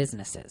destroy our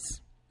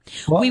businesses.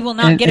 We will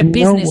not get a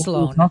business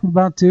loan. What we're talking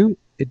about too,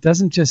 it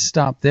doesn't just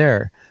stop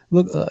there.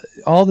 Look,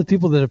 all the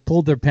people that have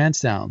pulled their pants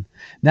down.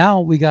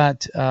 Now we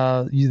got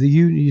the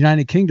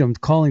United Kingdom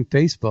calling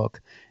Facebook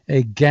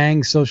a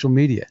gang social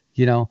media.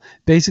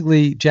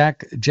 Basically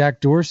Jack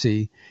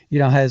Dorsey,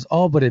 has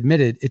all but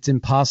admitted it's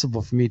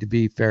impossible for me to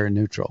be fair and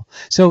neutral.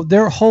 So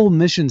their whole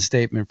mission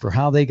statement for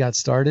how they got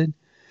started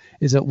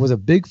was a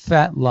big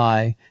fat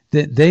lie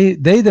that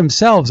they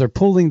themselves are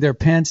pulling their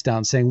pants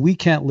down, saying we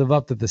can't live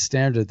up to the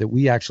standard that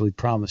we actually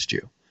promised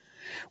you,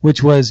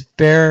 which was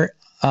fair,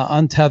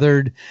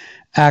 untethered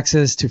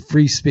access to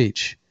free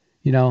speech.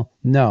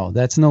 No,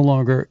 that's no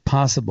longer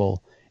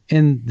possible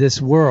in this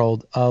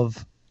world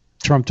of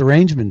Trump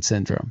derangement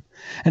syndrome.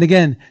 And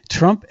again,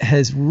 Trump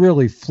has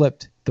really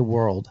flipped the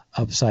world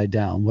upside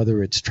down,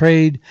 whether it's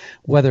trade,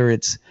 whether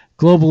it's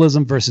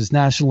globalism versus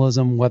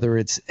nationalism, whether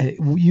it's,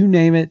 you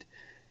name it,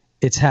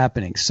 it's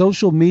happening.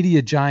 Social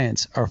media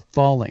giants are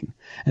falling,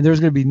 and there's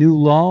going to be new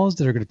laws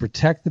that are going to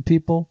protect the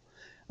people.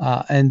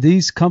 And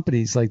these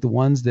companies, like the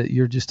ones that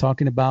you're just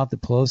talking about,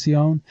 that Pelosi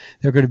own,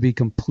 they're going to be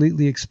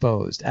completely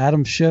exposed.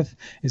 Adam Schiff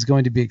is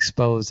going to be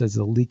exposed as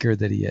the leaker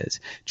that he is.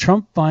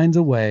 Trump finds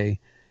a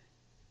way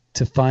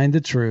to find the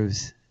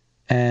truth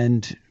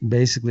and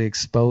basically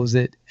expose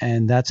it,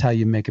 and that's how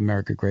you make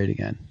America great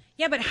again.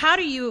 Yeah, but how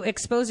do you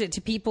expose it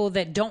to people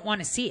that don't want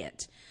to see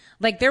it?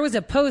 Like there was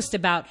a post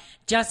about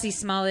Jussie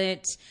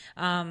Smollett,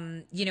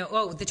 the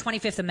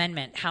 25th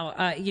Amendment,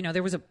 how,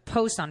 there was a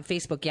post on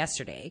Facebook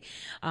yesterday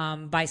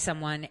by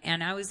someone,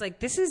 and I was like,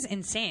 this is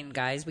insane,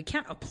 guys. We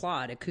can't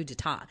applaud a coup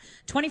d'etat.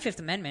 25th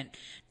Amendment.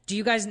 Do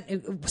you guys,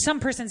 some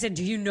person said,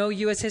 do you know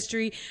U.S.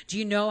 history? Do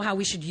you know how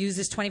we should use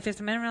this 25th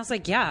Amendment? I was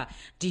like, yeah.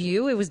 Do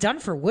you? It was done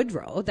for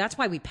Woodrow. That's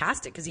why we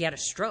passed it, because he had a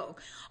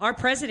stroke. Our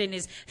president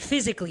is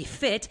physically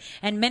fit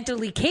and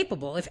mentally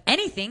capable. If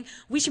anything,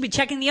 we should be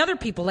checking the other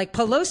people like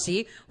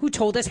Pelosi, who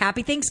told us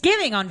Happy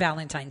Thanksgiving on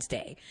Valentine's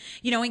Day,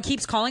 and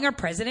keeps calling our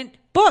president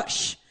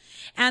Bush.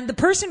 And the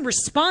person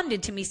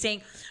responded to me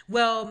saying,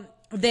 well,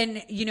 then,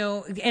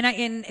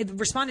 and it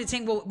responded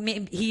saying, well,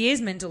 he is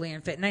mentally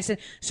unfit. And I said,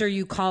 so are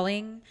you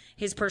calling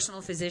his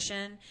personal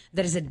physician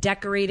that is a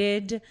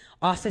decorated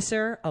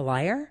officer a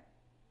liar?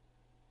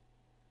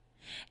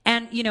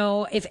 And,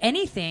 if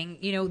anything,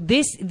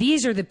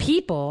 these are the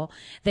people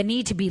that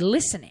need to be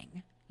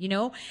listening.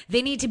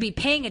 They need to be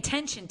paying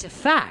attention to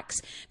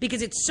facts,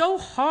 because it's so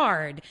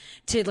hard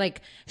to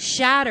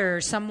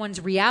shatter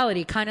someone's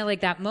reality. Kind of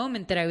like that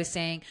moment that I was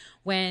saying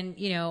when,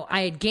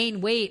 I had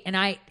gained weight and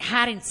I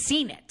hadn't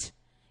seen it,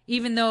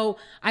 even though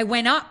I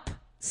went up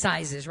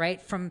sizes,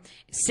 right? From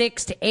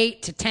 6 to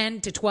 8 to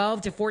 10 to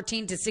 12 to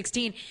 14 to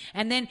 16.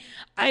 And then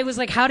I was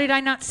like, how did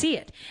I not see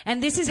it?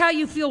 And this is how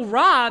you feel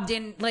robbed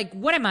and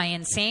what am I,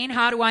 insane?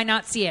 How do I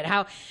not see it?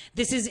 How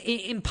this is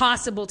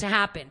impossible to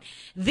happen.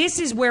 This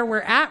is where we're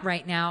at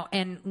right now.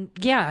 And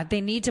yeah,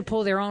 they need to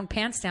pull their own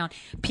pants down.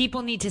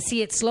 People need to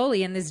see it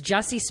slowly. And this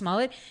Jussie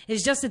Smollett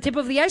is just the tip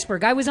of the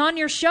iceberg. I was on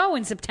your show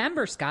in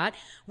September, Scott,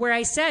 where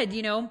I said,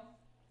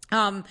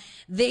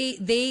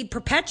 they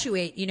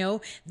perpetuate,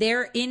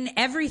 they're in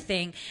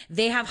everything.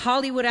 They have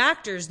Hollywood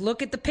actors.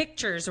 Look at the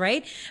pictures,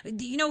 right?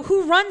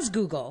 Who runs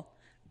Google?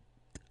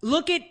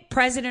 Look at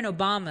President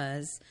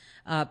Obama's,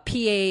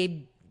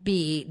 PABD,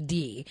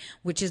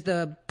 which is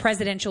the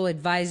Presidential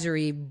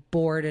Advisory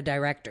Board of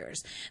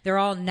Directors. They're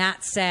all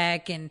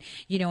NatSec and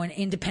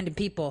independent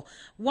people.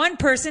 One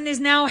person is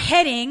now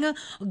heading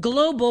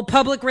global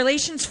public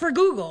relations for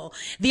Google.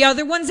 The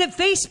other one's at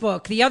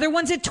Facebook. The other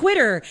one's at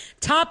Twitter.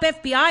 Top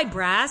FBI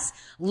brass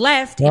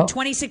left in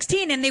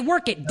 2016, and they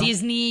work at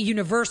Disney,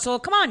 Universal.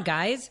 Come on,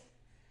 guys.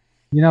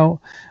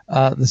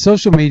 The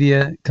social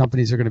media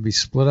companies are going to be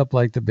split up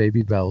like the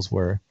Baby Bells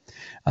were.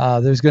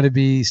 There's going to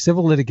be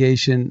civil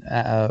litigation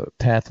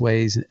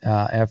pathways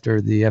after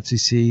the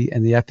FCC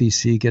and the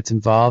FEC gets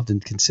involved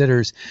and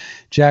considers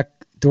Jack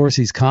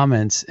Dorsey's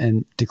comments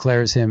and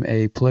declares him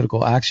a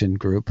political action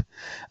group.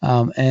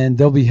 And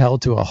they'll be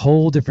held to a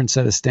whole different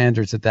set of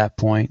standards at that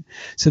point.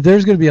 So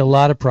there's going to be a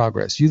lot of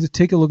progress. You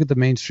take a look at the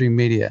mainstream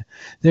media.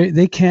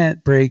 They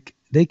can't break.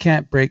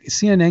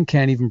 CNN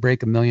can't even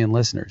break 1 million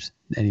listeners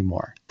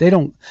anymore.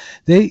 During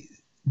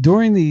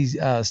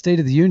the State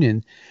of the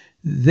Union,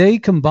 they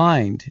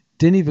combined,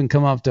 didn't even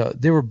come up to,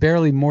 they were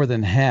barely more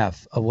than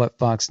half of what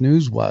Fox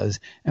News was.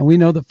 And we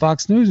know that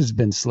Fox News has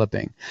been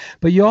slipping.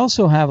 But you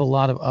also have a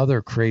lot of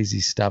other crazy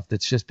stuff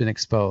that's just been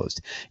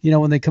exposed.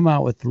 When they come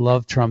out with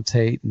love trumps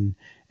hate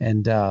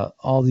and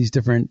all these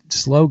different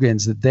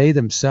slogans that they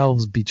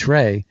themselves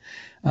betray,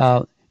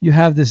 you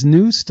have this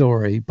news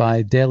story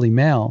by Daily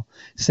Mail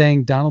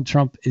saying Donald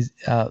Trump is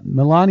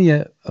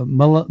Malia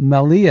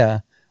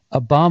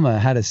Obama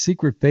had a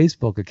secret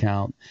Facebook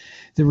account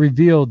that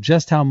revealed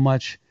just how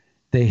much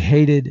they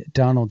hated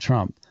Donald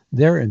Trump.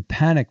 They're in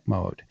panic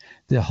mode,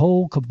 the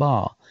whole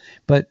cabal.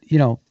 But,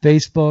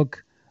 Facebook,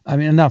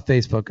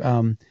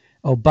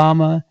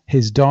 Obama,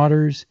 his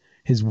daughters,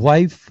 his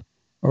wife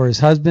or his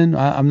husband,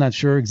 I'm not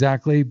sure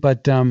exactly,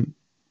 but,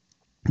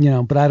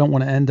 but I don't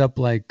want to end up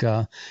like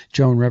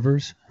Joan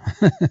Rivers,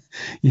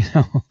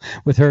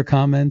 with her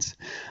comments.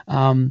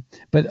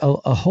 But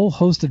a whole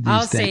host of these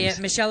I'll things. say it.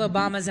 Michelle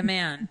Obama's a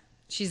man.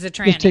 She's a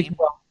tranny.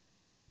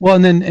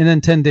 And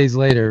then 10 days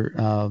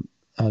later,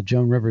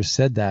 Joan Rivers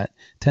said that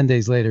 10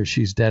 days later,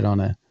 she's dead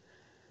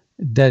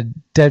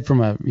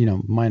from a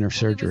minor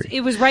surgery.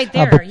 It was right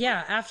there.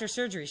 After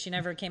surgery, she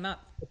never came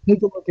up.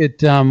 Take a look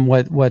at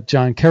what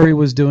John Kerry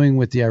was doing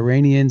with the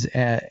Iranians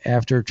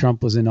after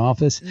Trump was in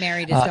office.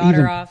 Married his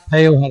daughter off.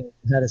 Pompeo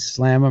had to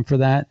slam him for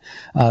that.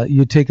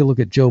 You take a look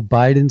at Joe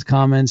Biden's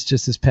comments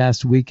just this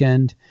past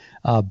weekend,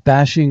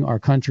 bashing our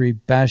country,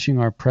 bashing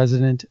our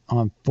president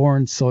on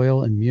foreign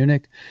soil in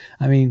Munich.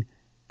 I mean,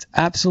 it's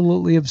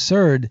absolutely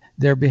absurd,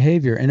 their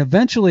behavior. And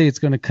eventually it's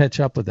going to catch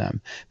up with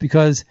them,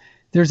 because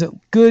there's a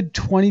good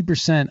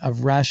 20%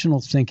 of rational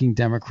thinking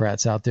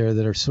Democrats out there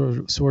that are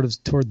sort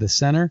of toward the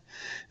center,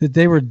 that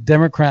they were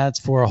Democrats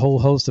for a whole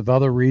host of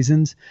other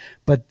reasons,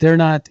 but they're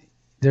not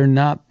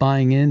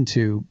buying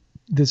into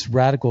this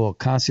radical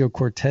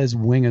Ocasio-Cortez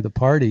wing of the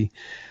party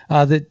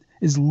that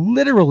is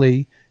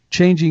literally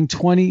changing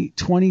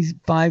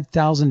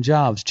 25,000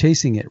 jobs,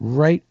 chasing it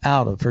right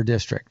out of her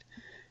district.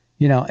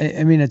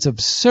 It's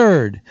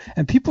absurd.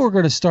 And people are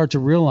going to start to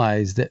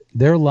realize that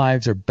their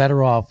lives are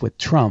better off with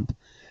Trump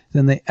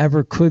than they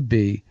ever could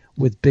be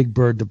with Big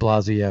Bird de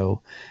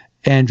Blasio,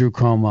 Andrew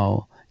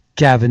Cuomo,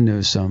 Gavin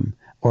Newsom,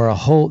 or a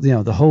whole,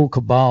 the whole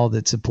cabal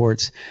that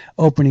supports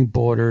opening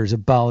borders,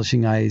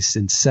 abolishing ICE,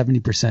 and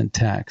 70%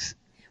 tax.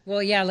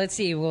 Well, yeah, let's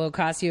see. Will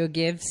Ocasio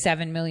give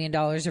 $7 million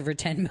over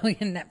 $10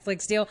 million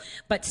Netflix deal?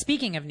 But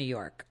speaking of New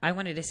York, I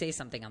wanted to say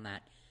something on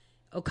that.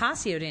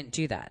 Ocasio didn't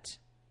do that.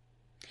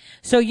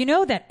 So you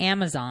know that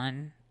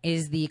Amazon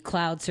is the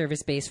cloud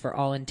service base for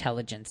all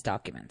intelligence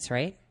documents,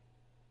 right?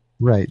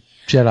 Right.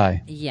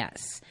 Jedi.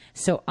 Yes.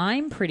 So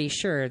I'm pretty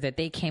sure that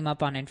they came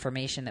up on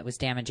information that was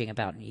damaging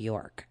about New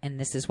York, and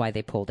this is why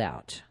they pulled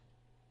out.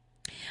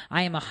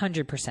 I am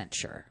 100%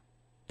 sure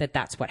that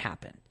that's what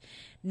happened.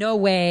 No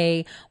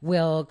way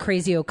will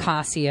crazy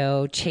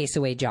Ocasio chase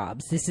away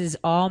jobs. This is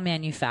all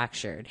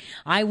manufactured.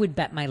 I would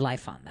bet my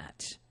life on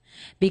that.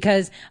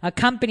 Because a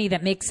company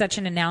that makes such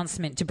an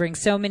announcement to bring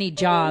so many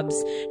jobs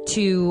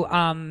to,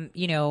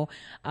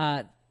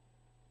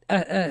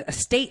 a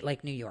state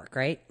like New York,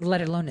 right?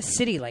 Let alone a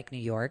city like New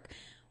York.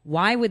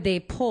 Why would they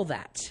pull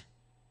that?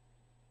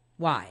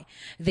 Why?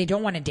 They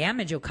don't want to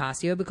damage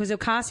Ocasio because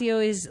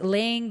Ocasio is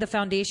laying the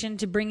foundation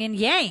to bring in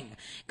Yang.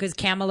 Because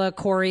Kamala,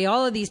 Corey,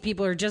 all of these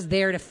people are just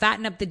there to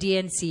fatten up the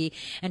DNC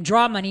and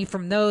draw money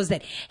from those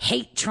that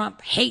hate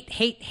Trump, hate,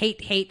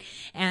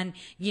 and,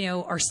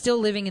 are still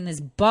living in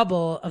this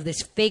bubble of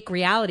this fake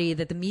reality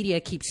that the media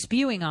keeps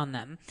spewing on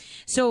them.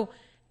 So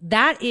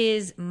that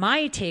is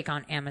my take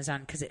on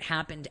Amazon because it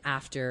happened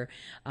after,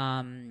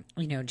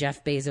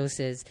 Jeff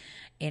Bezos's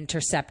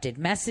intercepted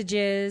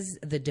messages,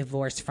 the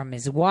divorce from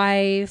his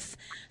wife.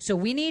 So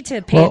we need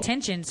to pay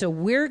attention. So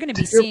we're going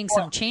to be seeing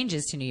some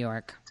changes to New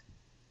York.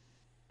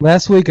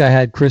 Last week I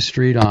had Chris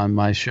Street on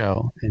my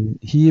show, and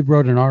he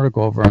wrote an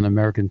article over on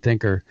American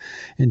Thinker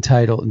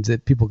entitled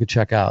that people could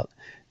check out.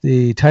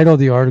 The title of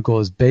the article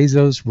is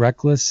Bezos'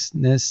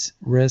 Recklessness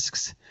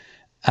Risks.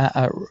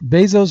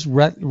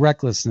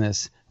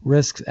 Recklessness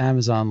risks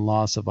Amazon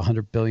loss of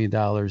 $100 billion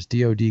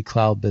DoD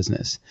cloud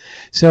business.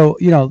 So,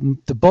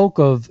 the bulk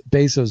of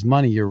Bezos'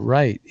 money, you're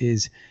right,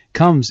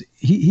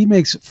 he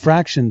makes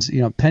fractions,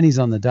 pennies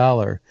on the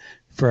dollar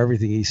for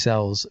everything he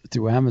sells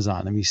through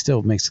Amazon. I mean, he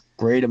still makes a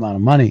great amount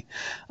of money,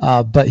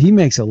 but he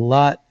makes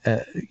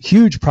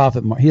huge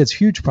profit. He has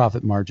huge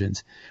profit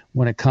margins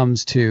when it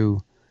comes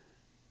to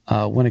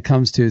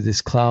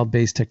this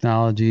cloud-based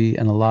technology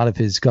and a lot of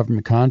his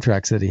government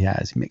contracts that he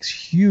has. He makes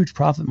huge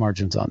profit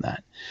margins on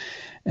that.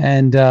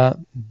 And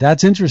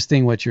that's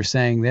interesting what you're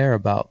saying there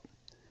about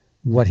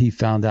what he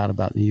found out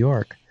about New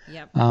York.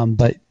 Yep.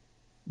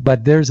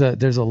 But there's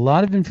a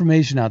lot of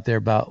information out there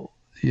about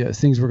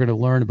things we're going to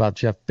learn about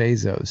Jeff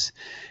Bezos.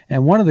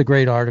 And one of the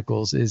great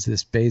articles is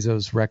this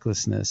Bezos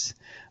recklessness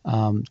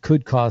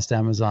could cost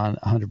Amazon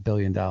 $100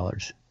 billion.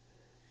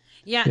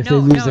 Yeah, no.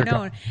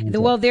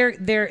 Well,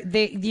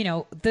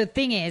 the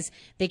thing is,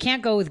 they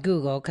can't go with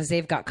Google because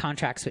they've got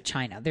contracts with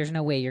China. There's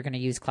no way you're going to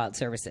use cloud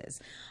services.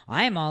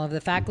 I am all of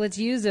the fact, let's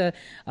use a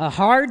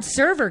hard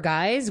server,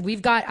 guys.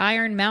 We've got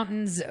iron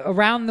mountains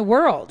around the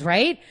world,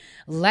 right?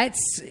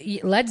 Let's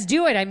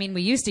do it. I mean,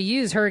 we used to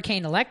use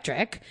Hurricane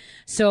Electric,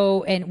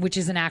 which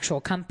is an actual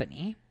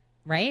company.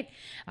 Right?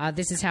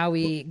 This is how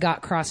we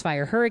got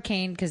Crossfire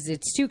Hurricane because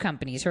it's two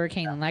companies,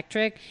 Hurricane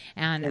Electric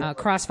and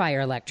Crossfire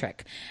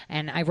Electric.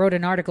 And I wrote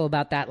an article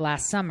about that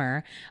last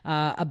summer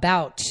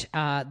about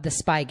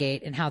the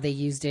Spygate and how they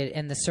used it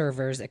and the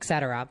servers,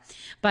 etc.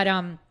 But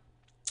I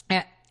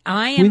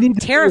am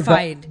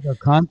terrified.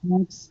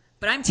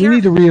 But I'm terrified. We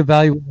need to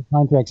reevaluate the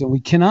contracts, and we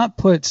cannot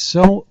put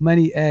so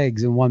many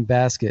eggs in one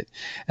basket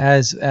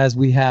as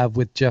we have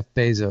with Jeff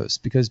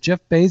Bezos, because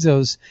Jeff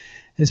Bezos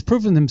has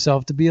proven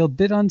himself to be a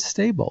bit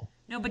unstable.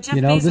 No, but Jeff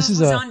Bezos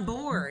was on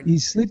board.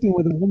 He's sleeping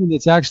with a woman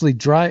that's actually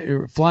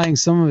flying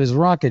some of his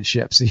rocket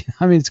ships.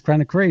 I mean, it's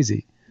kind of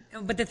crazy.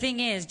 But the thing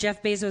is,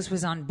 Jeff Bezos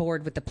was on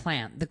board with the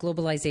plan, the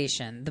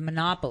globalization, the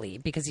monopoly,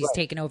 because he's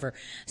taken over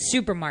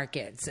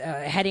supermarkets,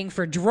 heading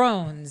for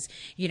drones,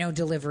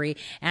 delivery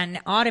and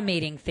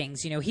automating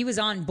things. He was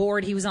on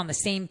board. He was on the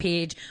same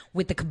page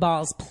with the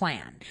cabal's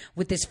plan,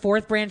 with this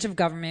fourth branch of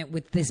government,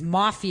 with this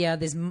mafia,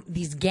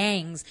 these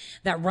gangs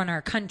that run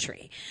our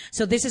country.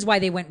 So this is why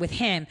they went with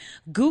him.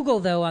 Google,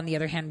 though, on the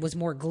other hand, was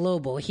more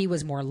global. He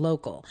was more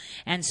local.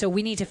 And so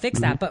we need to fix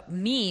that. But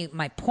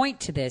my point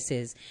to this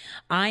is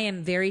I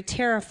am very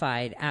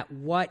terrified at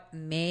what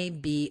may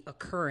be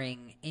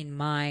occurring in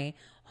my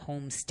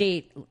home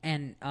state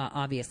and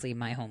obviously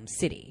my home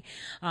city.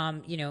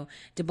 De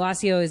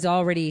Blasio is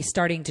already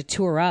starting to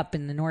tour up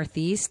in the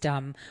Northeast,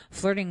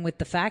 flirting with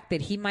the fact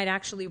that he might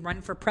actually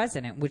run for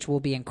president, which will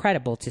be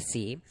incredible to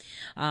see.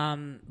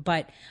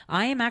 But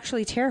I am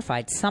actually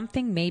terrified.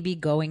 Something may be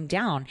going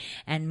down,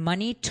 and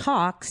money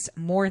talks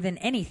more than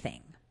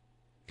anything.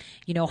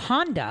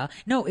 Honda,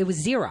 no, it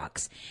was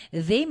Xerox.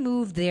 They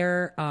moved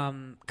their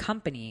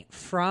company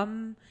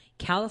from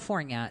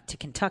California to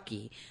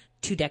Kentucky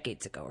 2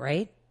 decades ago,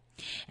 right?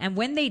 And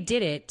when they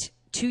did it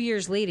 2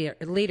 years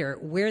later,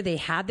 where they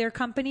had their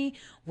company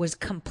was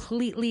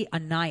completely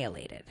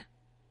annihilated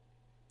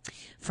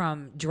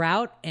from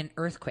drought and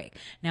earthquake.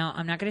 Now,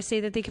 I'm not going to say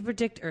that they can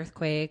predict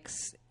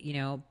earthquakes,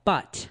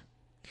 but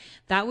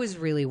That was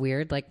really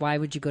weird. Like, why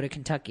would you go to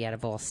Kentucky out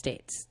of all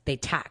states? They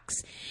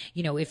tax.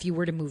 If you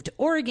were to move to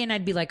Oregon,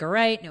 I'd be like, all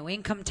right, no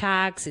income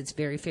tax. It's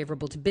very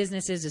favorable to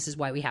businesses. This is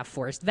why we have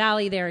Forest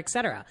Valley there,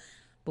 etc.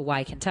 But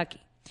why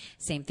Kentucky?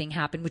 Same thing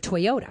happened with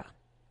Toyota.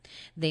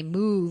 They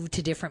moved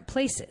to different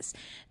places.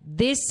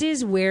 This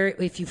is where,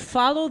 if you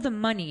follow the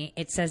money,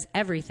 it says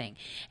everything.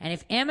 And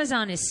if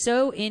Amazon is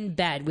so in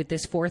bed with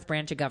this fourth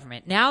branch of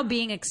government, now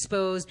being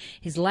exposed,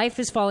 his life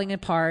is falling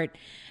apart,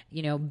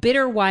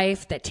 bitter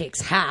wife that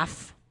takes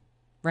half,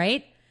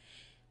 right?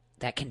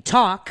 That can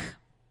talk.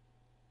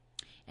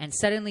 And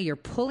suddenly you're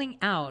pulling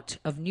out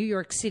of New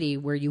York City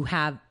where you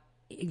have,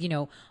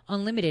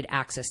 unlimited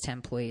access to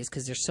employees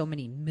because there's so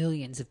many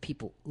millions of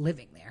people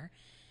living there.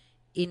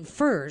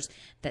 Infers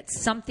that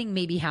something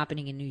may be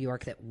happening in New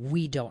York that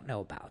we don't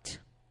know about.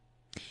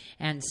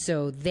 And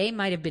so they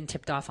might have been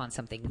tipped off on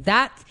something.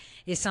 That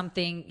is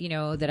something,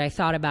 that I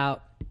thought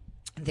about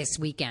this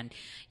weekend,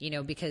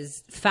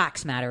 because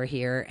facts matter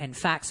here, and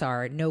facts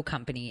are no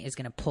company is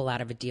going to pull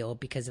out of a deal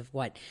because of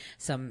what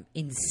some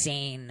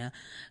insane,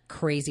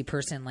 crazy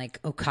person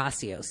like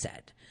Ocasio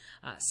said.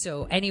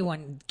 So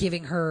anyone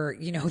giving her,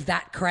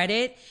 that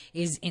credit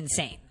is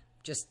insane.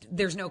 Just,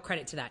 there's no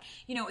credit to that.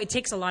 It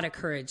takes a lot of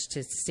courage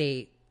to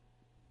say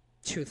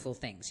truthful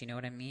things. You know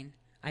what I mean?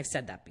 I've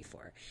said that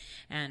before.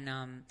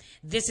 And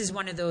this is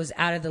one of those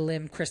out of the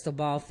limb crystal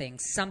ball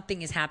things.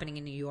 Something is happening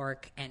in New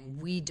York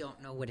and we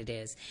don't know what it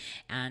is.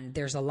 And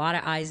there's a lot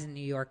of eyes in New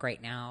York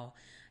right now,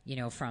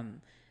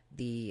 from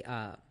the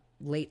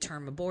late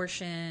term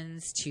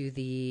abortions to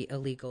the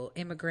illegal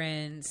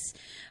immigrants,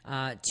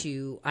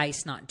 to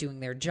ICE not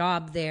doing their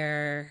job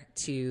there,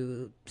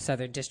 to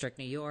Southern District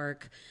New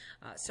York.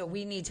 So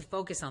we need to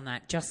focus on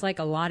that, just like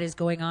a lot is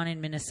going on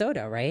in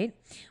Minnesota, right?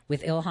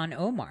 With Ilhan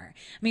Omar.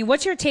 I mean,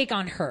 what's your take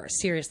on her?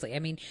 Seriously. I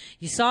mean,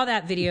 you saw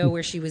that video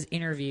where she was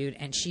interviewed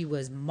and she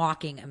was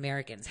mocking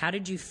Americans. How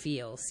did you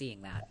feel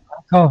seeing that?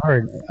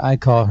 I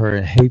call her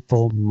a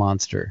hateful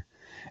monster.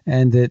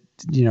 And that,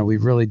 we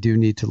really do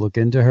need to look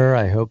into her.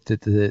 I hope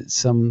that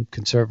some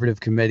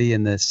conservative committee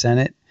in the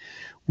Senate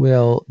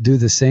will do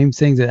the same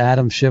thing that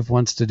Adam Schiff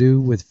wants to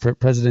do with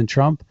President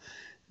Trump.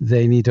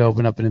 They need to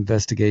open up an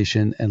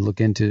investigation and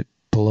look into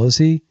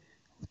Pelosi,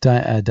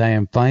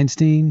 Dianne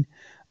Feinstein,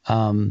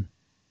 and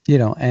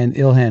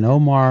Ilhan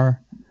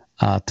Omar,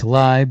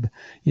 Tlaib,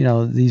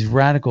 these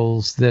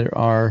radicals that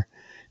are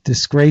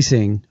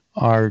disgracing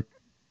our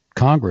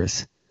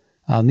Congress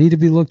need to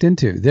be looked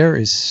into. There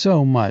is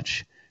so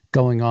much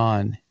going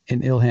on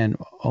in Ilhan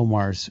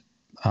Omar's,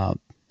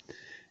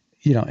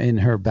 in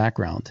her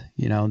background,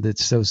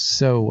 that's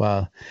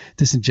so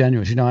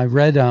disingenuous. I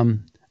read,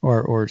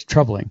 or it's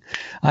troubling.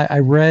 I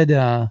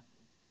read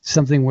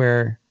something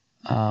where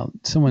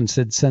someone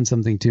sent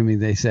something to me.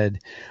 They said,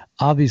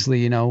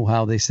 obviously,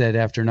 how they said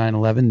after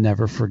 9/11,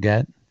 never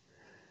forget.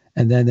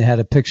 And then they had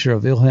a picture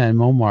of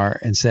Ilhan Omar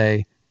and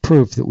say,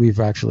 proof that we've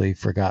actually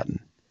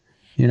forgotten.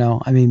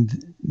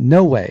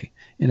 No way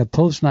in a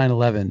post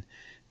 9/11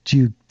 do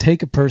you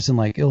take a person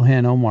like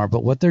Ilhan Omar.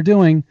 But what they're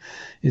doing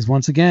is,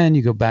 once again,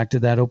 you go back to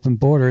that open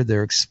border.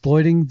 They're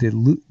exploiting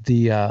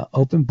the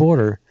open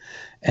border,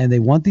 and they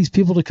want these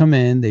people to come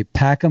in. They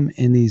pack them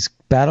in these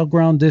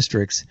battleground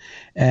districts,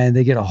 and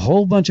they get a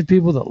whole bunch of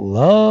people that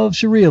love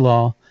Sharia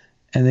law,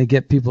 and they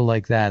get people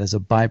like that as a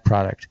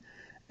byproduct.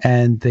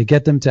 And they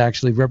get them to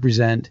actually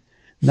represent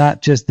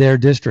not just their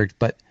district,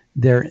 but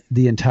the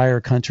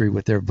entire country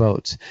with their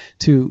votes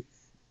to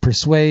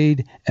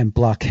persuade and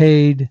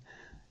blockade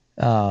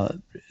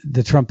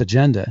the Trump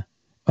agenda,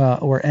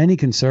 or any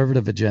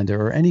conservative agenda,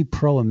 or any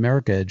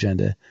pro-America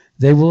agenda.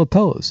 They will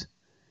oppose.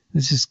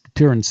 It's just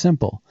pure and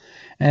simple.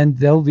 And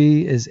they'll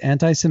be as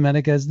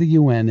anti-Semitic as the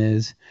UN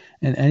is,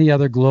 and any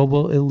other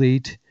global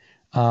elite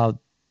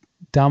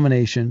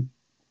domination.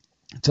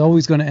 It's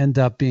always going to end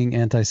up being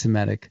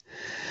anti-Semitic.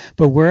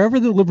 But wherever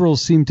the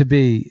liberals seem to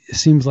be, it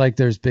seems like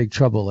there's big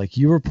trouble. Like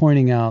you were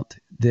pointing out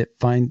that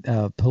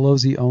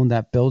Pelosi owned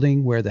that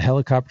building where the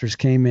helicopters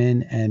came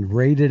in and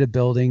raided a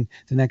building.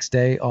 The next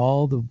day,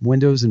 all the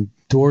windows and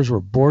doors were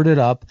boarded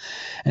up.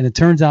 And it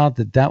turns out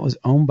that was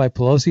owned by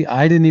Pelosi.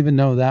 I didn't even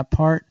know that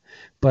part,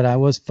 but I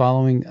was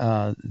following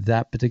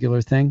that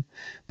particular thing.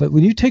 But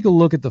when you take a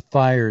look at the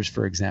fires,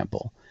 for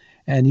example,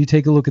 and you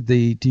take a look at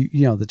the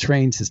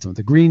train system,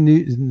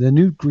 the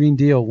new Green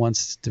Deal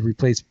wants to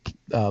replace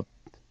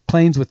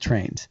planes with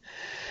trains.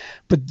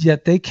 But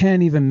yet they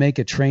can't even make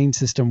a train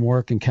system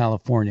work in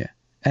California.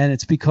 And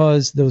it's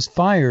because those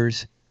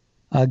fires,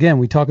 again,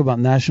 we talk about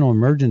national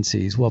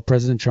emergencies. Well,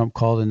 President Trump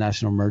called a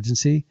national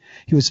emergency.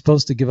 He was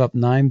supposed to give up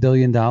 $9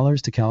 billion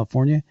to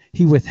California.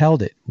 He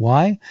withheld it.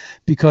 Why?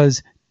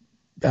 Because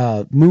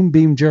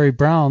Moonbeam Jerry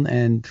Brown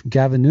and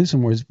Gavin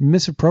Newsom was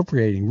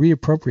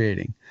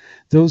reappropriating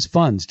those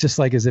funds, just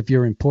like as if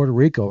you're in Puerto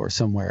Rico or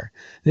somewhere.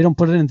 They don't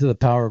put it into the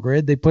power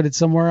grid. They put it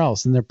somewhere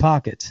else in their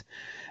pockets.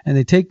 And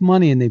they take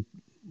money and they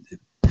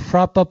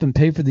prop up and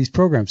pay for these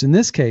programs. In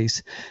this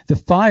case, the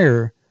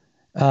fire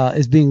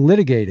is being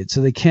litigated,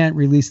 so they can't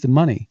release the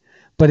money.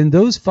 But in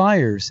those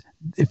fires,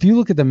 if you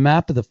look at the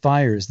map of the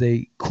fires,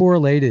 they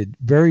correlated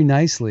very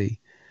nicely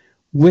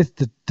with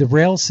the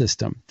rail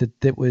system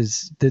that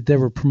they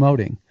were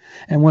promoting.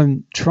 And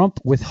when Trump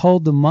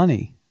withheld that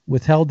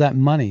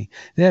money,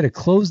 they had to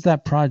close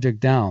that project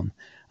down.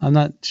 I'm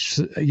not,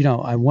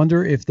 I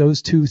wonder if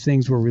those two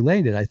things were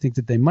related. I think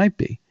that they might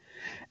be.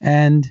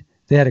 And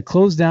they had to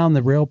close down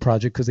the rail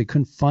project because they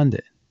couldn't fund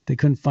it. They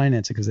couldn't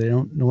finance it because they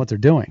don't know what they're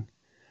doing.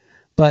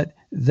 But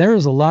there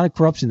is a lot of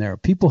corruption there.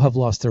 People have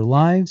lost their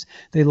lives.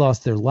 They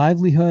lost their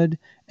livelihood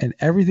and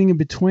everything in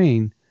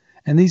between.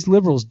 And these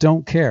liberals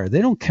don't care.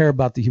 They don't care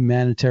about the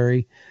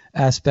humanitarian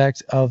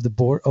aspect of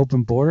the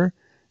open border.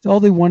 All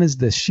they want is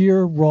the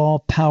sheer raw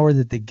power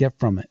that they get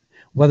from it.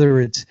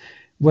 Whether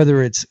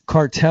it's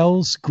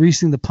cartels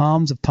greasing the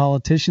palms of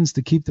politicians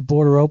to keep the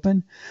border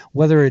open,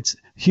 whether it's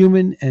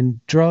human and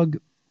drug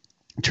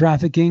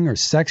trafficking or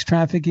sex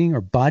trafficking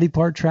or body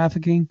part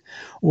trafficking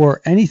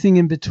or anything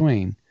in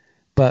between.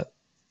 But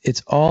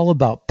it's all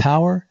about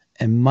power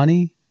and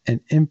money and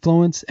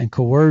influence and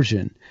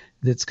coercion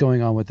that's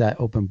going on with that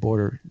open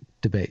border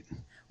debate.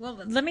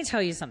 Well, let me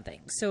tell you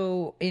something.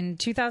 So in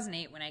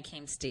 2008, when I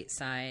came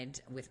stateside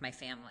with my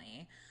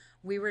family,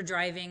 we were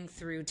driving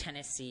through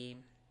Tennessee,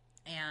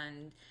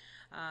 and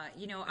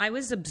I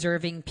was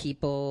observing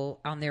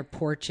people on their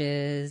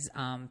porches,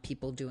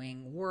 people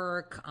doing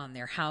work on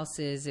their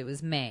houses. It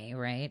was May,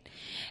 right?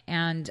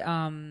 And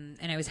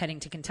I was heading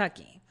to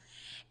Kentucky,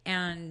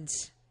 and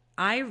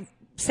I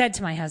said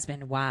to my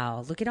husband,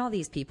 wow, look at all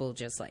these people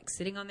just like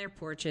sitting on their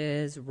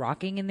porches,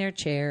 rocking in their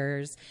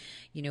chairs,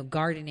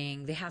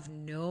 gardening. They have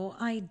no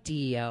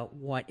idea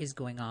what is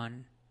going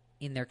on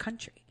in their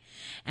country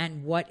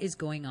and what is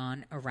going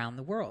on around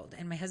the world.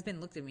 And my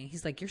husband looked at me and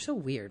he's like, you're so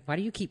weird. Why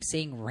do you keep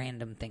saying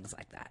random things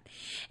like that?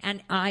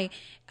 And I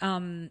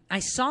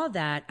saw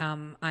that.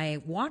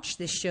 I watched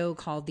this show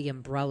called The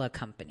Umbrella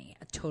Company.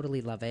 I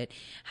totally love it.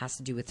 Has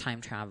to do with time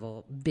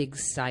travel, big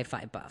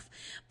sci-fi buff.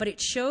 But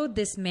it showed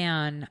this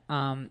man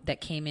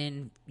that came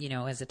in,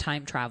 as a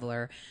time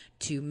traveler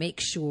to make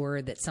sure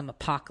that some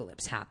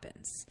apocalypse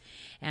happens.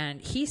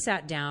 And he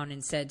sat down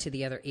and said to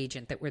the other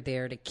agent that were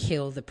there to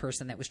kill the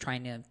person that was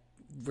trying to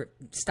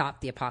stop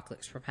the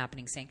apocalypse from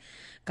happening, saying,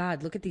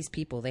 God, look at these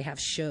people. They have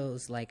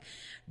shows like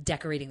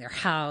decorating their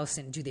house,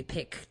 and do they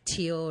pick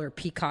teal or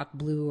peacock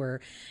blue or,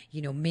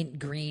 mint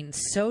green?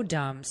 So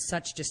dumb,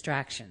 such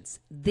distractions.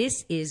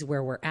 This is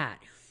where we're at.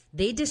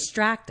 They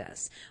distract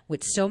us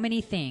with so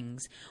many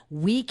things.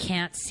 We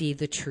can't see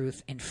the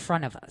truth in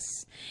front of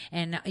us.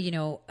 And,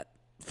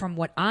 from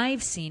what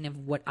I've seen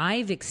and what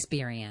I've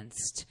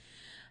experienced,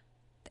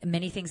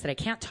 many things that I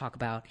can't talk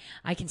about,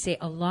 I can say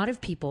a lot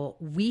of people,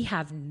 we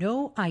have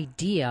no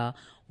idea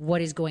what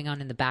is going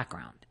on in the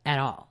background at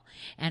all.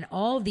 And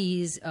all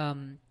these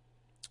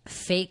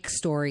fake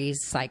stories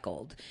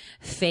cycled,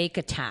 fake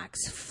attacks,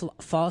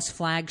 false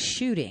flag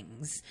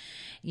shootings,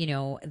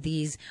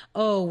 these,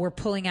 we're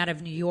pulling out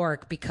of New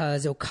York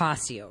because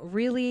Ocasio.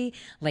 Really?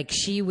 Like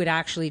she would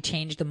actually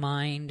change the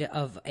mind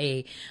of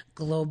a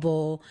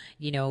global,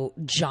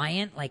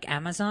 giant like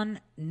Amazon?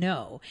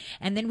 No.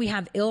 And then we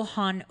have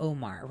Ilhan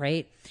Omar,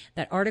 right?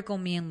 That article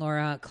me and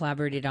Laura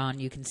collaborated on.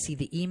 You can see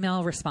the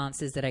email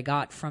responses that I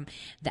got from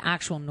the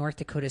actual North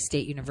Dakota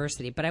State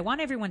University. But I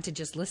want everyone to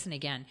just listen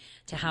again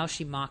to how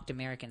she mocked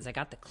Americans. I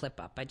got the clip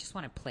up. I just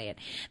want to play it.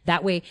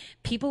 That way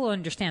people will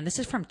understand. This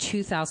is from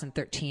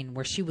 2013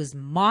 where she was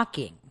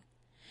mocking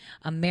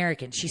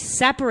Americans. She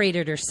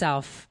separated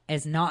herself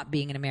as not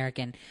being an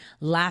American,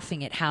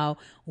 laughing at how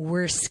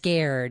we're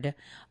scared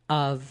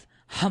of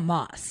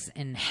Hamas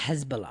and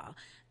Hezbollah.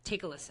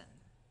 Take a listen.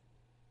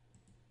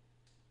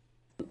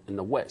 In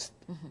the West,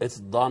 it's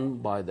done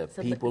by the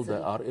people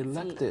that are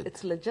elected.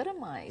 It's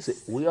legitimized.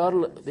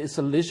 It's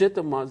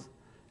legitimate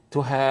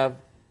to have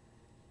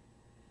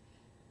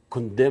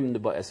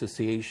condemned by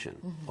association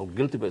or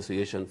guilty by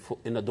association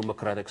in a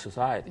democratic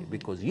society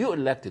because you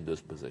elected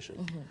those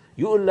positions.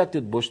 You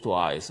elected Bush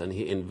twice and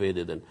he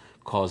invaded and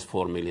caused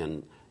 4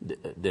 million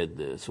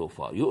dead so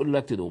far. You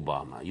elected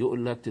Obama. You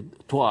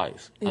elected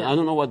twice. Yeah. And I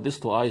don't know what this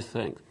twice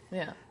thing.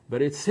 Yeah.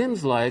 But it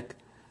seems like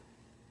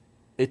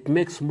it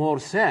makes more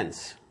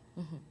sense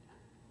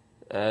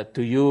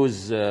to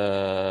use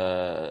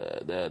the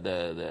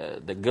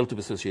guilt of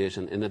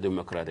association in a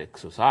democratic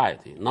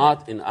society,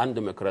 not in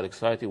undemocratic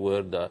society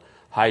where the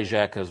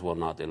hijackers were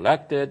not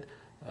elected,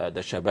 the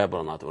Shabab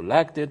are not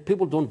elected.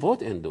 People don't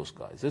vote in those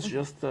guys. It's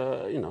just,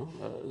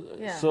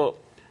 Yeah. So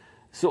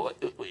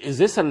is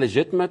this a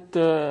legitimate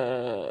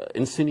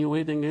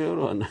insinuating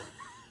here?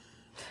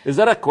 Is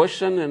that a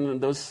question in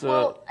those?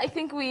 Well, I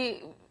think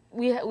we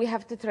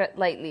have to tread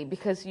lightly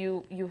because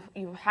you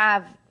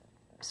have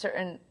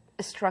certain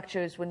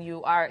structures when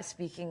you are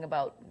speaking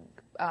about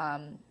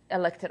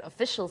elected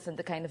officials and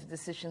the kind of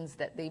decisions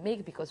that they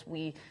make because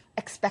we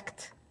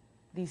expect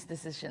these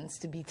decisions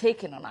to be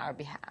taken on our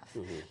behalf.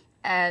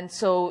 And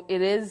so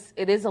it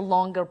is a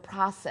longer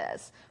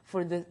process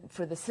for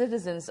the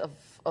citizens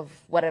of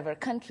whatever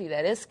country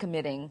that is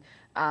committing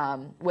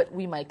what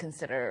we might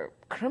consider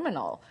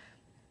criminal.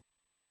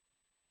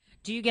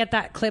 Do you get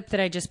that clip that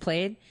I just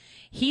played?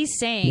 He's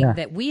saying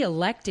that we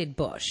elected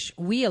Bush,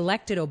 we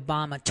elected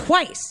Obama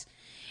twice.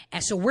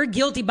 And so we're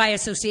guilty by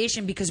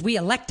association because we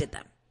elected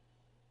them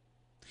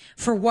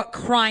for what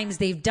crimes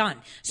they've done.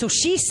 So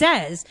she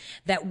says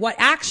that what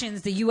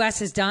actions the U.S.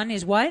 has done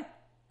is what?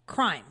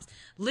 Crimes.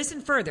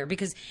 Listen further,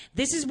 because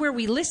this is where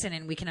we listen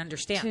and we can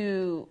understand.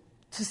 To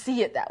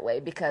see it that way,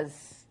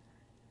 because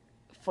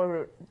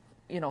for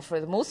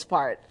the most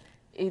part,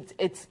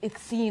 it's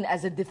seen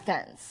as a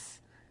defense,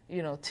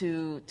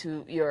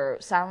 to your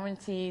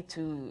sovereignty,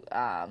 to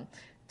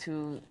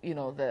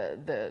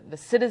the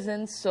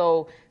citizens.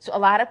 So a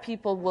lot of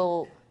people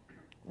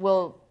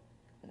will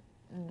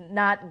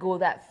not go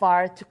that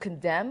far to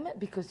condemn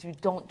because you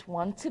don't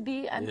want to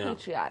be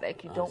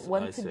unpatriotic. You don't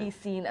want to be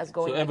seen as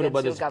going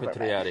against your government.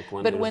 Patriotic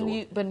but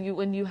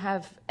when you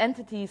have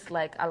entities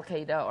like Al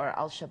Qaeda or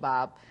Al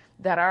Shabaab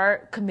that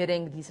are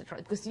committing these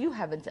atrocities, because you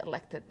haven't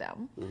elected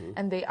them,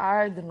 and they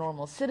are the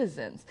normal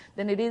citizens,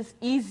 then it is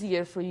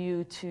easier for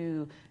you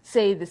to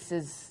say this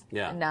is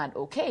not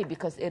okay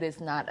because it is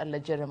not a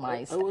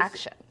legitimized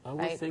action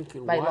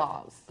by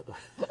laws.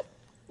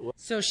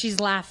 So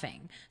she's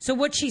laughing. So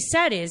what she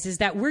said is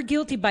that we're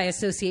guilty by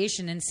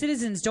association, and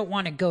citizens don't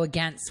want to go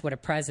against what a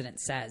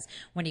president says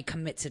when he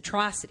commits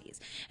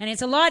atrocities. And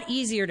it's a lot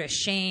easier to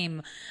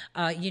shame,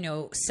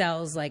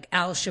 cells like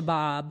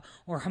Al-Shabaab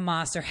or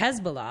Hamas or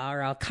Hezbollah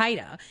or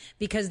Al-Qaeda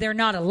because they're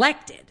not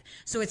elected.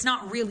 So it's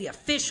not really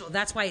official.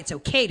 That's why it's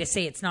okay to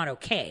say it's not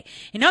okay.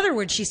 In other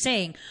words, she's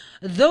saying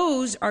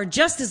those are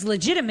just as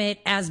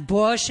legitimate as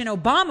Bush and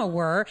Obama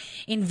were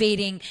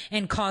invading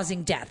and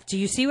causing death. Do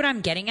you see what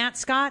I'm getting at,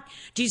 Scott?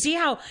 Do you see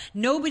how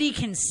nobody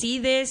can see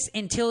this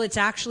until it's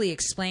actually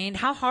explained?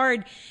 How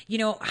hard,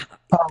 and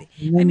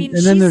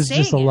then there's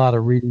just a lot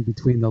of reading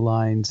between the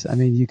lines. I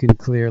mean, you can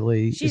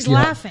clearly... She's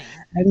laughing.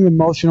 Any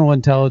emotional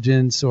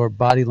intelligence or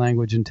body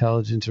language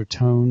intelligence or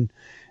tone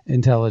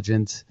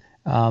intelligence,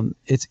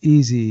 it's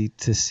easy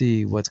to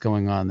see what's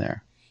going on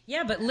there.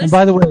 Yeah, but listen... And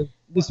by the way,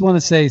 just want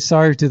to say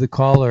sorry to the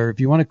caller. If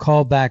you want to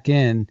call back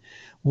in,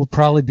 we'll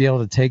probably be able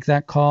to take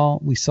that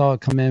call. We saw it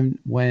come in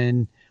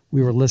when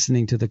we were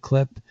listening to the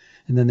clip,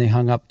 and then they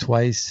hung up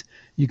twice.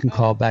 You can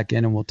call back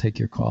in, and we'll take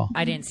your call.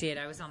 I didn't see it.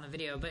 I was on the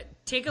video. But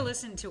take a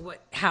listen to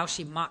how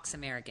she mocks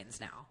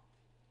Americans now.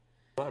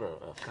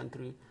 A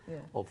country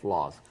of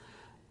laws.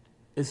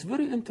 It's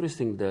very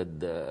interesting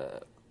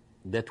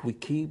that we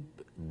keep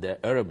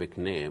the Arabic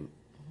name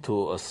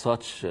to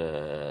such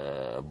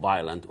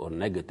violent or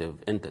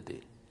negative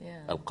entity.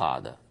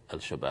 Al-Qaeda,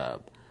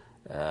 Al-Shabaab,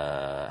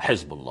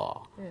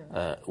 Hezbollah.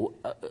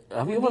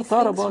 Have you ever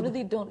thought about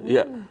really don't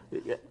mean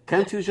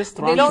Can't you just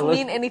translate? They don't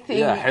mean anything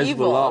Hezbollah,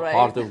 evil, right?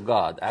 part of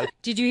God.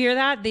 Did you hear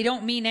that? They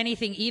don't mean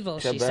anything evil,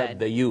 she said.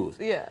 The youth.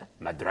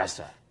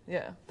 Madrasa.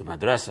 The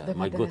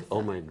madrasa.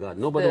 Oh my God.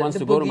 Nobody wants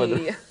to go to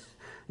madrasa.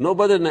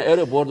 Nobody in the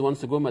Arab world wants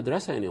to go to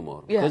madrasa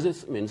anymore because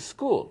it means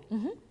school.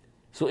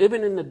 So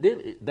even in the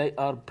daily, they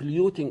are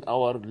polluting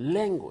our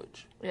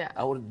language,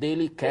 our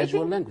daily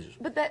casual language.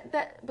 But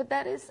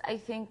that is, I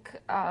think,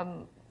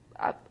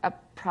 a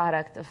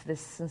product of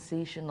this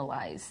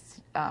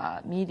sensationalized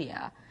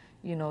media.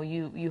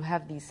 You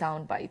have these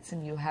sound bites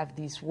and you have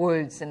these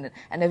words and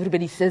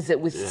everybody says it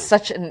with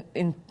such an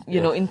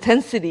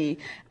intensity,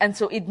 and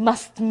so it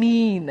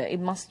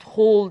must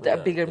hold a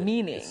bigger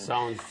meaning. It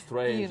sounds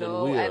strange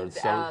and weird.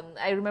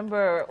 I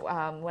remember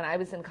when I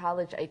was in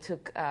college, I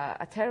took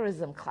a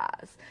terrorism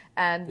class.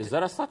 And is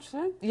there a such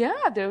thing?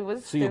 Yeah, there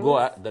was. So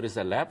there is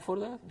a lab for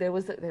that? There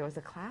was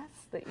a class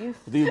that you.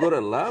 Do you go to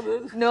a lab?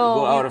 No,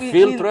 go out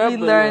field trip. We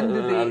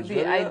learned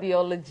the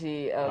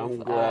ideology of. I'm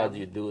glad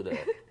you do that.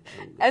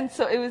 And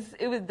so it was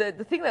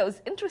the thing that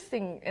was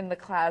interesting in the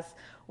class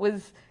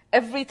was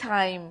every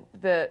time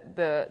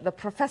the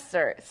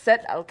professor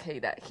said Al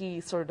Qaeda,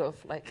 he sort of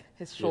like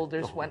his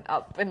shoulders went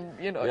up and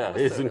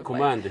he's in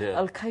command here.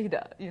 Al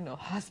Qaeda,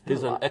 Hezbollah.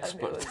 He's an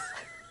expert.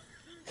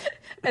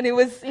 And it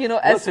was,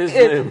 what's his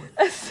name?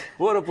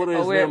 What put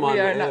his name on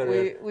the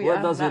air?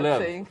 Where does he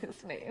live? Saying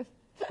his name.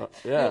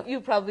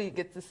 You probably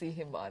get to see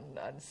him on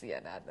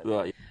CNN.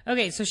 Right.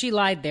 Okay, so she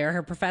lied there.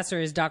 Her professor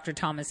is Dr.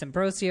 Thomas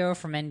Ambrosio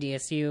from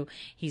NDSU.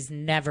 He's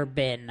never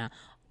been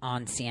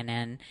on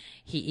CNN.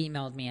 He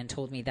emailed me and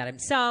told me that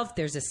himself.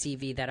 There's a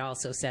CV that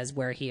also says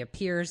where he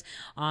appears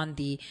on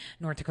the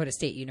North Dakota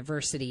State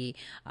University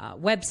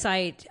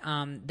website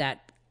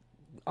that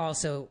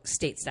also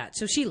states that.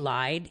 So she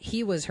lied.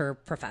 He was her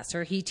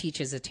professor. He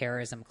teaches a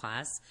terrorism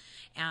class.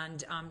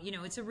 And,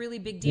 it's a really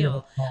big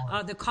deal.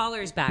 The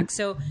caller is back.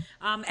 So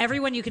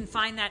everyone, you can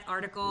find that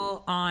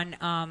article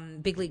on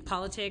Big League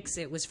Politics.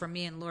 It was from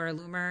me and Laura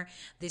Loomer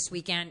this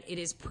weekend. It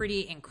is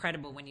pretty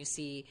incredible when you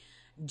see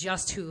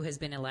just who has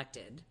been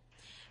elected.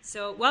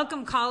 So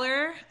welcome,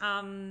 caller.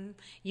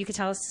 You could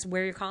tell us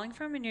where you're calling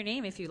from and your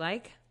name if you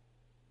like.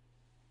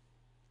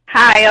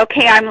 Hi,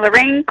 okay, I'm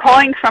Lorraine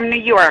calling from New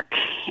York,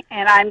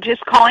 and I'm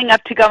just calling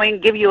up to go and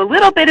give you a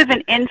little bit of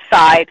an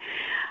insight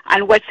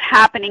on what's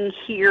happening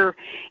here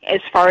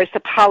as far as the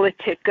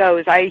politic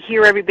goes. I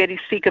hear everybody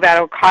speak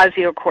about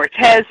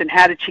Ocasio-Cortez and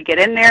how did she get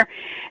in there.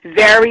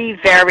 Very,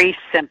 very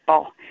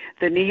simple.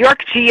 The New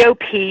York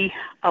GOP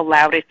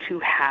allowed it to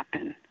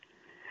happen.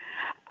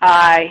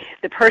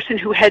 The person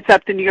who heads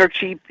up the New York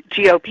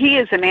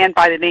GOP is a man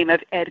by the name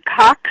of Ed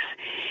Cox.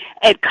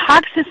 Ed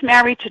Cox is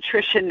married to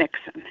Tricia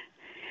Nixon,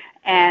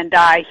 and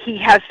he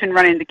has been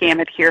running the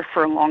gamut here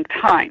for a long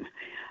time.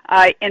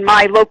 In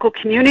my local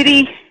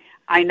community,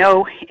 I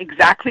know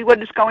exactly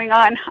what is going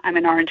on. I'm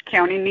in Orange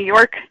County, New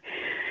York.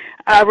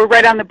 We're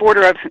right on the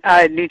border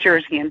of New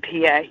Jersey and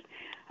PA.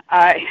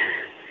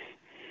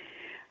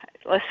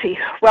 Let's see.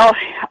 Well,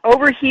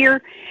 over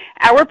here,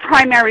 our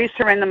primaries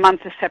are in the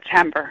month of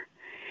September.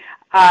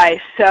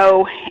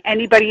 So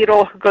anybody at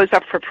all who goes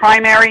up for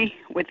primary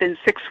within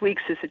 6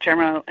 weeks is a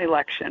general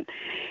election.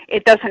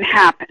 It doesn't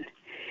happen.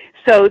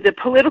 So the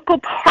political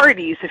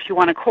parties, if you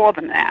want to call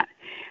them that,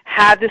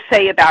 have to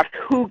say about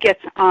who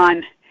gets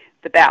on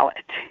the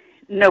ballot.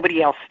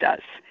 Nobody else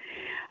does.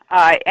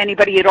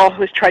 Anybody at all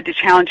who's tried to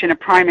challenge in a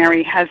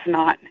primary has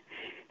not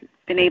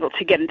been able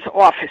to get into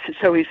office. It's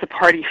always the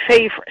party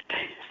favorite.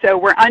 So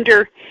we're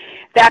under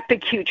that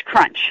big, huge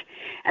crunch.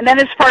 And then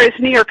as far as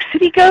New York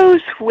City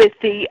goes, with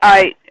the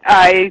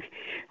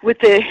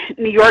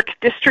New York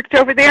district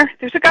over there,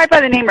 there's a guy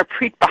by the name of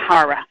Preet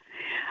Bharara.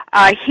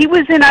 He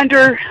was in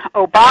under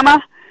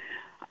Obama,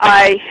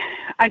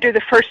 under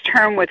the first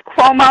term with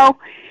Cuomo.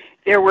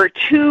 There were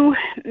two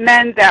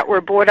men that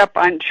were brought up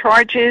on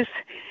charges,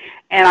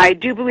 and I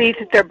do believe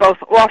that they're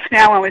both off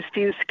now. One was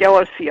Dean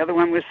Skelos, the other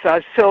one was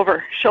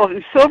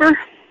Sheldon Silver.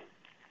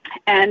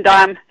 And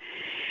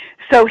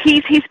so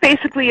he's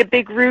basically a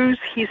big ruse.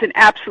 He's an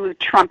absolute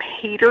Trump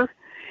hater.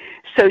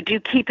 So do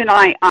keep an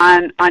eye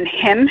on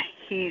him.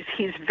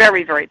 He's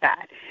very, very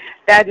bad.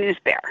 Bad news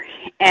bear.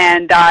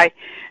 And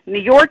New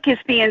York is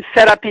being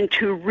set up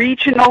into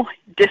regional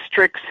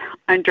districts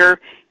under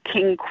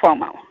King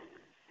Cuomo.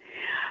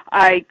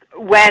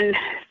 When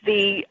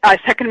the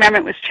Second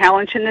Amendment was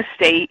challenged in the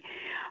state,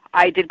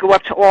 I did go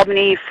up to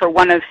Albany for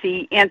one of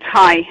the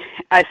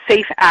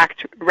anti-Safe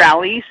Act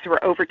rallies. There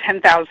were over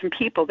 10,000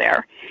 people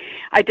there.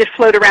 I did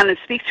float around and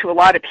speak to a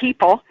lot of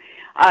people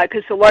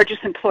because the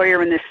largest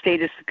employer in this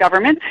state is the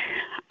government.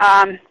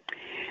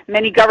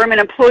 Many government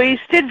employees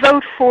did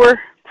vote for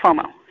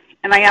Cuomo.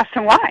 And I asked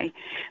them why.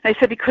 And they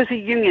said because the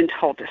union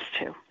told us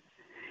to.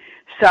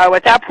 So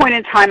at that point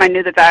in time, I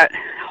knew that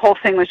whole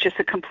thing was just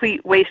a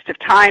complete waste of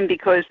time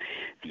because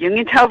the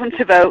union tells them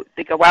to vote,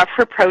 they go out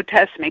for a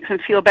protest, makes them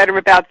feel better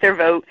about their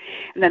vote,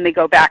 and then they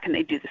go back and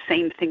they do the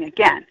same thing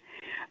again.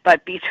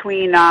 But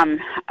between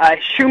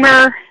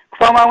Schumer,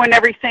 Cuomo, and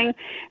everything,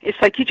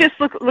 it's like you just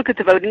look at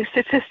the voting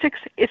statistics.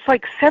 It's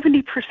like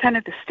 70%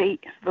 of the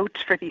state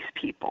votes for these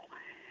people.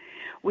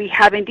 We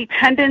have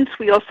independents.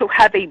 We also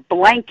have a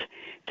blank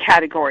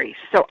category.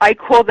 So I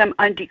call them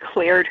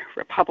undeclared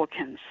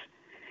Republicans.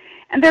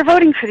 And they're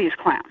voting for these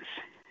clowns.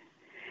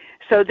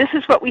 So this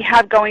is what we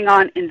have going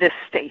on in this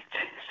state.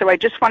 So I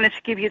just wanted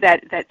to give you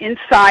that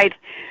inside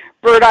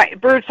bird's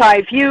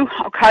eye view.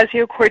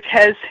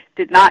 Ocasio-Cortez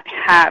did not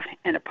have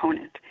an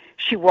opponent.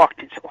 She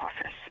walked into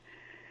office.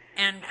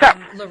 And so,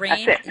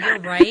 Lorraine, you're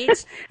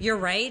right. You're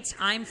right.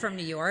 I'm from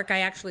New York. I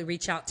actually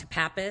reached out to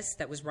Pappas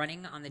that was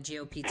running on the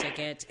GOP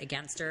ticket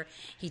against her.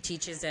 He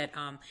teaches at,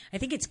 I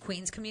think it's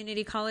Queens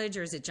Community College,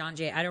 or is it John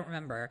Jay? I don't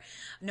remember.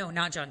 No,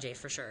 not John Jay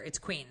for sure. It's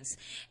Queens.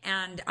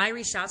 And I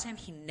reached out to him.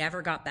 He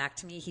never got back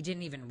to me. He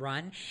didn't even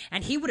run.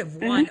 And he would have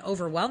won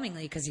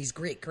overwhelmingly because he's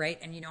Greek, right?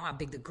 And you know how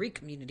big the Greek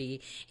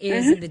community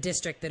is in the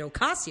district that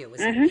Ocasio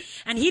was in.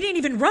 And he didn't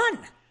even run.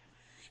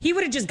 He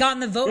would have just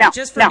gotten the vote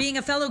just for being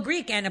a fellow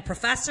Greek and a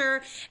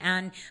professor,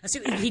 and so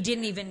he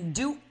didn't even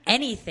do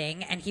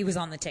anything, and he was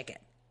on the ticket.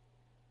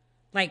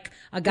 Like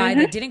a guy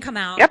that didn't come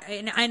out,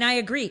 and I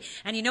agree.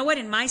 And you know what?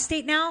 In my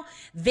state now,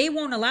 they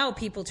won't allow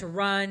people to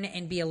run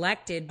and be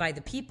elected by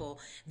the people.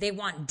 They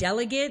want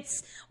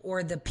delegates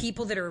or the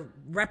people that are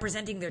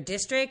representing their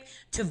district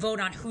to vote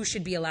on who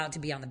should be allowed to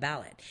be on the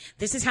ballot.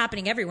 This is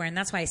happening everywhere, and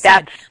that's why I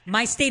said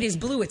my state is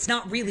blue. It's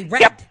not really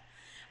red.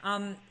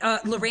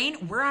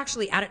 Lorraine, we're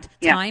actually out of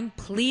time.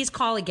 Please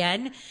call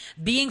again.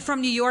 Being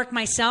from New York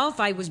myself,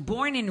 I was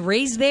born and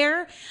raised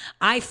there.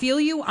 I feel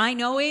you. I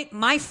know it.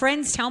 My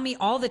friends tell me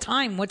all the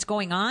time what's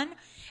going on.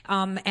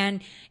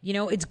 And, you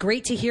know, it's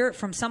great to hear it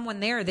from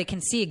someone there that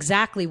can see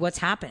exactly what's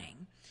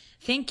happening.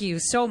 Thank you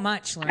so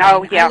much, Lorraine.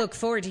 Oh, yeah. I look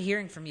forward to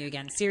hearing from you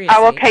again. Seriously.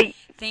 Oh, okay.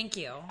 Thank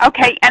you.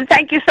 Okay, and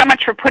thank you so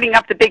much for putting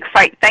up the big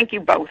fight. Thank you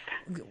both.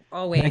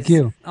 Always. Thank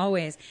you.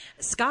 Always.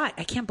 Scott,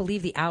 I can't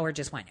believe the hour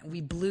just went.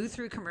 We blew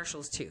through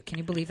commercials too. Can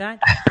you believe that?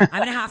 I'm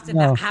going to have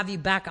to have you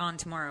back on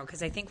tomorrow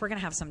because I think we're going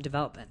to have some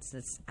developments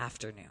this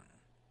afternoon.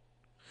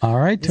 All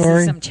right, This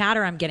Tori. is some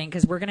chatter I'm getting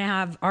because we're going to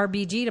have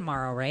RBG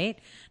tomorrow, right?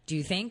 Do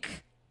you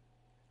think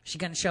she's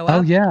going to show up?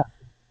 Oh, yeah.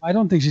 I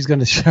don't think she's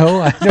going to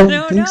show. I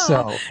don't think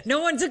so.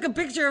 No one took a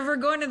picture of her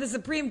going to the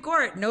Supreme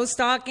Court. No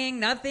stalking,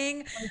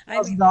 nothing.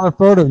 $1,000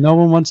 photo. No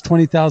one wants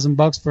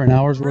 $20,000 for an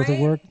hour's worth of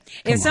work.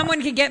 If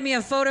someone can get me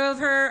a photo of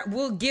her,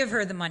 we'll give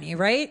her the money,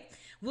 right?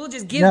 We'll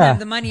just give them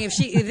the money if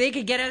they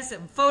could get us a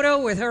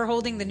photo with her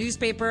holding the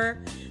newspaper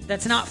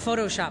that's not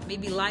Photoshop,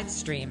 maybe live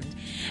streamed.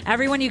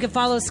 Everyone, you can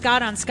follow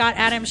Scott on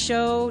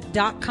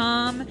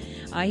scottadamshow.com.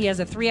 He has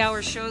a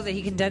 3-hour show that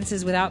he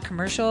condenses without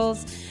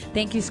commercials.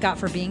 Thank you, Scott,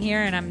 for being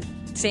here. And I'm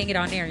saying it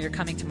on air. You're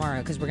coming tomorrow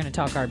because we're going to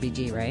talk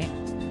RBG, right?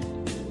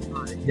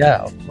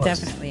 Yeah, of course.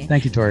 Definitely.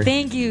 Thank you, Tori.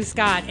 Thank you,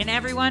 Scott. And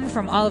everyone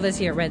from all of us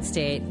here at Red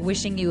State,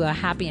 wishing you a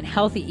happy and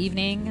healthy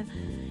evening.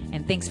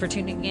 And thanks for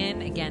tuning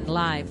in again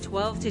live,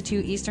 12 to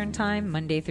 2 Eastern Time, Monday through